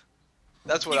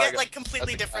 that's what You I get got. like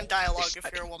completely That's different exciting. dialogue if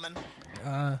you're a woman.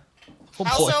 oh boy.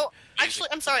 Also, actually,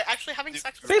 I'm sorry. Actually, having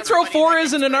sex with Saints Row everybody 4 in that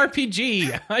isn't game's an great.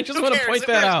 RPG. I just Who want to cares? point It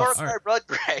that was out. Far All Cry right. Blood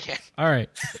Dragon. All right.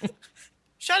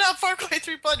 Shut up, Far Cry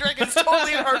 3 Blood Dragon is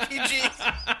totally an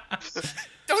RPG.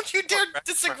 Don't you dare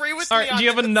disagree with All me right, on do you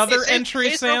have this. another entry,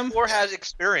 Saints Row Sam? 4 has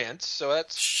experience, so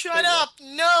that's... Shut up!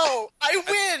 No, I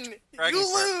win. Dragon's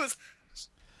You Breath. lose.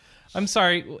 I'm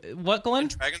sorry. What, Glenn?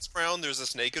 Dragon's Crown, there's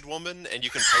this naked woman, and you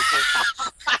can poke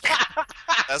her.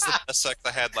 That's the best sex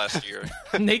I had last year.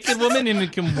 Naked woman and you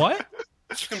can what?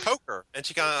 You can poke her, and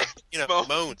she kind of,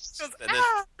 moans. Goes, And then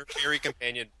 "Ah!" your fairy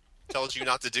companion tells you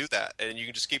not to do that, and you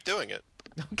can just keep doing it.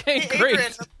 Okay, Hey, great.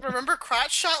 Adrian, remember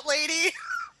Crotch Shot Lady?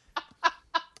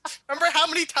 Remember how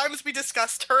many times we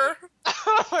discussed her?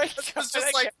 Oh my It god! was just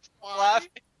I like, can't why? laugh.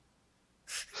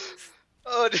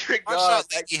 Oh dear I God! shot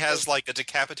that he has like a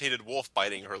decapitated wolf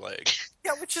biting her leg.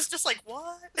 Yeah, which is just like,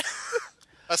 what?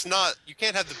 That's not. You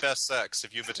can't have the best sex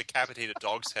if you have a decapitated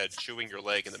dog's head chewing your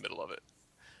leg in the middle of it.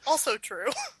 Also true.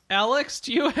 Alex,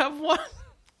 do you have one?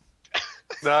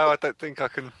 No, I don't think I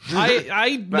can. Match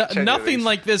any of nothing these.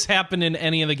 like this happened in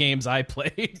any of the games I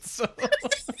played, so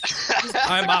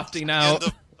I'm opting out.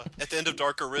 At the end of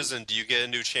Dark Arisen, do you get a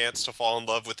new chance to fall in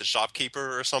love with the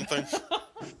shopkeeper or something?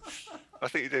 I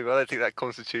think you do, but I don't think that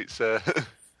constitutes.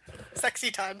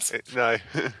 Sexy times. No.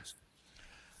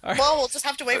 Well, we'll just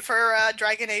have to wait for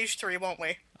Dragon Age 3, won't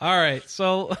we? All right,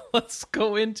 so let's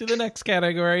go into the next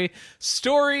category,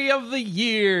 Story of the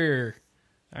Year.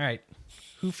 All right,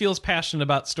 who feels passionate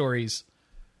about stories?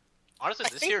 Honestly,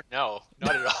 this year, no,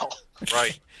 not at all.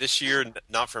 Right. This year,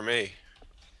 not for me.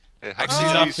 Yeah, Actually,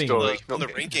 news nothing. story. On the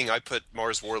Not- ranking, I put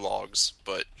Mars War Logs,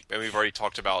 and we've already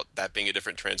talked about that being a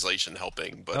different translation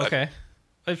helping. But Okay.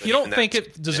 If you but don't even think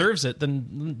that's- it deserves it,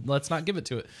 then let's not give it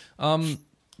to it. I only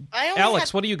Alex,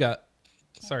 had... what do you got?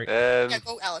 Sorry. Yeah,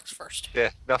 go Alex first.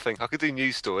 Yeah, nothing. I could do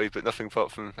news story, but nothing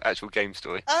apart from actual game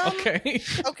story. Okay.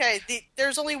 Okay,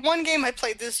 there's only one game I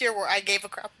played this year where I gave a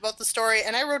crap about the story,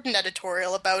 and I wrote an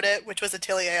editorial about it, which was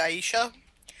Atelier Aisha.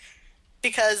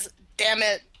 Because, damn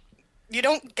it, you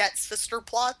don't get sister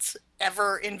plots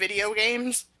ever in video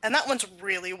games, and that one's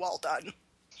really well done.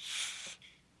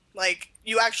 Like,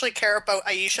 you actually care about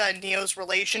Aisha and Neo's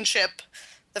relationship,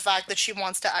 the fact that she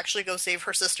wants to actually go save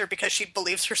her sister because she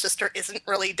believes her sister isn't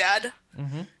really dead.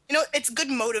 Mm-hmm. You know, it's a good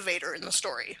motivator in the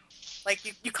story. Like,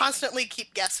 you constantly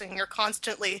keep guessing, you're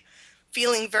constantly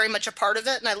feeling very much a part of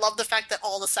it, and I love the fact that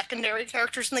all the secondary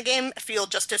characters in the game feel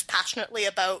just as passionately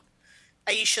about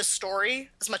Aisha's story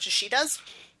as much as she does.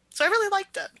 So I really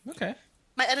liked it. Okay.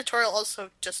 My editorial also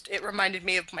it reminded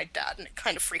me of my dad, and it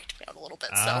kind of freaked me out a little bit,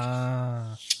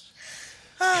 so...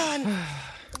 and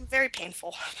very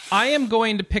painful. I am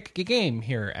going to pick a game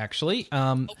here, actually.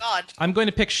 Oh, God. I'm going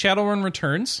to pick Shadowrun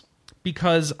Returns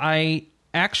because I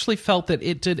actually felt that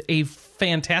it did a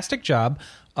fantastic job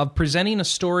of presenting a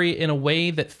story in a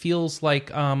way that feels like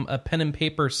a pen and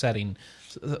paper setting.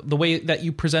 The way that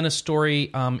you present a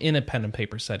story in a pen and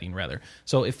paper setting, rather.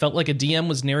 So it felt like a DM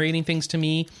was narrating things to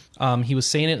me. He was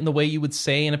saying it in the way you would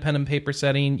say in a pen and paper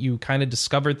setting. You kind of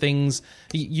discover things.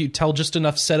 You tell just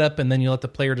enough setup, and then you let the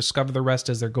player discover the rest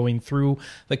as they're going through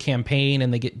the campaign,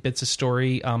 and they get bits of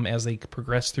story as they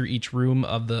progress through each room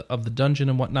of the dungeon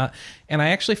and whatnot. And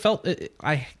I actually felt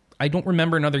I don't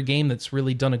remember another game that's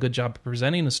really done a good job of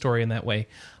presenting a story in that way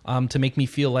to make me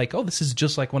feel like, oh, this is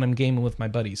just like when I'm gaming with my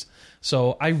buddies.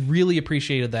 So I really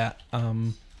appreciated that.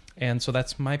 And so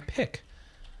that's my pick.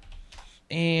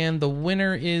 And the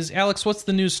winner is... Alex, what's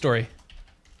the news story?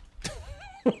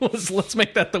 Let's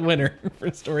make that the winner for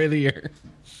Story of the Year.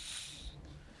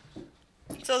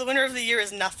 So the winner of the year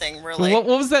is nothing, really. What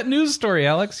was that news story,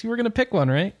 Alex? You were going to pick one,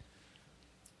 right?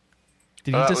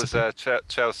 Did you That was disappoint?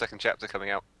 Trail's second chapter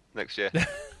coming out next year.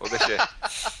 Or this year.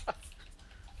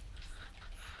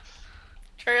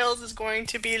 Trails is going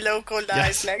to be localized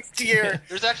Yes. next year.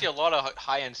 There's actually a lot of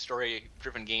high-end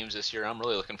story-driven games this year. I'm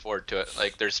really looking forward to it.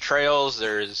 Like, there's Trails,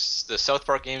 there's the South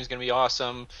Park game is going to be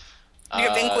awesome. You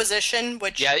have Inquisition,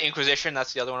 which... Yeah, Inquisition,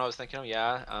 that's the other one I was thinking of,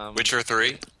 yeah. Witcher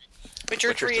 3?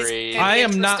 Witcher 3 is 3. gonna I be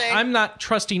am not. interesting. I'm not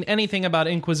trusting anything about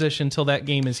Inquisition until that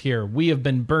game is here. We have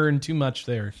been burned too much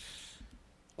there.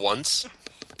 Once?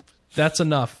 That's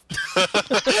enough.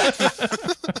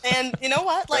 And you know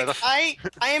what? Like, enough. I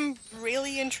am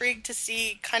really intrigued to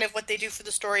see kind of what they do for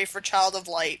the story for Child of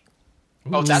Light.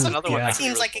 Oh, that's Ooh, another one. yeah. I It seems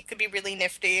really- like it could be really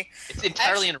nifty. It's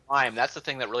entirely in rhyme. That's the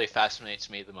thing that really fascinates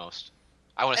me the most.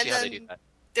 I want to And see how they then- do that.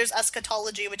 There's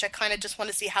Eschatology, which I kind of just want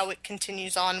to see how it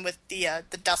continues on with the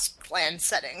Duskland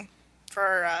setting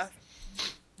for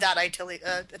that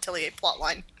Atelier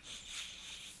plotline.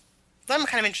 I'm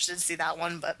kind of interested to see that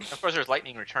one, but Of course, there's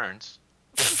Lightning Returns.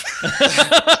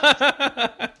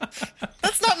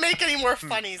 let's not make any more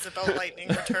funnies about Lightning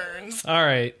Returns. All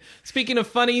right. Speaking of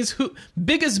funnies,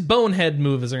 biggest bonehead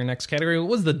move is our next category. What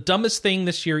was the dumbest thing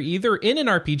this year, either in an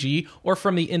RPG or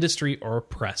from the industry or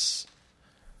press?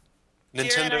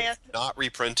 Nintendo NIS. not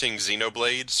reprinting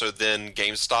Xenoblade, so then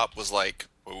GameStop was like,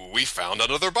 we found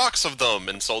another box of them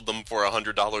and sold them for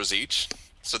 $100 each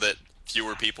so that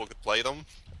fewer people could play them.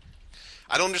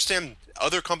 I don't understand.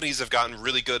 Other companies have gotten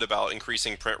really good about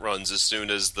increasing print runs as soon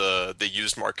as the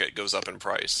used market goes up in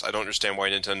price. I don't understand why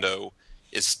Nintendo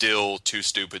is still too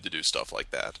stupid to do stuff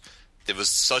like that. There was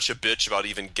such a bitch about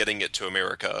even getting it to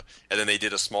America, and then they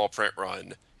did a small print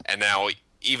run, and now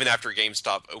even after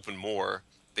GameStop opened more,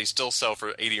 they still sell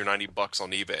for $80 or $90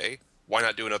 on eBay. Why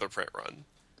not do another print run?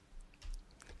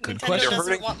 Good Nintendo question. They're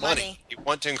doesn't hurting want money. money. They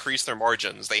want to increase their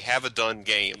margins. They have a done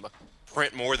game.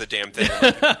 Print more of the damn thing.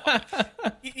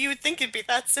 You would think it'd be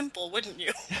that simple, wouldn't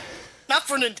you? Not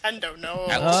for Nintendo, no.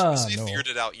 They no. figured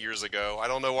it out years ago. I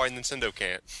don't know why Nintendo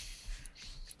can't.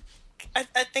 I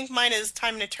think mine is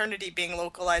Time and Eternity being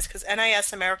localized, because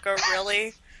NIS America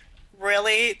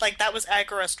really, like, that was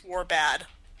Agarest War bad.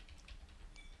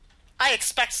 I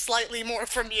expect slightly more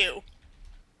from you.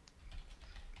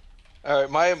 All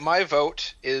right, my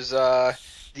vote is the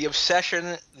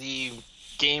obsession the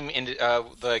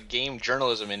game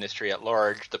journalism industry at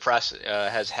large, the press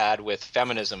has had with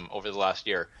feminism over the last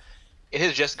year. It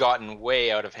has just gotten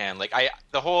way out of hand. Like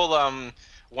the whole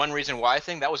one reason why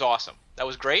thing, that was awesome. That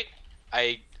was great.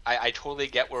 I totally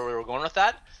get where we were going with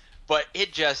that, but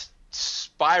it just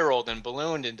spiraled and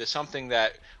ballooned into something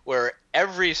where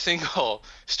every single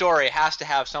story has to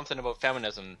have something about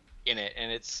feminism in it,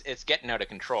 and it's getting out of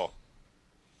control.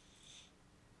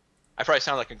 I probably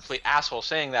sound like a complete asshole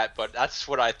saying that, but that's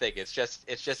what I think. It's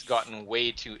just gotten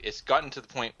it's gotten to the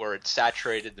point where it's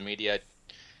saturated the media,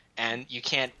 and you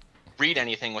can't read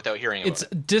anything without hearing about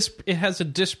it. It has a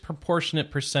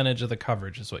disproportionate percentage of the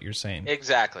coverage, is what you're saying.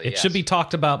 Exactly. It should be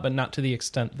talked about, but not to the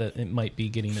extent that it might be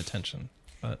getting attention.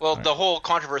 But, well, right. The whole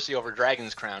controversy over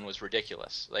Dragon's Crown was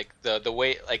ridiculous. Like the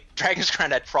way, like, Dragon's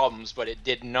Crown had problems, but it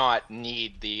did not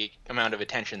need the amount of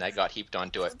attention that got heaped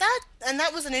onto it.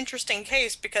 That was an interesting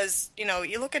case because,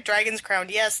 you look at Dragon's Crown,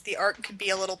 yes, the art could be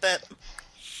a little bit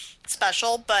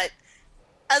special, but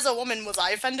as a woman, was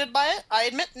I offended by it? I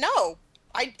admit, no.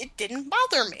 It didn't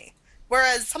bother me.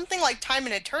 Whereas something like Time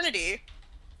and Eternity,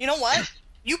 you know what?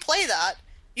 You play that,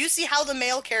 you see how the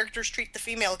male characters treat the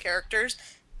female characters,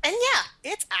 and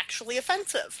yeah, it's actually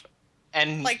offensive.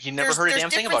 And like, you never heard a damn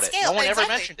thing about it. No one ever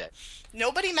mentioned it.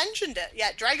 Nobody mentioned it. Yeah,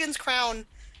 Dragon's Crown,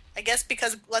 I guess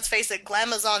because, let's face it,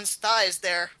 Glamazon's thighs,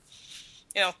 they're,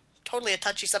 totally a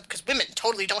touchy subject, because women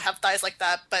totally don't have thighs like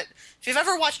that, but if you've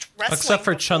ever watched wrestling except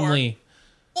for Chun-Li.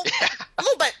 Well, no,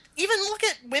 but even look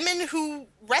at women who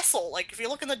wrestle. Like, if you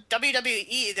look in the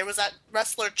WWE, there was that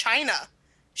wrestler, Chyna.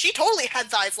 She totally had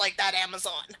thighs like that,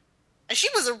 Amazon. And she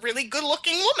was a really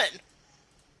good-looking woman.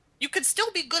 You could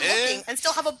still be good-looking and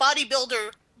still have a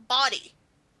bodybuilder body.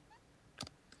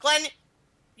 Glenn,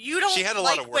 you don't She had a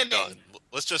like lot of work women. done.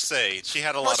 Let's just say she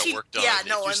had a lot of work done. Yeah, If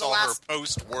no, you in the saw last... her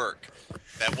post work,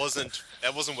 that wasn't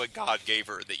what God gave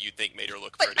her that you think made her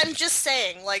look But pretty. I'm just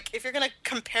saying, like, if you're going to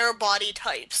compare body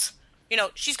types,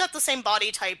 she's got the same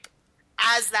body type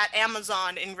as that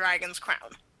Amazon in Dragon's Crown.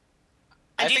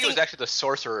 I think it was actually the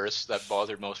sorcerers that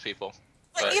bothered most people.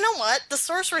 But you know what? The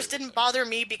sorceress didn't bother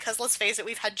me because, let's face it,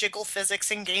 we've had jiggle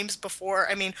physics in games before.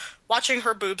 I mean, watching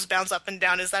her boobs bounce up and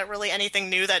down, is that really anything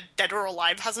new that Dead or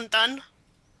Alive hasn't done?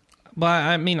 But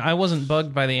I mean, I wasn't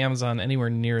bugged by the Amazon anywhere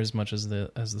near as much as the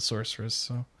sorceress.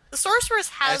 So the sorceress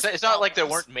has. It's not like there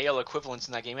weren't male equivalents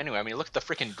in that game anyway. I mean, look at the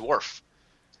freaking dwarf.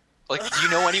 Like, do you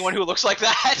know anyone who looks like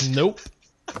that? Nope.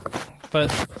 But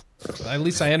at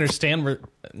least I understand where.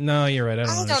 No, you're right. I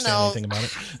don't understand anything about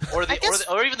it.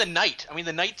 Or even the knight. I mean,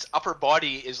 the knight's upper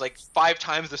body is like 5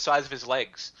 times the size of his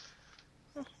legs.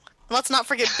 Let's not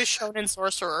forget Bishonen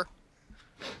Sorcerer.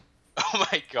 Oh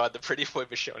my god, the pretty boy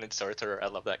Bishonen Sorcerer. I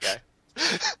love that guy.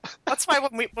 That's why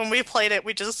when we played it,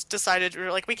 we just decided we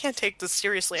were like, we can't take this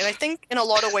seriously. And I think in a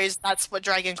lot of ways that's what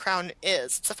Dragon Crown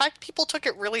is. It's the fact people took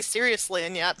it really seriously,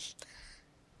 and yet.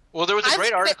 Well, there was a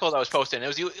great article that was posted, and it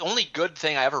was the only good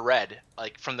thing I ever read,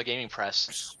 like, from the gaming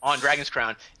press on Dragon's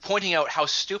Crown, pointing out how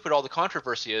stupid all the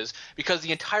controversy is, because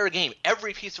the entire game,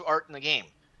 every piece of art in the game,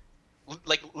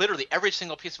 like, literally every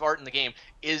single piece of art in the game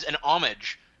is an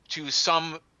homage to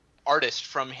some artist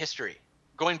from history,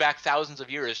 going back thousands of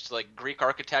years to, like, Greek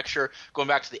architecture, going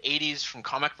back to the 80s from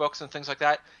comic books and things like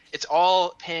that. It's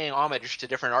all paying homage to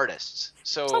different artists.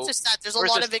 So it's not just that. There's a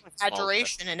lot of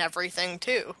exaggeration in everything,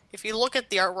 too. If you look at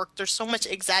the artwork, there's so much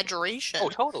exaggeration. Oh,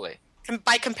 totally.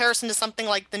 By comparison to something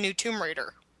like the new Tomb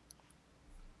Raider.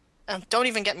 Don't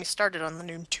even get me started on the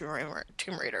new Tomb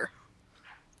Raider.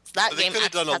 That they game could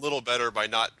have done a little better by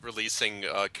not releasing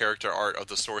character art of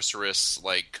the sorceress,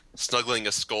 like snuggling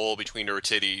a skull between her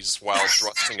titties while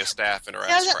thrusting a staff in her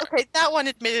ass crack. Okay, that one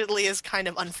admittedly is kind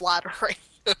of unflattering.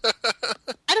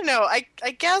 I don't know.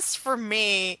 I guess for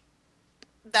me,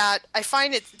 that I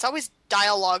find it's always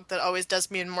dialogue that always does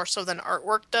me in more so than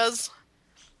artwork does.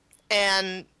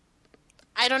 And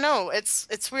I don't know.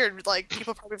 It's weird. Like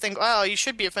people probably think, "Oh, you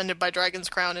should be offended by Dragon's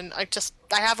Crown," and I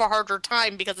have a harder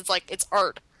time because it's like it's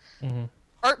art. Mm-hmm.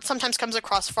 Art sometimes comes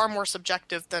across far more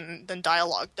subjective than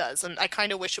dialogue does, and I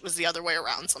kind of wish it was the other way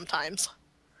around sometimes.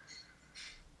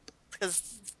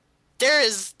 Because there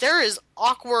is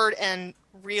awkward and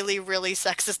really really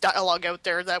sexist dialogue out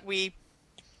there that we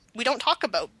don't talk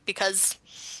about because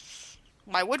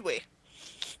why would we?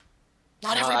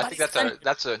 Not I everybody's think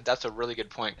that's a really good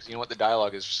point, because you know what, the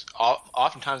dialogue is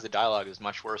oftentimes the dialogue is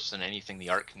much worse than anything the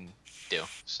art can do.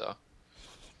 So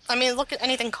I mean, look at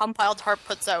anything Compiled Heart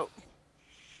puts out.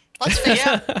 Let's face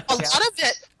it,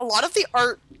 a lot of the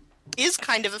art is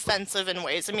kind of offensive in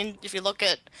ways. I mean, if you look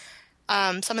at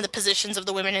some of the positions of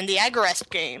the women in the Agarest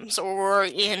games, or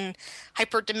in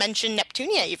Hyperdimension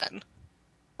Neptunia even.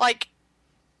 Like,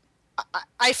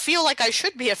 I feel like I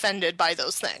should be offended by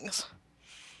those things.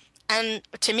 And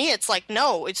to me, it's like,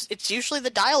 no, it's usually the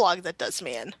dialogue that does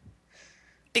me in.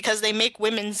 Because they make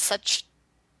women such,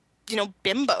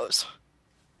 bimbos.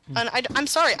 And I'm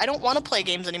sorry, I don't want to play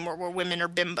games anymore where women are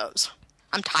bimbos.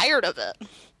 I'm tired of it.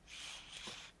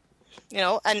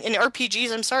 And in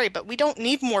RPGs, I'm sorry, but we don't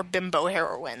need more bimbo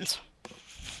heroines.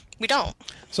 We don't.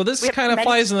 So this kind of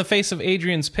flies in the face of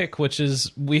Adrian's pick, which is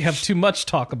we have too much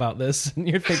talk about this. And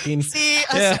you're thinking, see,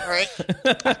 I'm sorry.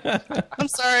 I'm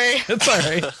sorry. It's all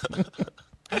right.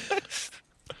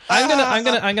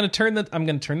 I'm gonna turn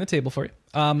the table for you.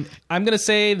 I'm gonna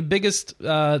say the biggest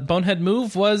bonehead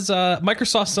move was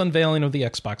Microsoft's unveiling of the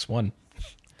Xbox One.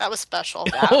 That was special.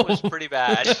 That was pretty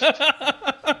bad.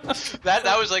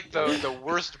 that was like the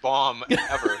worst bomb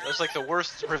ever. That was like the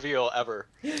worst reveal ever.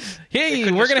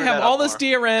 Hey, we're gonna have all this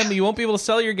DRM. You won't be able to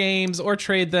sell your games or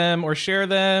trade them or share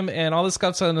them, and all this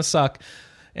stuff's gonna suck.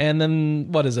 And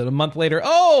then, what is it, a month later?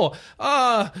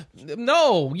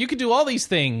 No, you can do all these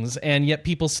things, and yet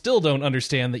people still don't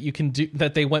understand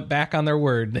that they went back on their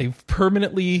word. They've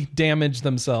permanently damaged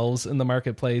themselves in the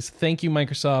marketplace. Thank you,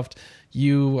 Microsoft.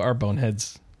 You are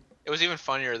boneheads. It was even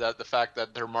funnier that the fact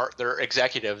that their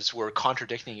executives were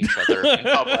contradicting each other in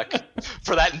public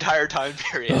for that entire time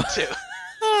period too.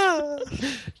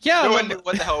 Yeah, no one knew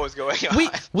what the hell was going on.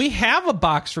 We have a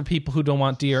box for people who don't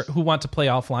want who want to play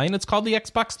offline. It's called the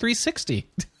Xbox 360.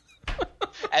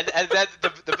 and that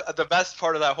the best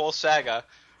part of that whole saga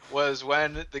was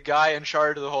when the guy in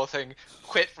charge of the whole thing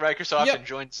quit Microsoft and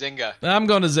joined Zynga. I'm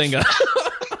going to Zynga.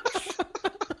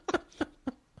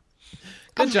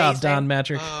 Good job, Don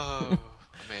Mattrick. Oh,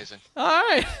 amazing. All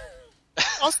right.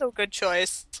 Also good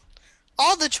choice.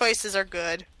 All the choices are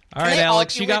good. All right,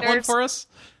 Alex, you got one for us?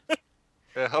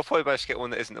 Yeah, I'll probably manage to get one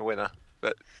that isn't a winner.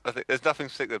 But I think there's nothing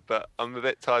particular, but I'm a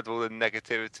bit tired of all the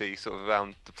negativity sort of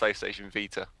around the PlayStation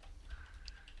Vita.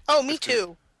 Oh, me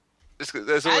too.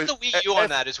 There's always, the Wii U on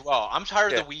that as well. I'm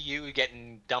tired of the Wii U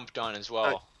getting dumped on as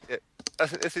well. I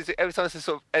think every time there's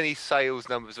sort of any sales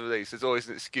numbers released, there's always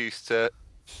an excuse to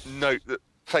note that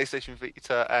PlayStation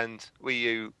Vita and Wii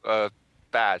U are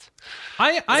bad.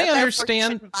 I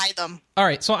understand. You shouldn't buy them. All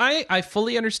right, so I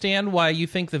fully understand why you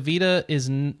think the Vita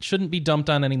shouldn't be dumped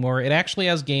on anymore. It actually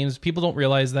has games. People don't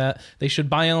realize that. They should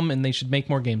buy them, and they should make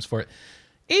more games for it.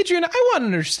 Adrian, I want to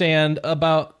understand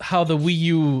about how the Wii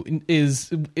U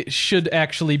should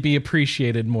actually be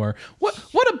appreciated more.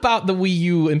 What about the Wii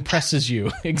U impresses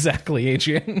you exactly,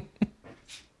 Adrian?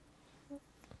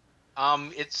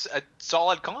 It's a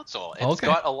solid console. It's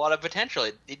got a lot of potential.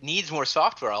 It needs more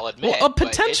software, I'll admit. Well, a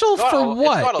potential for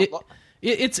what?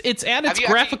 It's at its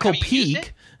graphical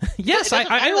peak. Yes,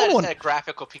 I own one.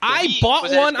 Graphical peak. I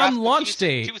bought one on launch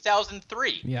day.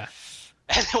 2003. Yeah.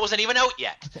 And it wasn't even out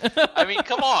yet. I mean,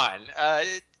 come on.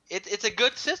 It's a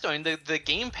good system. I mean, the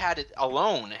gamepad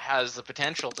alone has the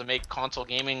potential to make console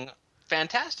gaming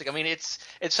fantastic. I mean, it's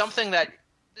something that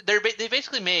they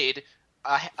basically made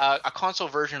a console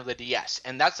version of the DS,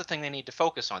 and that's the thing they need to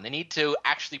focus on. They need to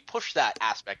actually push that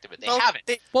aspect of it. They haven't.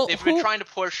 They've been trying to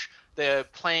push the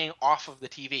playing off of the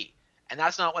TV, and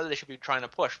that's not what they should be trying to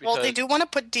push. Because they do want to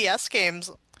put DS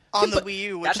games on the Wii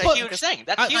U, which that's a huge thing.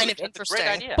 That's huge. Kind of That's a great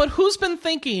idea. But who's been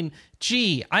thinking,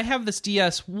 gee, I have this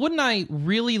DS. Wouldn't I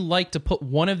really like to put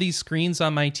one of these screens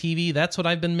on my TV? That's what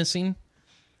I've been missing.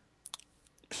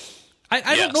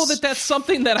 I don't know that that's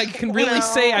something that I can really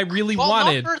say I really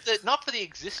wanted. Not for the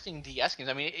existing DS games.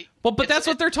 I mean, but that's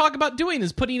what they're talking about doing,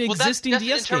 is putting existing DS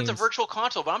games. In terms of virtual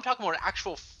console, but I'm talking about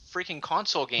actual freaking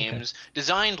console games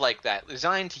designed like that,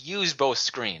 designed to use both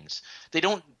screens. They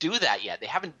don't do that yet. They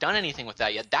haven't done anything with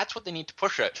that yet. That's what they need to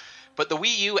push it. But the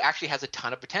Wii U actually has a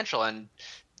ton of potential, and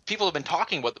people have been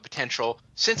talking about the potential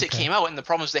since it came out, and the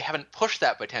problem is they haven't pushed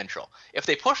that potential. If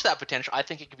they push that potential, I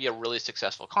think it could be a really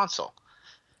successful console.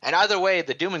 And either way,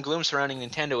 the doom and gloom surrounding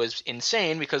Nintendo is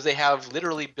insane because they have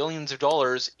literally billions of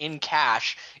dollars in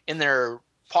cash in their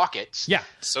pockets. Yeah.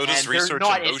 So does And they're Research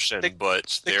not- in Motion, the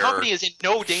they're... company is in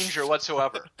no danger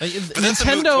whatsoever. But that's a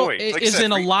moot Nintendo point. Like I is said,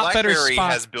 in a lot better BlackBerry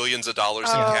spot. has billions of dollars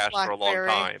in Oh, cash for a long BlackBerry.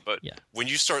 time, but Yeah. when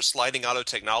you start sliding out of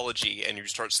technology and you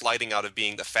start sliding out of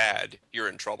being the fad, you're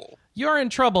in trouble. You're in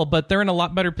trouble, but they're in a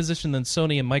lot better position than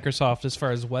Sony and Microsoft as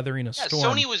far as weathering a Yeah,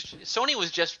 storm. Sony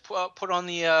was just put on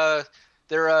the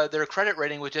their credit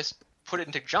rating was just put it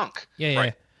into junk. Yeah.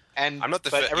 Right. And I'm not the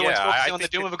but fa- everyone's yeah, focusing I on the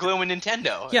think doom of gloom in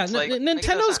Nintendo. Yeah, It's like,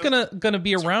 Nintendo's I guess gonna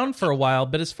be around for a while,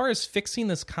 but as far as fixing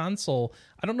this console,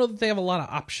 I don't know that they have a lot of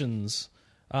options.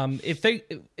 If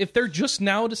they're just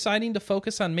now deciding to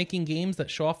focus on making games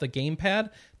that show off the gamepad,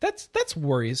 that's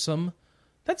worrisome.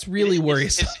 That's really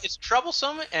worrisome. It's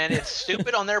troublesome and it's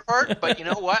stupid on their part, but you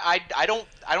know what? I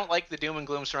don't like the doom and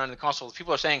gloom surrounding the console.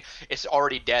 People are saying it's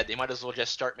already dead. They might as well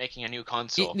just start making a new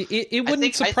console. It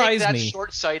wouldn't surprise I think that's me.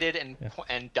 short-sighted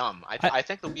and dumb. I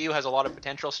think the Wii U has a lot of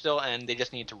potential still, and they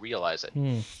just need to realize it.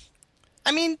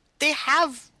 I mean, they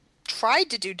have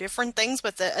tried to do different things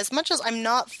with it. As much as I'm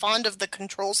not fond of the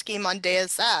control scheme on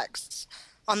Deus Ex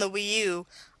on the Wii U,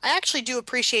 I actually do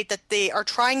appreciate that they are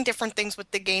trying different things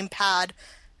with the gamepad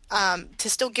to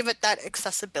still give it that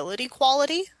accessibility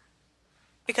quality.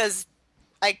 Because,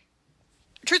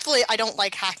 truthfully, I don't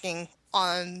like hacking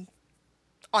on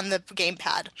the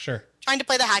gamepad. Sure. Trying to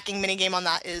play the hacking minigame on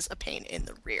that is a pain in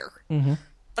the rear. Mm-hmm.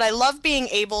 But I love being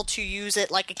able to use it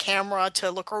like a camera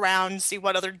to look around, see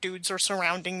what other dudes are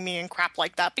surrounding me and crap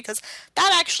like that, because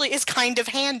that actually is kind of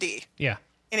handy Yeah.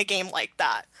 in a game like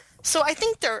that. So I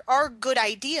think there are good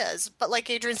ideas, but like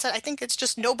Adrian said, I think it's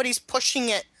just nobody's pushing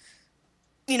it,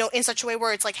 in such a way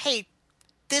where it's like, hey,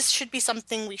 this should be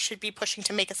something we should be pushing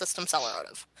to make a system seller out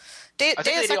of.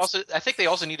 I think they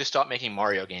also need to stop making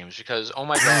Mario games because oh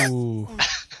my god. Ooh.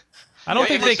 I don't If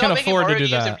think they they can stop making afford to Mario do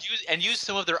games that. and use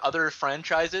some of their other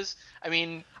franchises. I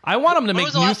mean, I want them to when make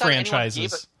was the new last time anyone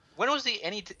franchises. when was the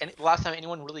last time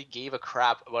anyone really gave a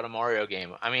crap about a Mario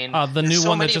game? I mean, The there's new so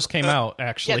one that many- just came out,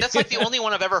 actually. Yeah, that's like the only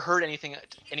one I've ever heard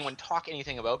anyone talk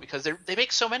anything about because they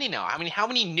make so many now. I mean, how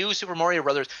many new Super Mario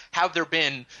Brothers have there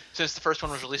been since the first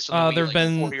one was released on the Wii there've like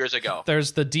been 4 years ago?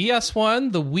 There's the DS one,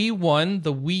 the Wii one,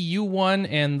 the Wii U one,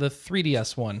 and the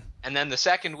 3DS one. And then the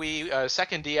second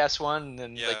second DS one,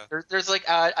 and Yeah. there's like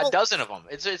a dozen of them.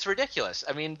 It's ridiculous.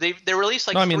 I mean, they release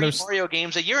like No, I mean, 3 there's- Mario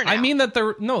games a year now. I mean that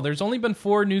there's only been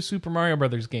 4 new Super Mario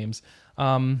Brothers games.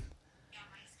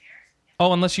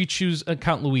 Unless you choose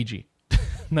count Luigi,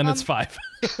 then it's 5.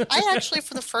 I actually,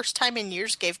 for the first time in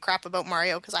years, gave crap about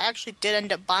Mario because I actually did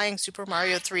end up buying Super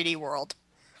Mario 3D World.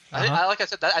 Like I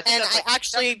said, I think And that's I like,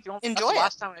 actually that's enjoy the it.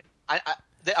 last time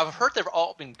I've heard they've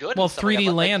all been good. Well, and stuff like 3D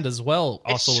that, but, like, Land as well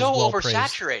it's also so was well praised.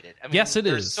 oversaturated. I mean, Yes, it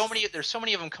there's is. There's so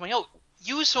many of them coming out.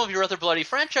 Use some of your other bloody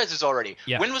franchises already.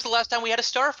 Yeah. When was the last time we had a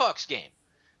Star Fox game,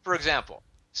 for example?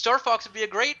 Star Fox would be a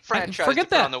great franchise. Forget to put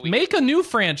that. on the Wii. Make a new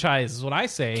franchise is what I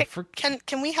say.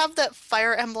 Can we have that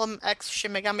Fire Emblem X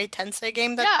Shin Megami Tensei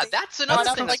game? Yeah, that's another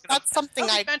brought up? thing. That's something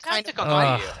I fantastic kind of.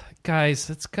 on the Wii U. Guys,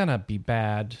 it's gonna be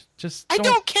bad. Just I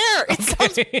don't care. It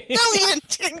sounds Okay.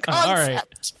 brilliant in All right,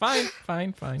 concept.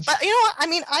 fine. But you know what? I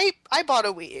mean, I bought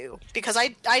a Wii U because I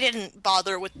didn't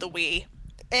bother with the Wii,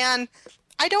 and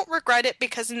I don't regret it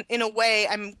because in a way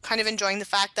I'm kind of enjoying the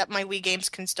fact that my Wii games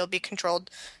can still be controlled,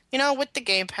 with the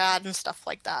gamepad and stuff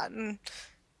like that. And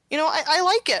I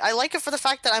like it. I like it for the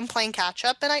fact that I'm playing catch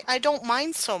up, and I don't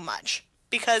mind so much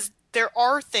because there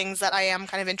are things that I am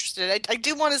kind of interested in. I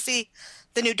do want to see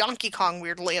the new Donkey Kong,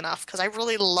 weirdly enough, because I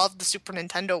really love the Super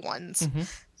Nintendo ones. Mm-hmm.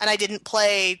 And I didn't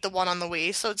play the one on the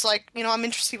Wii, so it's like, I'm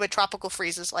interested to see what Tropical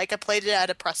Freeze is like. I played it at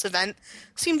a press event.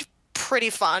 Seemed pretty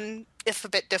fun, if a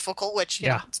bit difficult, which,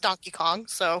 Yeah. it's Donkey Kong,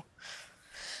 so...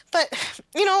 But,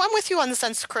 I'm with you on the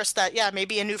sense, Chris, that,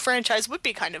 maybe a new franchise would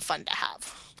be kind of fun to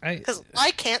have. Because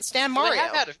I can't stand Well, Mario.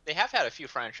 they have had a few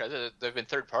franchises. They've been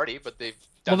third party, but they've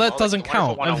Well, done that well, doesn't like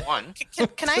the Wonderful count. 101.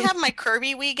 Can I have my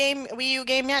Kirby Wii U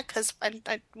game yet? Because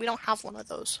we don't have one of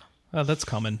those. That's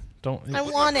coming. Don't. I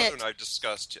What want my it. brother and I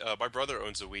discussed. My brother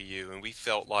owns a Wii U, and we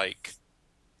felt like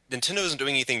Nintendo isn't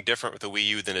doing anything different with the Wii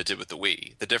U than it did with the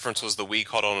Wii. The difference was the Wii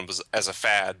caught on as a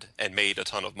fad and made a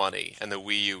ton of money, and the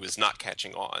Wii U is not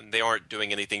catching on. They aren't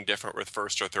doing anything different with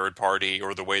first or third party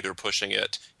or the way they're pushing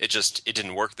it. It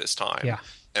didn't work this time. Yeah.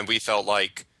 And we felt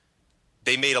like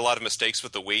they made a lot of mistakes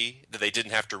with the Wii that they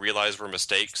didn't have to realize were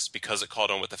mistakes because it caught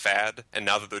on with the fad. And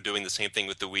now that they're doing the same thing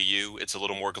with the Wii U, it's a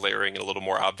little more glaring and a little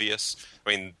more obvious.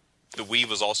 I mean, the Wii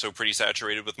was also pretty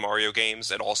saturated with Mario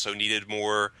games. It also needed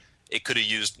more It could have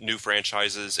used new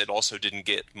franchises. It also didn't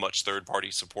get much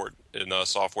third-party support in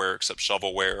software except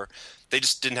shovelware. They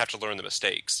just didn't have to learn the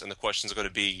mistakes. And the question is going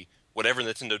to be, whatever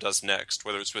Nintendo does next,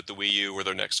 whether it's with the Wii U or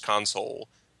their next console,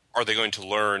 are they going to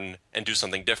learn and do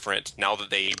something different now that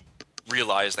they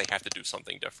realize they have to do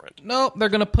something different? No, they're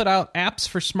going to put out apps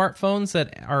for smartphones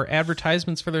that are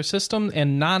advertisements for their system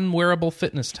and non-wearable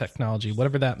fitness technology,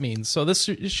 whatever that means. So this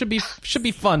should be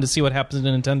fun to see what happens to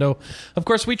Nintendo. Of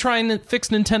course, we try and fix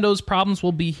Nintendo's problems.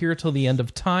 We'll be here till the end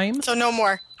of time. So no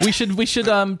more. We should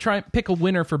try and pick a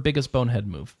winner for biggest bonehead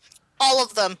move. All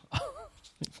of them.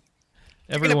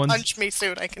 You're gonna Everyone's punch me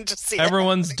soon. I can just see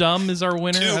everyone's dumb is our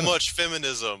winner. Too much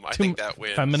feminism. I think that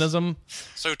wins. Feminism.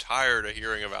 So tired of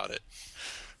hearing about it.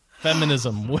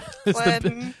 Feminism. Is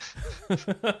When,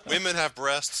 Women have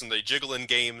breasts and they jiggle in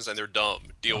games and they're dumb.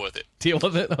 Deal with it. Deal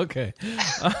with it. Okay.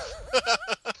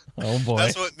 Oh boy.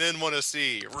 That's what men want to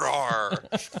see. Roar.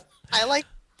 I like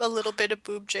a little bit of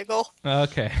boob jiggle.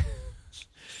 Okay.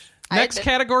 I Next admit-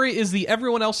 category is the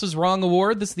Everyone Else is Wrong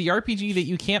award. This is the RPG that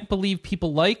you can't believe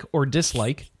people like or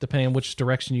dislike, depending on which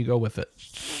direction you go with it.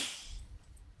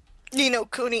 Ni no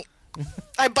Kuni.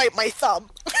 I bite my thumb.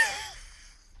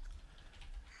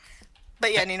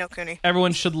 But yeah, Ni no Kuni.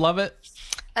 Everyone should love it.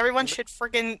 Everyone should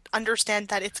friggin' understand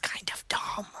that it's kind of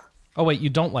dumb. Oh wait, you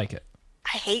don't like it.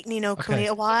 I hate Ni no Kuni.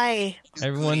 Okay. Why?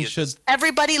 Everyone Kuni is should. just-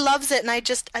 Everybody loves it, and I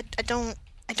don't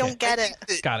get I it. think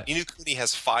that Got it. Ni no Kuni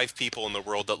has 5 people in the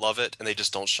world that love it, and they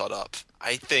just don't shut up.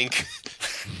 I think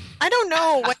I don't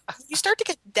know. When you start to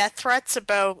get death threats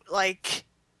about like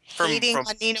hating from-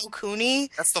 on Ni no Kuni,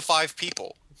 that's the 5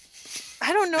 people.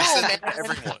 I don't know, I said man. that to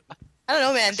everyone. I don't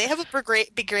know, man. They have a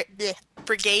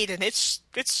brigade, and it's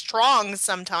strong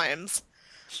sometimes.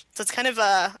 So it's kind of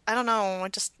a I don't know.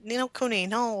 Just Ni no Kuni,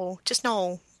 no, just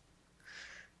no.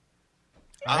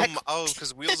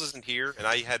 Because Wheels isn't here, and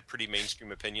I had pretty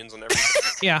mainstream opinions on everything.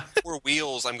 Yeah. For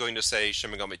Wheels, I'm going to say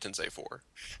Shin Megami Tensei 4.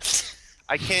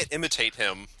 I can't imitate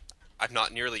him. I'm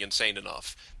not nearly insane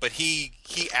enough. But he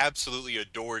absolutely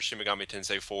adores Shin Megami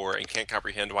Tensei 4 and can't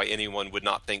comprehend why anyone would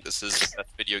not think this is the best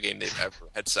video game they've ever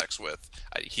had sex with.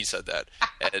 He said that.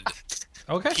 And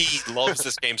Okay. he loves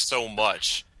this game so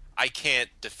much. I can't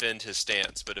defend his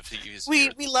stance, but if he's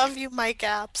We love you, Mike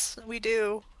Apps. We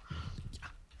do.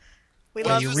 We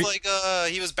Well, love he you was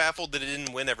he was baffled that it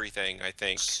didn't win everything. I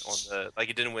think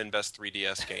it didn't win best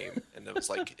 3DS game, and it was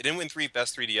like it didn't win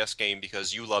best 3DS game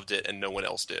because you loved it and no one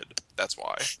else did. That's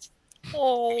why.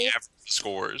 Oh. The average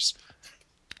scores.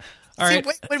 All right.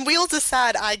 See, when Wheels is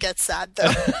sad, I get sad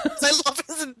though. 'Cause I love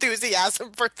his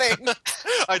enthusiasm for things.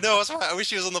 I know. That's why I wish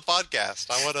he was on the podcast.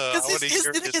 I want to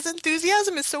hear His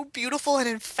enthusiasm is so beautiful and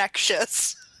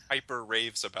infectious. hyper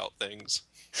raves about things.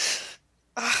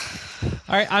 All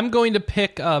right. I'm going to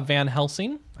pick Van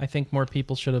Helsing. I think more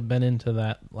people should have been into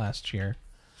that last year.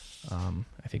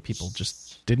 I think people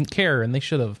just didn't care, and they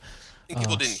should have. I think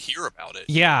people didn't hear about it.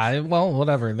 Yeah. Well,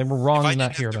 whatever. They were wrong If I to not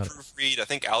didn't hear have about to it. proofread, I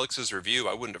think Alex's review,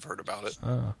 I wouldn't have heard about it.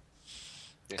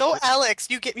 Go, Alex!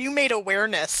 You made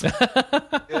awareness. Yeah,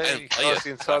 And you play can it. the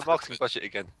entire marketing budget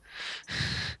again.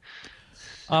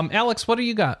 Alex, what do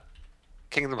you got?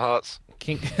 Kingdom Hearts.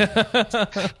 Kingdom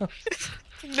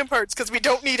Hearts, because we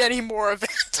don't need any more of it.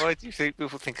 Why do you think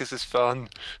people think this is fun?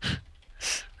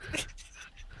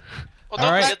 Well, All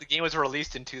don't right. forget the game was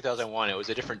released in 2001. It was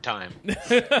a different time.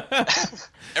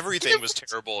 Everything was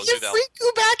terrible in Give 2000.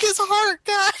 Riku back his heart,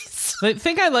 guys. The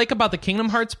thing I like about the Kingdom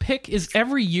Hearts pick is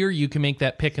every year you can make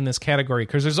that pick in this category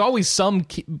because there's always some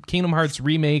Kingdom Hearts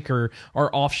remake or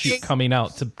offshoot coming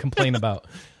out to complain about.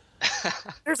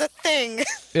 There's a thing.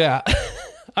 Yeah.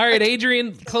 All right,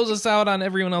 Adrian, close us out on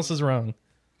Everyone Else is Wrong.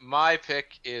 My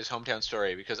pick is Hometown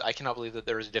Story because I cannot believe that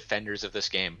there is defenders of this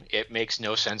game. It makes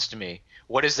no sense to me.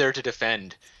 What is there to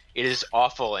defend? It is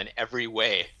awful in every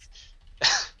way.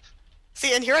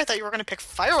 See, and here I thought you were going to pick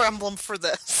Fire Emblem for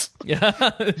this. Yeah,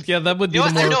 yeah, that would be You know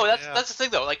the what? I more. know that's the thing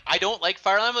though. Like I don't like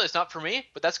Fire Emblem. It's not for me.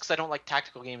 But that's because I don't like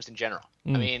tactical games in general. I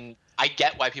mean, I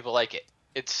get why people like it.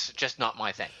 It's just not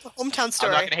my thing. Hometown I'm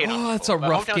Story. not going to hate on Oh, it. it's a But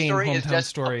rough Hometown game, Story is Hometown just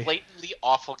Story. a blatantly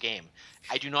awful game.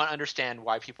 I do not understand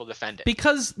why people defend it.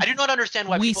 Because I do not understand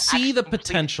why we people see actually the complete it.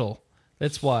 potential.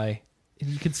 That's why.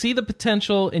 You can see the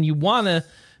potential and you want to,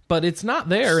 but it's not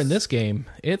there in this game.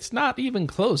 It's not even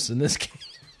close in this game.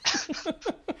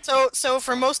 So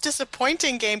for most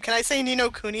disappointing game, can I say Ni no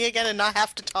Kuni again and not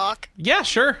have to talk? Yeah,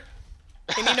 sure.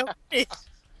 Okay, Ni no Kuni.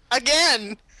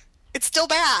 Again. It's still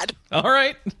bad. All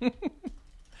right.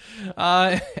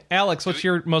 Alex, what's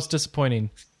your most disappointing?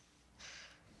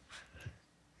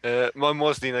 Mine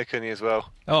was Nino Kuni as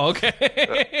well. Oh, okay.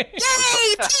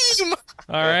 Yay, team!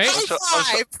 All right.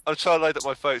 High five! I'm trying to load up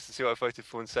my votes and see what I voted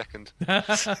for in second.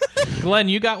 Glenn,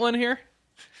 you got one here?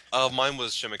 Mine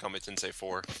was Shin Megami Tensei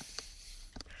 4.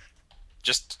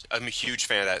 Just, I'm a huge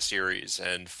fan of that series,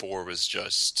 and 4 was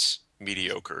just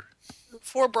mediocre.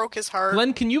 4 broke his heart.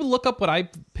 Glenn, can you look up what I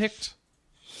picked?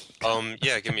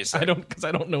 Yeah, give me a I second.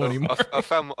 don't know anymore. I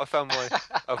found my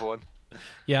other one.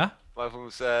 Yeah? My other one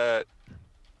was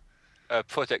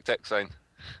Project X Zone.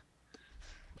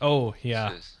 Oh,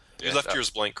 yeah. You left yours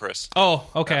blank, Chris, Oh,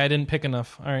 okay. I didn't pick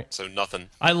enough. All right. so nothing.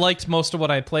 I liked most of what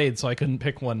I played, so I couldn't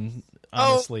pick one,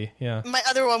 honestly. Yeah. My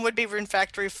other one would be Rune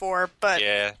Factory 4, but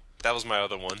Yeah, that was my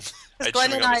other one. I had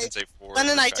Glenn Shin and Megami I- Tensei 4. Glenn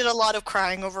and I in did a lot of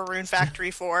crying over Rune Factory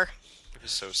 4. It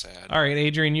was so sad. All right,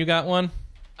 Adrian, you got one?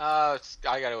 I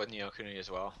got it with Neo Kuni as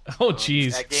well. Oh,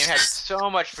 jeez. That game had so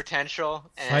much potential.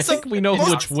 And I think we know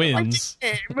which wins.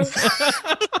 Game.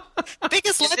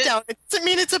 Biggest letdown. It doesn't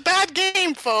mean it's a bad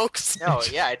game, folks. No,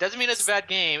 yeah, it doesn't mean it's a bad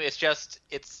game. It's just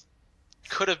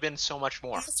could have been so much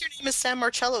more. Unless your name is Sam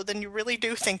Marcello, then you really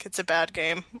do think it's a bad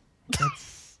game.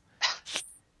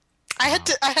 I had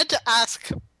to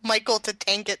ask Michael to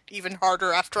tank it even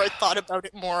harder after I thought about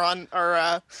it more on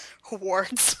our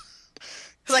awards.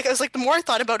 I was like, the more I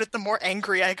thought about it, the more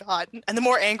angry I got, and the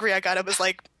more angry I got, I was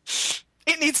like,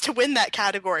 it needs to win that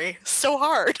category so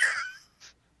hard.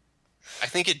 I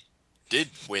think it did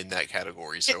win that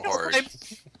category so hard. I'm-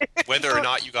 Whether or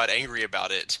not you got angry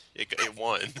about it, it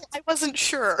won. I wasn't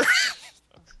sure.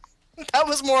 That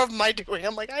was more of my doing.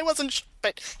 I'm like, I wasn't sure,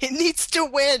 but it needs to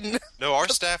win. No, our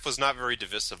staff was not very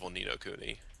divisive on Nino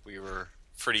Kuni. We were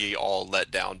pretty all let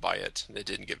down by it, and it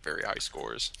didn't get very high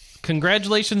scores.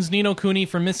 Congratulations, Nino Kuni,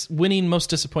 for winning most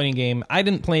disappointing game. I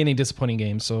didn't play any disappointing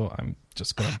games, so I'm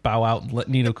just going to bow out and let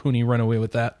Nino Kuni run away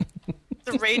with that.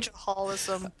 The rage of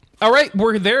holism. All right,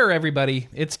 we're there, everybody.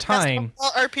 It's time. Best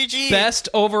overall RPG. Best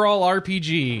overall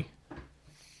RPG.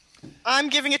 I'm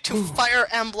giving it to Fire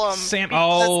Emblem.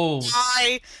 Oh. because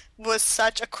I was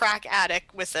such a crack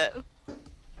addict with it.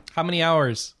 How many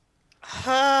hours?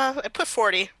 I put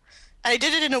 40. I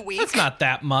did it in a week. That's not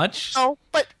that much. No,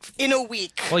 but in a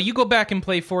week. Well, you go back and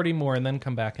play 40 more and then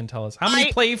come back and tell us. How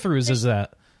many playthroughs is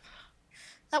that?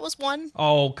 That was one.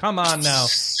 Oh, come on now.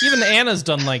 Even Anna's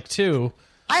done like 2.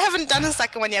 I haven't done the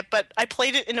second one yet, but I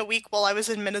played it in a week while I was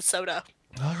in Minnesota.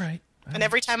 All right. And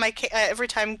every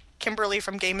time Kimberly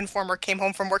from Game Informer came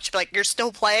home from work, she'd be like, "You're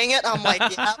still playing it?" I'm like,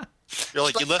 "Yeah." You're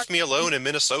like, you left me alone in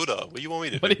Minnesota. What do you want me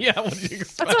to do? What did you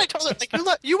That's what I told her.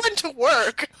 Like, you went to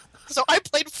work, so I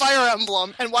played Fire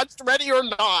Emblem and watched Ready or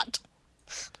Not.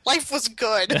 Life was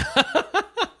good.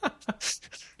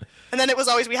 And then it was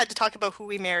always we had to talk about who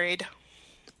we married.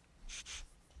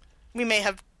 We may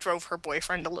have drove her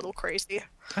boyfriend a little crazy.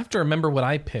 I have to remember what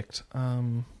I picked.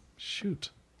 Shoot.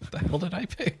 What the hell did I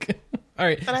pick? All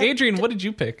right. Adrian, what did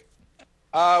you pick?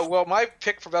 Well, my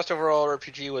pick for best overall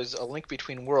RPG was A Link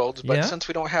Between Worlds, but Yeah? since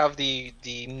we don't have the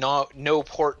no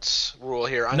ports rule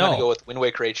here, I'm going to go with Wind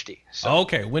Waker HD. So,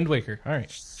 Okay, Wind Waker. All right.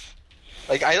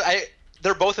 like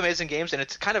they're both amazing games, and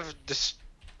it's kind of just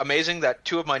amazing that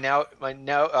two of my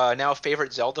now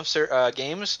favorite Zelda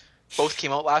games both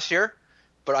came out last year.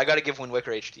 But I got to give Wind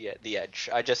Waker HD the edge.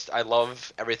 I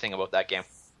love everything about that game.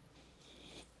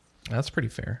 That's pretty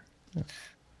fair.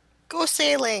 Go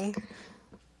sailing.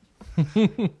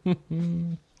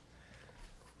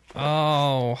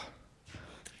 Oh.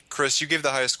 Chris, you gave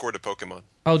the highest score to Pokemon.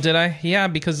 Oh, did I? Yeah,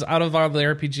 because out of all the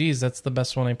RPGs, that's the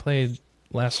best one I played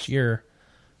last year.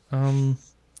 Because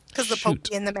the Shoot.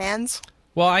 Pokey and the Mans.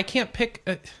 Well, I can't pick...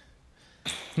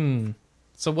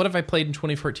 So what have I played in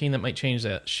 2014 that might change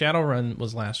that? Shadowrun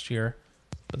was last year,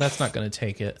 but that's not going to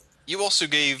take it. You also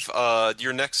gave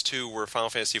your next two were Final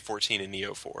Fantasy XIV and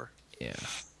Neo 4. Yeah.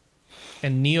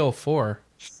 And Neo 4.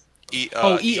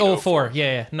 EO4. EO4.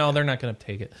 Yeah. No, they're not going to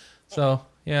take it. So,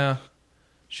 yeah.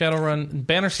 Shadowrun.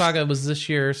 Banner Saga was this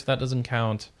year, so that doesn't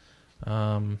count.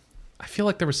 I feel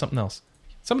like there was something else.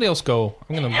 Somebody else go.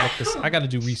 I'm going to look this. I got to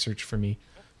do research for me.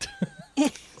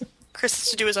 Chris has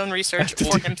to do his own research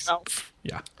for himself.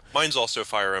 Yeah. Mine's also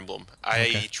Fire Emblem.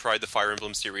 I tried the Fire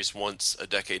Emblem series once a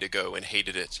decade ago and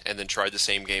hated it, and then tried the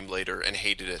same game later and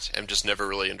hated it, and just never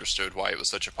really understood why it was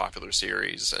such a popular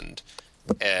series. And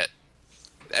at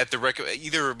the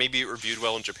either maybe it reviewed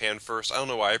well in Japan first. I don't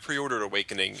know why. I pre-ordered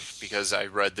Awakening because I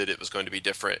read that it was going to be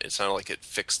different. It sounded like it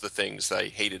fixed the things that I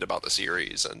hated about the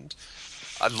series, and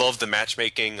I love the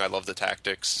matchmaking. I love the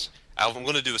tactics. I'm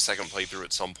going to do a second playthrough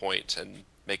at some point and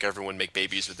make everyone make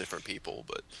babies with different people,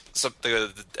 but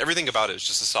everything about it is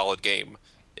just a solid game.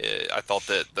 I thought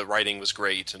that the writing was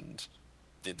great, and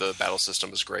the battle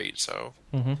system is great. So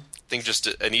Mhm. I think just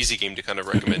an easy game to kind of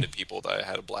recommend to people that I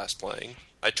had a blast playing.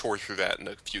 I tore through that in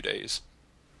a few days.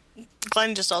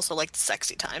 Glenn just also liked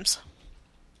sexy times.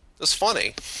 It was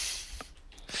funny.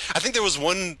 I think there was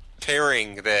one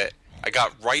pairing that I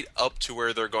got right up to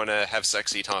where they're going to have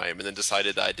sexy time, and then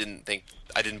decided that I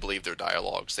didn't believe their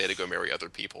dialogues. They had to go marry other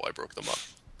people. I broke them up.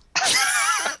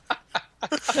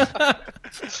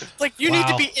 Like, you need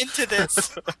to Wow. be into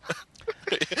this.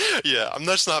 Yeah, I'm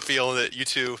just not feeling it. You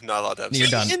two, not allowed to have You're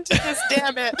sex. done. Into this,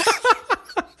 damn it.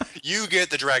 You get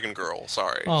the dragon girl.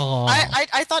 Sorry. Aw.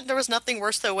 I thought there was nothing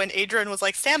worse, though, when Adrian was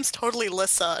like, Sam's totally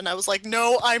Lissa. And I was like,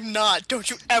 no, I'm not. Don't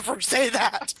you ever say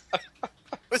that. I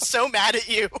was so mad at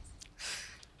you.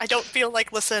 I don't feel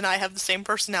like Lissa and I have the same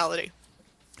personality.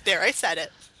 There, I said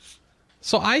it.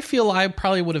 So I feel I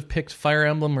probably would have picked Fire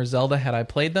Emblem or Zelda had I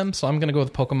played them, so I'm going to go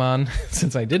with Pokemon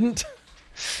since I didn't.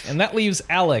 And that leaves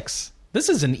Alex. This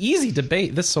is an easy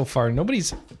debate, this so far.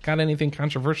 Nobody's got anything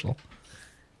controversial.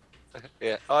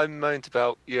 Yeah, I moaned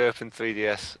about Europe and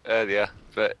 3DS earlier,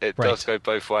 but it Right. does go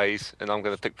both ways, and I'm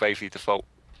going to pick Bravely Default.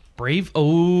 Brave?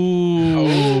 Ooh.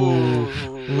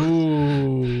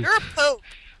 You're a pope.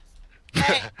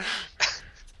 Hey.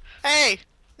 Hey,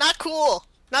 not cool.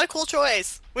 Not a cool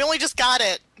choice. We only just got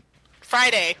it.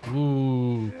 Friday.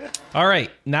 Ooh. All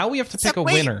right, now we have to pick Except a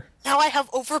wait, winner. Now I have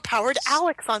overpowered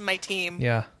Alex on my team.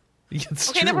 Yeah. It's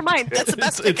Okay, true. never mind. That's the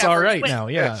best It's pick all ever. right Wait, now,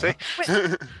 yeah. See?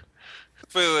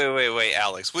 Wait,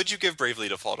 Alex. Would you give Bravely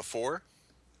Default a 4?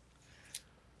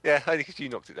 Yeah, only because you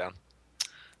knocked it down.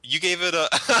 You gave it a.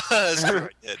 Sorry,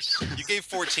 I did. You gave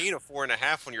 14 a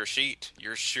 4.5 on your sheet.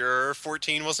 You're sure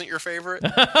 14 wasn't your favorite?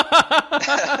 This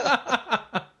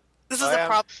is I the am-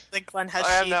 problem that Glenn has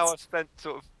I am sheets. now. I've spent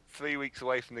sort of 3 weeks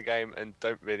away from the game and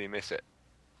don't really miss it.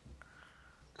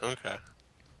 Okay.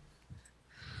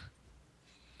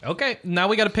 Okay, now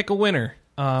we got to pick a winner.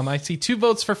 I see 2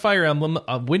 votes for Fire Emblem,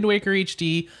 Wind Waker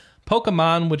HD,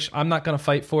 Pokemon, which I'm not going to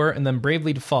fight for, and then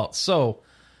Bravely Default. So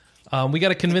we got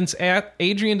to convince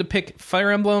Adrian to pick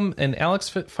Fire Emblem and Alex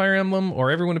Fire Emblem, or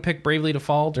everyone to pick Bravely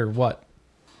Default, or what?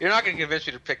 You're not going to convince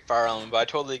me to pick Fire Emblem, but I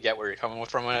totally get where you're coming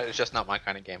from. It's just not my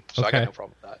kind of game, so I Okay. got no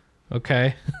problem with that.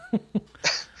 Okay.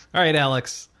 All right,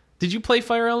 Alex. Did you play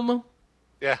Fire Emblem?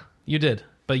 Yeah, You did,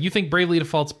 but you think Bravely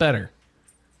Default's better.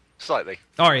 slightly.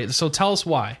 All right, so tell us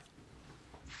why.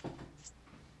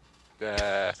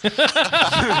 That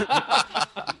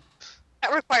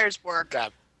requires work.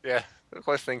 Damn. Yeah, I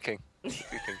was thinking. Good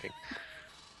thinking.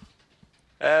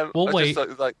 We'll I wait.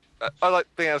 Just I like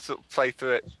being able to sort of play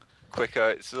through it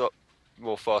quicker. It's a lot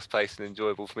more fast-paced and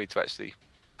enjoyable for me to actually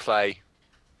play.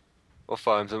 Or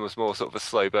Fire Emblem was more sort of a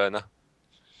slow burner.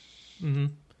 Mm-hmm.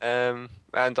 And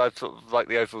I sort of like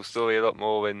the overall story a lot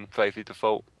more in Bravely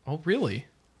Default. Oh, really?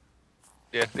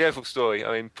 Yeah, the overall story.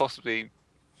 I mean, possibly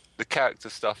the character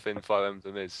stuff in Fire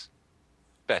Emblem is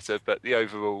better, but the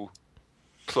overall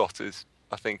plot is,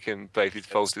 I think, in Bravely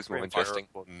Default is more Fire interesting.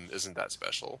 Emblem isn't that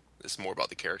special. It's more about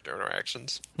the character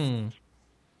interactions. Hmm.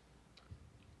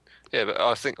 Yeah, but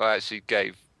I think I actually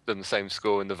gave them the same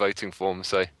score in the voting form,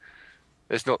 so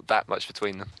there's not that much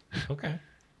between them. Okay.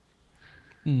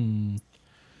 Hmm.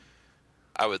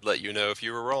 I would let you know if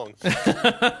you were wrong.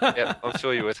 Yeah, I'm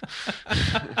sure you would.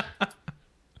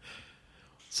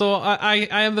 So I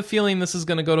have the feeling this is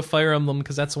going to go to Fire Emblem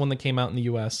because that's the one that came out in the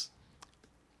U.S.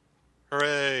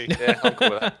 Hooray! Yeah, I'm cool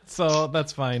with that. So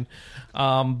that's fine.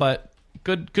 But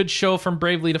good show from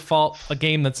Bravely Default, a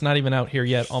game that's not even out here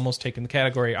yet, almost taking the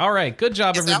category. All right, good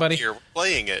job, It's everybody. out here. We're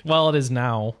playing it. Well, it is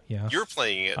now. Yeah, You're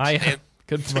playing it. I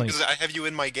good point. Because I have you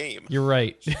in my game. You're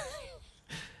right.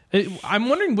 I'm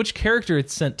wondering which character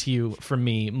it's sent to you from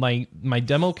me, my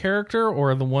demo character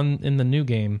or the one in the new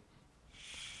game.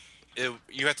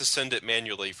 You have to send it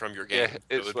manually from your game. Yeah, It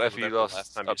it's would whatever you remember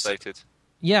last time you sent it. updated.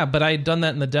 Yeah, but I had done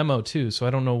that in the demo too, so I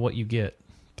don't know what you get.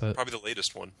 But Probably the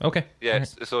latest one. okay, Yeah, All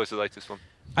right. it's always the latest one.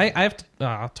 I have to.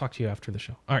 I'll talk to you after the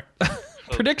show. All right.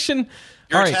 Prediction.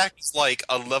 Your All right. attack is like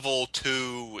a level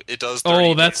 2. It does 30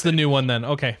 Oh, that's the damage. new one then.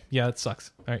 Okay. Yeah, it sucks.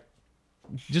 All right.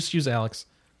 Just use Alex,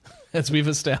 as we've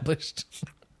established.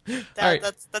 All right.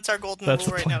 That's our golden That's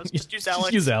rule the right now. plan. Is just use Alex.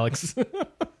 Just use Alex.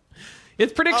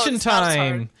 It's prediction it's not as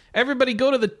time. hard. Everybody,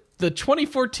 go to the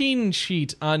 2014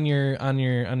 sheet on your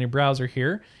browser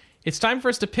here. It's time for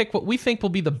us to pick what we think will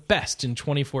be the best in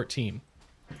 2014.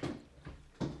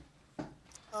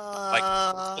 Like,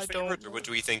 I favorite, don't. or what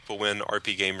do we think will win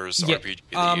RP Gamers Yeah, RPG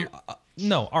of the year?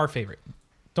 no, our favorite.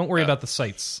 Don't worry about the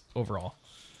sites overall.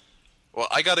 Well,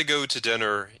 I got to go to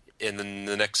dinner in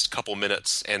the next couple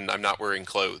minutes, and I'm not wearing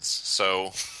clothes,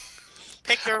 so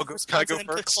Pick your Can I go response and then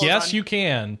first? put clothes Yes, on. you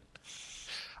can.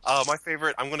 my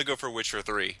favorite. I'm going to go for Witcher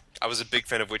 3. I was a big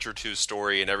fan of Witcher 2's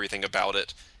story and everything about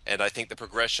it, and I think the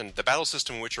progression, the battle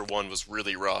system in Witcher 1 was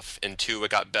really rough, and 2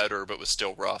 it got better but was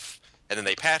still rough. And then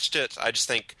they patched it. I just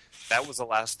think that was the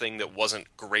last thing that wasn't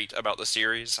great about the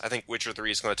series. I think Witcher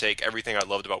 3 is going to take everything I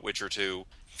loved about Witcher 2,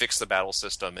 fix the battle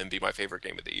system, and be my favorite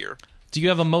game of the year. Do you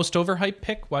have a most overhyped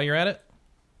pick while you're at it?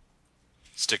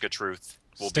 Stick of Truth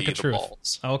will Stick be of the Truth.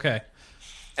 balls. Okay.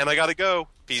 And I gotta go.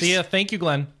 Peace. See ya. Thank you,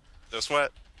 Glenn. No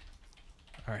sweat.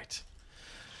 All right.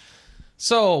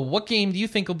 So, what game do you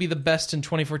think will be the best in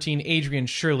 2014? Adrian,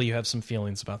 surely you have some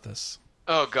feelings about this.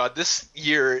 Oh god, this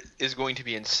year is going to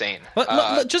be insane.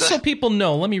 Just so people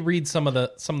know, let me read some of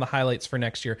the highlights for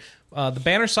next year. The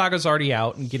Banner Saga's already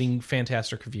out and getting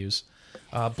fantastic reviews.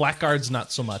 Blackguard's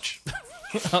not so much.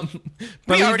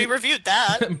 We already reviewed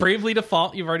that. Bravely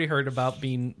Default, you've already heard about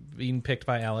being picked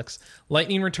by Alex.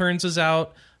 Lightning Returns is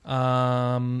out.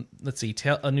 Let's see,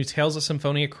 a new Tales of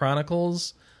Symphonia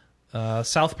Chronicles.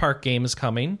 South Park game is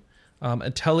coming.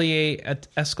 Atelier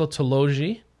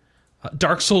Eschatology.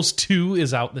 Dark Souls 2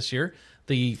 is out this year.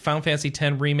 The Final Fantasy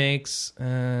X remakes,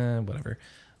 whatever.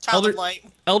 Child of Light.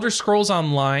 Elder Scrolls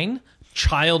Online.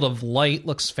 Child of Light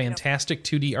looks fantastic,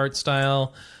 2D art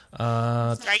style.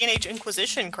 Dragon Age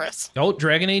Inquisition, Chris. Oh,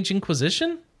 Dragon Age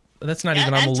Inquisition? That's not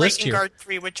even on the and list here. Drakengard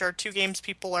 3, which are two games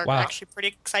people are actually pretty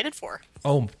excited for.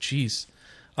 Oh, jeez.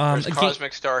 There's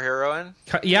Cosmic Star Heroine.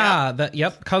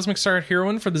 Yep, Cosmic Star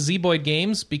Heroine for the Z-Boyd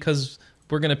games, because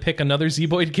we're going to pick another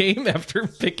Z-Boyd game after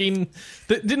picking...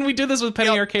 Didn't we do this with Penny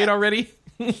Arcade already?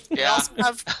 We also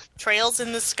have Trails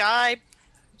in the Sky.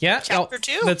 Yeah, Chapter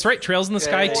 2. That's right, Trails in the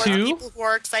Sky For 2. people who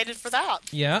are excited for that.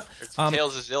 Yeah.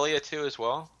 Tales of Xillia 2 as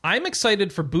well. I'm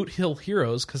excited for Boot Hill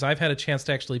Heroes, because I've had a chance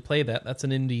to actually play that. That's an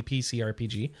indie PC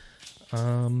RPG.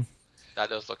 That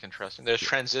does look interesting. There's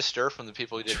Transistor from the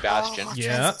people who did Bastion. Oh,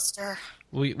 Yeah. Transistor.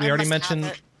 We I already must have mentioned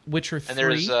it. Witcher 3. And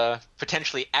there's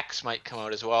potentially X might come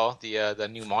out as well, the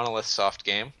new Monolith Soft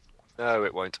game. No,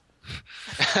 it won't.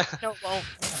 No, it won't.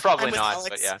 Probably I'm with not, Alex.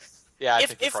 but yeah. Yeah, I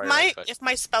think you're probably right, but... if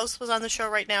my spouse was on the show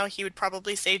right now, he would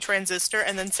probably say Transistor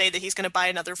and then say that he's going to buy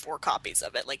another 4 copies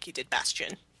of it, like he did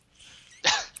Bastion.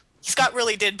 Scott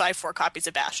really did buy 4 copies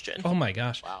of Bastion. Oh my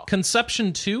gosh. Wow.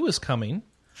 Conception 2 is coming.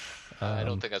 I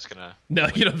don't think that's gonna. No,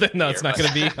 you don't think, no, it's not going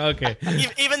to be. Okay.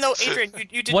 Even though, Adrian,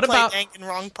 you did What play about-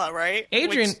 Danganronpa, right?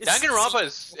 Adrian- Which is-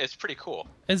 Danganronpa is pretty cool.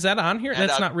 Is that on here? And,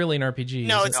 That's not really an RPG.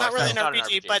 No, is it's it? not really it's an not an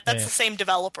RPG, RPG. but that's Yeah. the same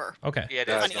developer. Okay. Yeah, it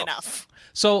is. Funny enough.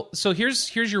 So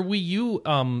here's your Wii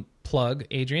U plug,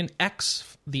 Adrian.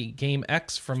 X, the game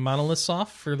X from Monolith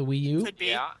Soft for the Wii U. Could be.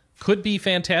 Yeah. Could be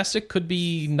fantastic. Could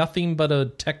be nothing but a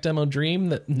tech demo dream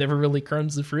that never really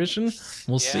comes to fruition.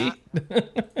 We'll see.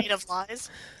 Made of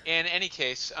Lies. In any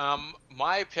case,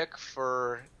 my pick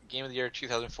for Game of the Year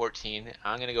 2014,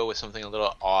 I'm going to go with something a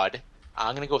little odd.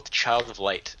 I'm going to go with Child of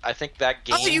Light. I think that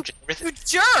game... Oh, you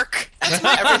jerk! That's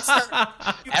my answer.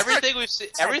 You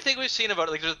jerk. Everything we've seen about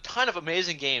it, like there's a ton of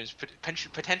amazing games,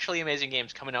 potentially amazing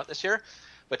games coming out this year,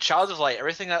 but Child of Light,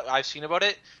 everything that I've seen about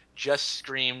it just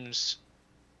screams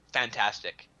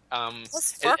fantastic.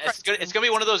 It's going to be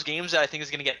one of those games that I think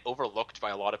is going to get overlooked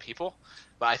by a lot of people,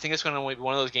 but I think it's going to be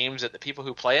one of those games that the people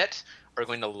who play it are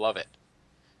going to love it.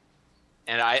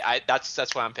 And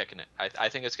that's why I'm picking it. I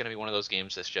think it's going to be one of those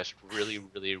games that's just really,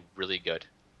 really, really good.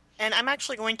 And I'm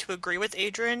actually going to agree with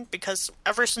Adrian, because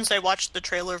ever since I watched the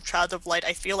trailer of Child of Light,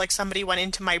 I feel like somebody went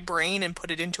into my brain and put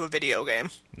it into a video game.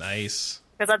 Nice.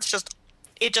 Because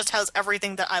it just has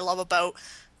everything that I love about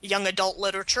young adult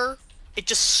literature. It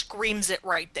just screams it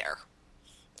right there.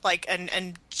 Like,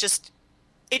 and just,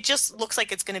 it just looks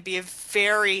like it's going to be a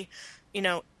very,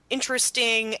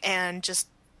 interesting and just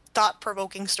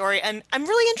thought-provoking story. And I'm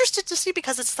really interested to see,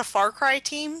 because it's the Far Cry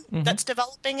team that's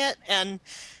developing it. And,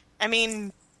 I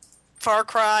mean, Far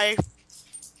Cry,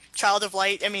 Child of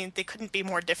Light, I mean, they couldn't be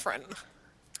more different.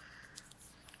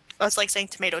 It's like saying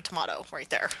tomato right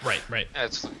there. Right.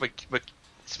 It's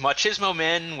machismo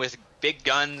men with big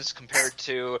guns compared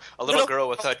to a little girl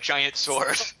with a giant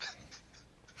sword.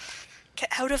 Get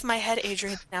out of my head,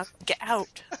 Adrian. Now get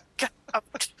out. Get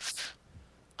out.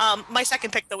 My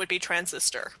second pick, though, would be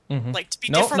Transistor. Like, to be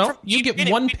different from... You get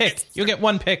one pick. You get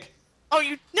one pick. Oh,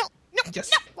 you... No.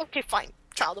 Yes. No. Okay, fine.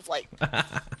 Child of Light.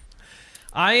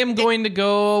 I am going to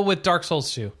go with Dark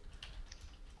Souls 2.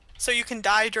 So you can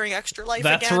die during Extra Life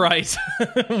again? That's right.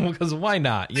 Because why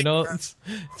not? It's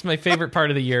my favorite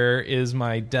part of the year is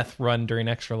my death run during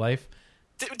Extra Life.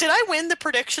 Did I win the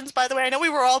predictions, by the way? I know we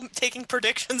were all taking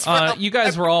predictions. You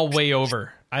guys were all way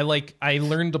over. I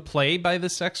learned to play by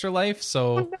this Extra Life,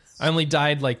 so I only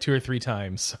died like 2 or 3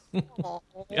 times.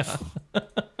 Yeah.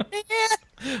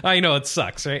 I know, it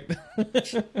sucks, right?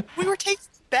 We were taking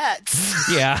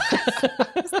bets. Yeah.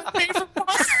 Favorite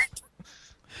part.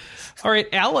 All right,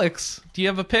 Alex, do you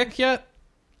have a pick yet?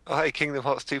 Oh, hey, Kingdom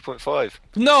Hearts 2.5.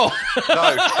 No.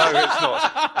 No, it's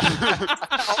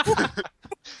not.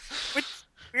 Which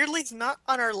weirdly is not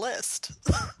on our list.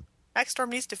 Maxstorm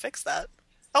needs to fix that.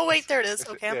 Oh wait, there it is.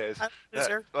 Okay, I'm a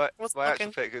loser. My Wasn't actual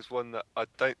looking. pick is one that I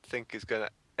don't think is going to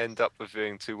end up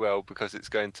reviewing too well because it's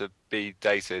going to be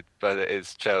dated, but it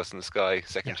is Trails in the Sky,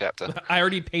 second chapter. I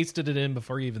already pasted it in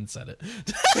before you even said it.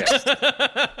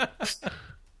 Yes.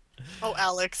 Oh,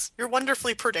 Alex, you're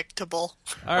wonderfully predictable.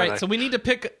 All right, know. so we need to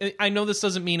pick. I know this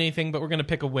doesn't mean anything, but we're going to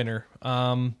pick a winner.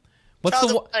 What's Child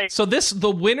the of Light. so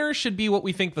the winner should be what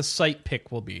we think the site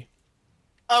pick will be.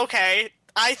 Okay,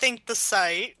 I think the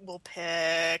site will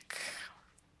pick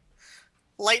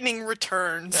Lightning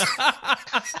Returns. All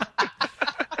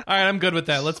right, I'm good with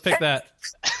that. Let's pick that.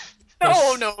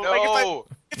 No. No. Like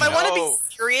if I want to be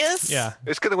serious, Yeah.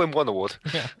 It's going to win one award.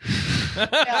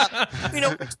 yeah, you know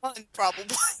which one probably.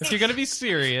 If you're going to be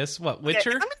serious, what,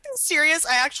 Witcher? If I'm gonna be serious,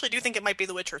 I actually do think it might be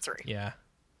The Witcher 3 Yeah.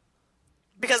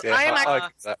 because Yeah, I am I actually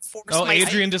like that. forced Oh, myself.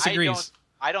 Adrian disagrees.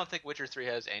 I don't think Witcher 3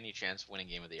 has any chance of winning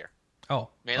Game of the Year. Oh.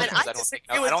 Mainly And because I I don't think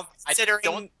disagree with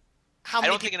considering how I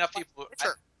many don't think enough like people.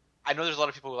 Witcher. I know there's a lot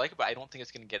of people who like it, but I don't think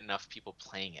it's going to get enough people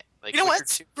playing it. Like You know what?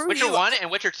 Witcher, Screw Witcher you. 1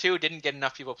 and Witcher 2 didn't get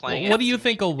enough people playing it. What do you to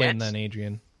think will win dent. then,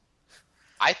 Adrian?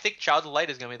 I think Child of Light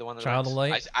is going to be the one that Child of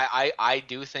wins. Light? I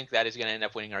do think that is going to end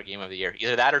up winning our Game of the Year.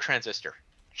 Either that or Transistor.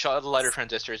 Child of Light or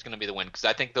Transistor is going to be the win because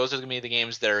I think those are going to be the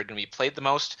games that are going to be played the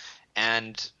most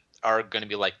and are going to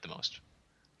be liked the most.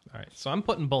 All right, so I'm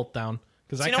putting both down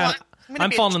because you know what?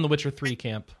 I'm falling in the Witcher 3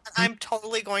 camp. I'm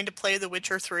totally going to play The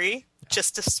Witcher 3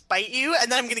 just to spite you,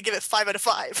 and then I'm going to give it 5 out of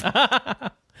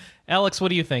 5. Alex, what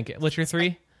do you think? Witcher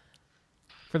 3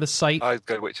 for the site? I'd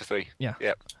go Witcher 3. Yeah.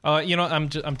 Yep. You know, I'm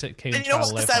taking And you know Child of what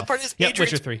the Light sad off. part is? Yep,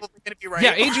 Adrian's Witcher 3. probably going to be right.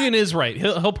 Yeah, Adrian is right.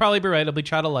 He'll probably be right. It'll be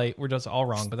Child of Light. We're just all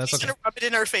wrong, but that's He's okay. going to rub it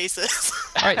in our faces.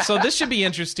 All right, so this should be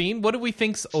interesting. What do we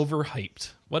think's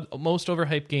overhyped? What most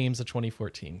overhyped games of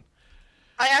 2014?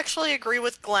 I actually agree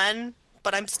with Glenn,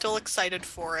 but I'm still excited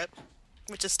for it,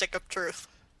 which is Stick of Truth.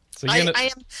 So you're gonna,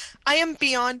 I am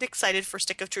beyond excited for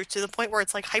Stick of Truth to the point where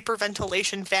it's like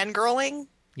hyperventilation fangirling.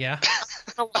 yeah.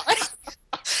 A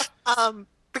lot.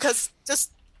 Because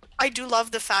just I do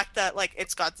love the fact that like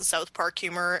it's got the South Park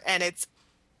humor and it's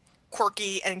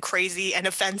quirky and crazy and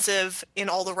offensive in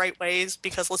all the right ways.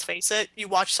 Because let's face it, you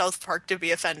watch South Park to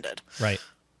be offended. Right.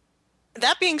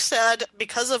 That being said,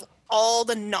 because of all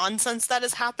the nonsense that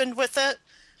has happened with it,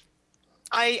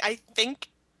 I think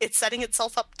it's setting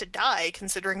itself up to die,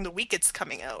 considering the week it's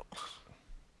coming out.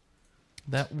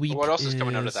 That week. What else is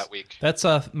coming out of that week? That's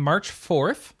March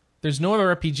 4th. There's no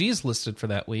other RPGs listed for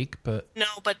that week, but No,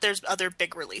 but there's other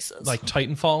big releases. like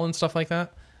Titanfall and stuff like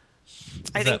that.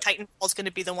 I think Titanfall's going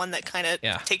to be the one that kind of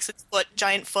Yeah. takes its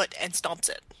giant foot, and stomps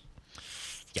it.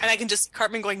 Yeah. And I can just see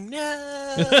Cartman going,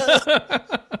 no.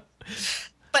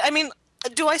 But I mean,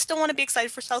 do I still want to be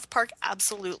excited for South Park?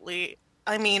 Absolutely.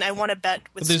 I mean, I want to bet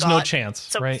with But there's Scott, no chance,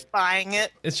 so right? he's buying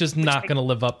it. It's just not going to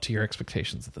live up to your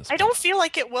expectations at this I point. don't feel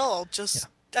like it will. Just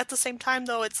at the same time,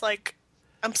 though, it's like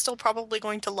I'm still probably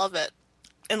going to love it.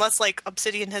 Unless, like,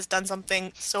 Obsidian has done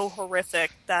something so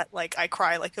horrific that, like, I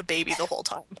cry like a baby the whole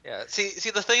time. Yeah. See,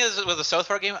 the thing is with the South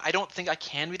Park game, I don't think I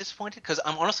can be disappointed because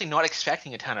I'm honestly not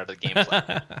expecting a ton out of the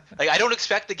gameplay. Like, I don't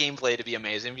expect the gameplay to be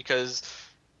amazing because,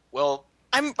 well,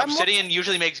 I'm Obsidian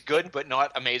usually makes good but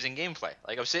not amazing gameplay.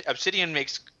 Like Obsidian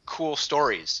makes cool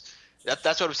stories.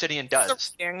 That's what Obsidian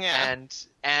does. Yeah.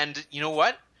 And you know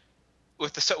what?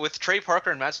 With Trey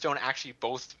Parker and Matt Stone actually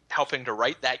both helping to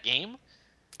write that game,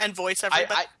 and voice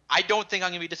everybody. I don't think I'm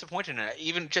going to be disappointed in it.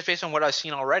 Even just based on what I've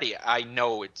seen already, I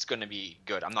know it's going to be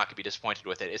good. I'm not going to be disappointed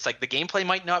with it. It's like the gameplay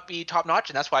might not be top notch,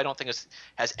 and that's why I don't think it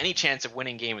has any chance of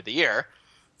winning Game of the Year.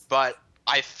 But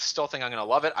I still think I'm going to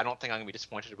love it. I don't think I'm going to be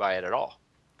disappointed by it at all.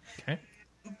 Okay.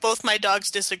 Both my dogs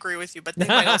disagree with you, but they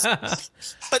might also,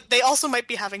 but they also might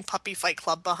be having Puppy Fight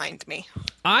Club behind me.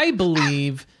 I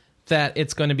believe that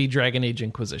it's going to be Dragon Age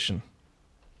Inquisition.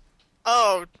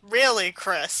 Oh, really,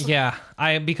 Chris? Yeah,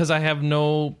 because I have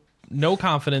no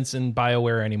confidence in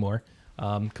BioWare anymore.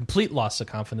 Complete loss of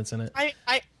confidence in it.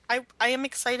 I am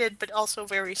excited, but also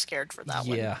very scared for that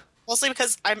one. Yeah. Mostly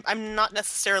because I'm not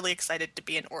necessarily excited to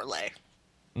be an Orlais.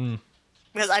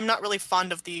 Because I'm not really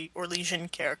fond of the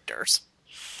Orlesian characters.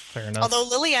 Fair enough. Although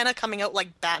Liliana coming out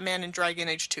like Batman in Dragon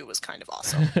Age 2 was kind of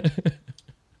awesome.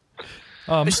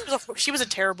 But she was a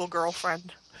terrible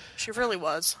girlfriend. She really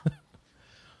was.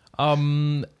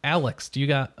 Alex, do you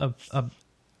got a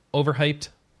overhyped?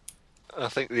 I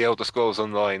think the Elder Scrolls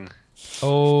Online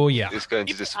Oh yeah. is going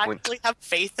to You disappoint. actually have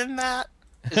faith in that?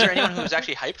 Is there anyone who's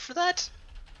actually hyped for that?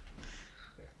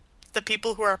 The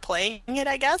people who are playing it,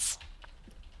 I guess.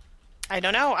 I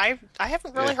don't know. I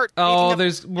haven't really heard. Oh,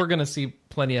 anything we're gonna see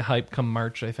plenty of hype come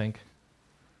March, I think.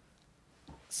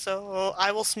 So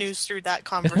I will snooze through that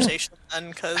conversation then,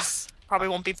 because probably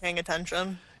won't be paying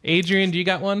attention. Adrian, do you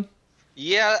got one?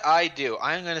 Yeah, I do.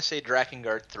 I'm going to say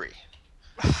Drakengard 3.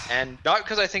 And not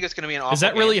because I think it's going to be an awful Is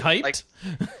that really game. hyped?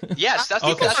 Like, yes, that's,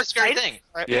 Okay. that's the scary thing.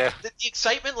 Right. Yeah. The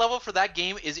excitement level for that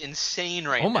game is insane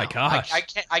right now. Oh my gosh.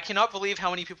 I cannot believe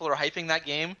how many people are hyping that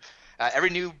game.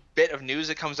 Every new bit of news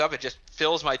that comes up, it just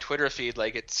fills my Twitter feed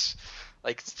like it's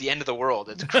the end of the world.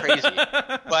 It's crazy.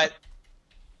 But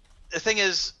the thing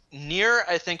is, Nier,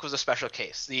 I think, was a special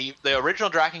case. The original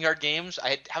Drakengard games,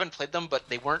 I haven't played them, but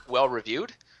they weren't well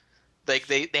reviewed. Like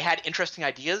they had interesting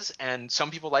ideas, and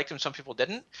some people liked them, some people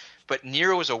didn't. But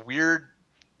Nier was a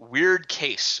weird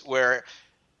case where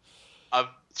a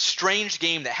strange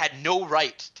game that had no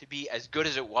right to be as good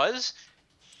as it was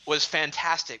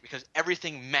fantastic because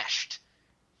everything meshed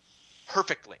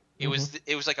perfectly. It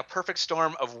was like a perfect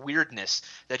storm of weirdness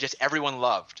that just everyone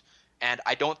loved. And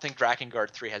I don't think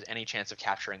Drakengard 3 has any chance of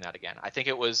capturing that again. I think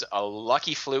it was a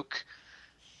lucky fluke,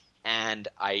 and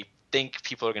I think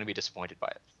people are going to be disappointed by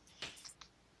it.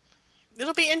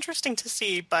 It'll be interesting to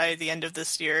see by the end of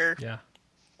this year, Yeah.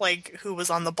 like who was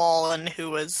on the ball and who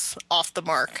was off the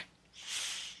mark.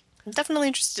 I'm definitely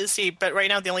interested to see, but right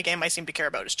now the only game I seem to care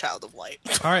about is Child of Light.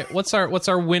 All right, what's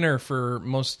our winner for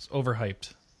most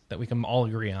overhyped that we can all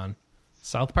agree on?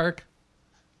 South Park?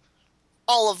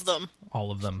 All of them.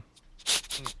 All of them.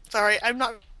 Sorry, I'm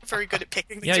not very good at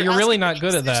picking these. Yeah, you're really not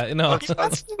good at that. No. You're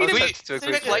asking me to Let's pick-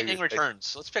 pick Lightning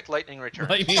Returns. Let's pick Lightning Returns.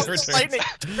 Lightning Returns.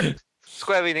 Lightning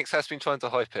Square Enix has been trying to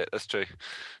hype it. That's true.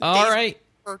 All right.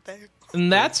 birthday.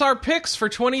 And that's our picks for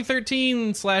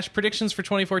 2013 / predictions for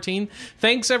 2014.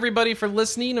 Thanks, everybody, for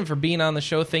listening and for being on the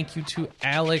show. Thank you to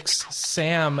Alex,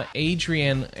 Sam,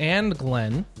 Adrian, and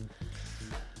Glenn.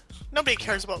 Nobody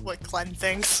cares about what Glenn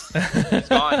thinks. It's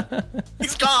gone.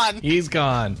 He's gone. He's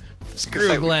gone. Screw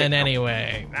like we Glenn picked him.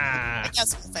 anyway. I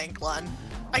guess we'll thank Glenn.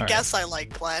 I right. guess I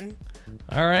like Glenn.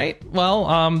 All right.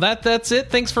 Well, that's it.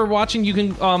 Thanks for watching. You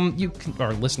can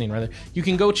or listening rather. You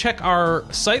can go check our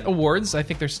site awards. I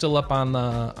think they're still up on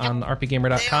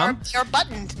rpgamer.com. They are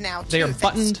buttoned now. They too, are thanks,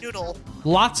 buttoned. Noodle.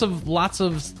 Lots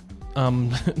of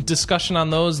discussion on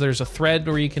those. There's a thread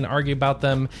where you can argue about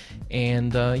them.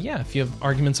 And if you have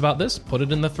arguments about this, put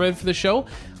it in the thread for the show.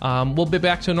 We'll be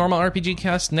back to a normal RPG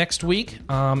cast next week.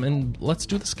 And let's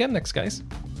do this again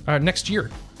next year,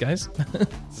 guys.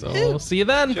 So see you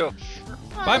then. Sure.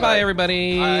 Bye-bye,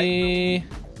 everybody. Bye.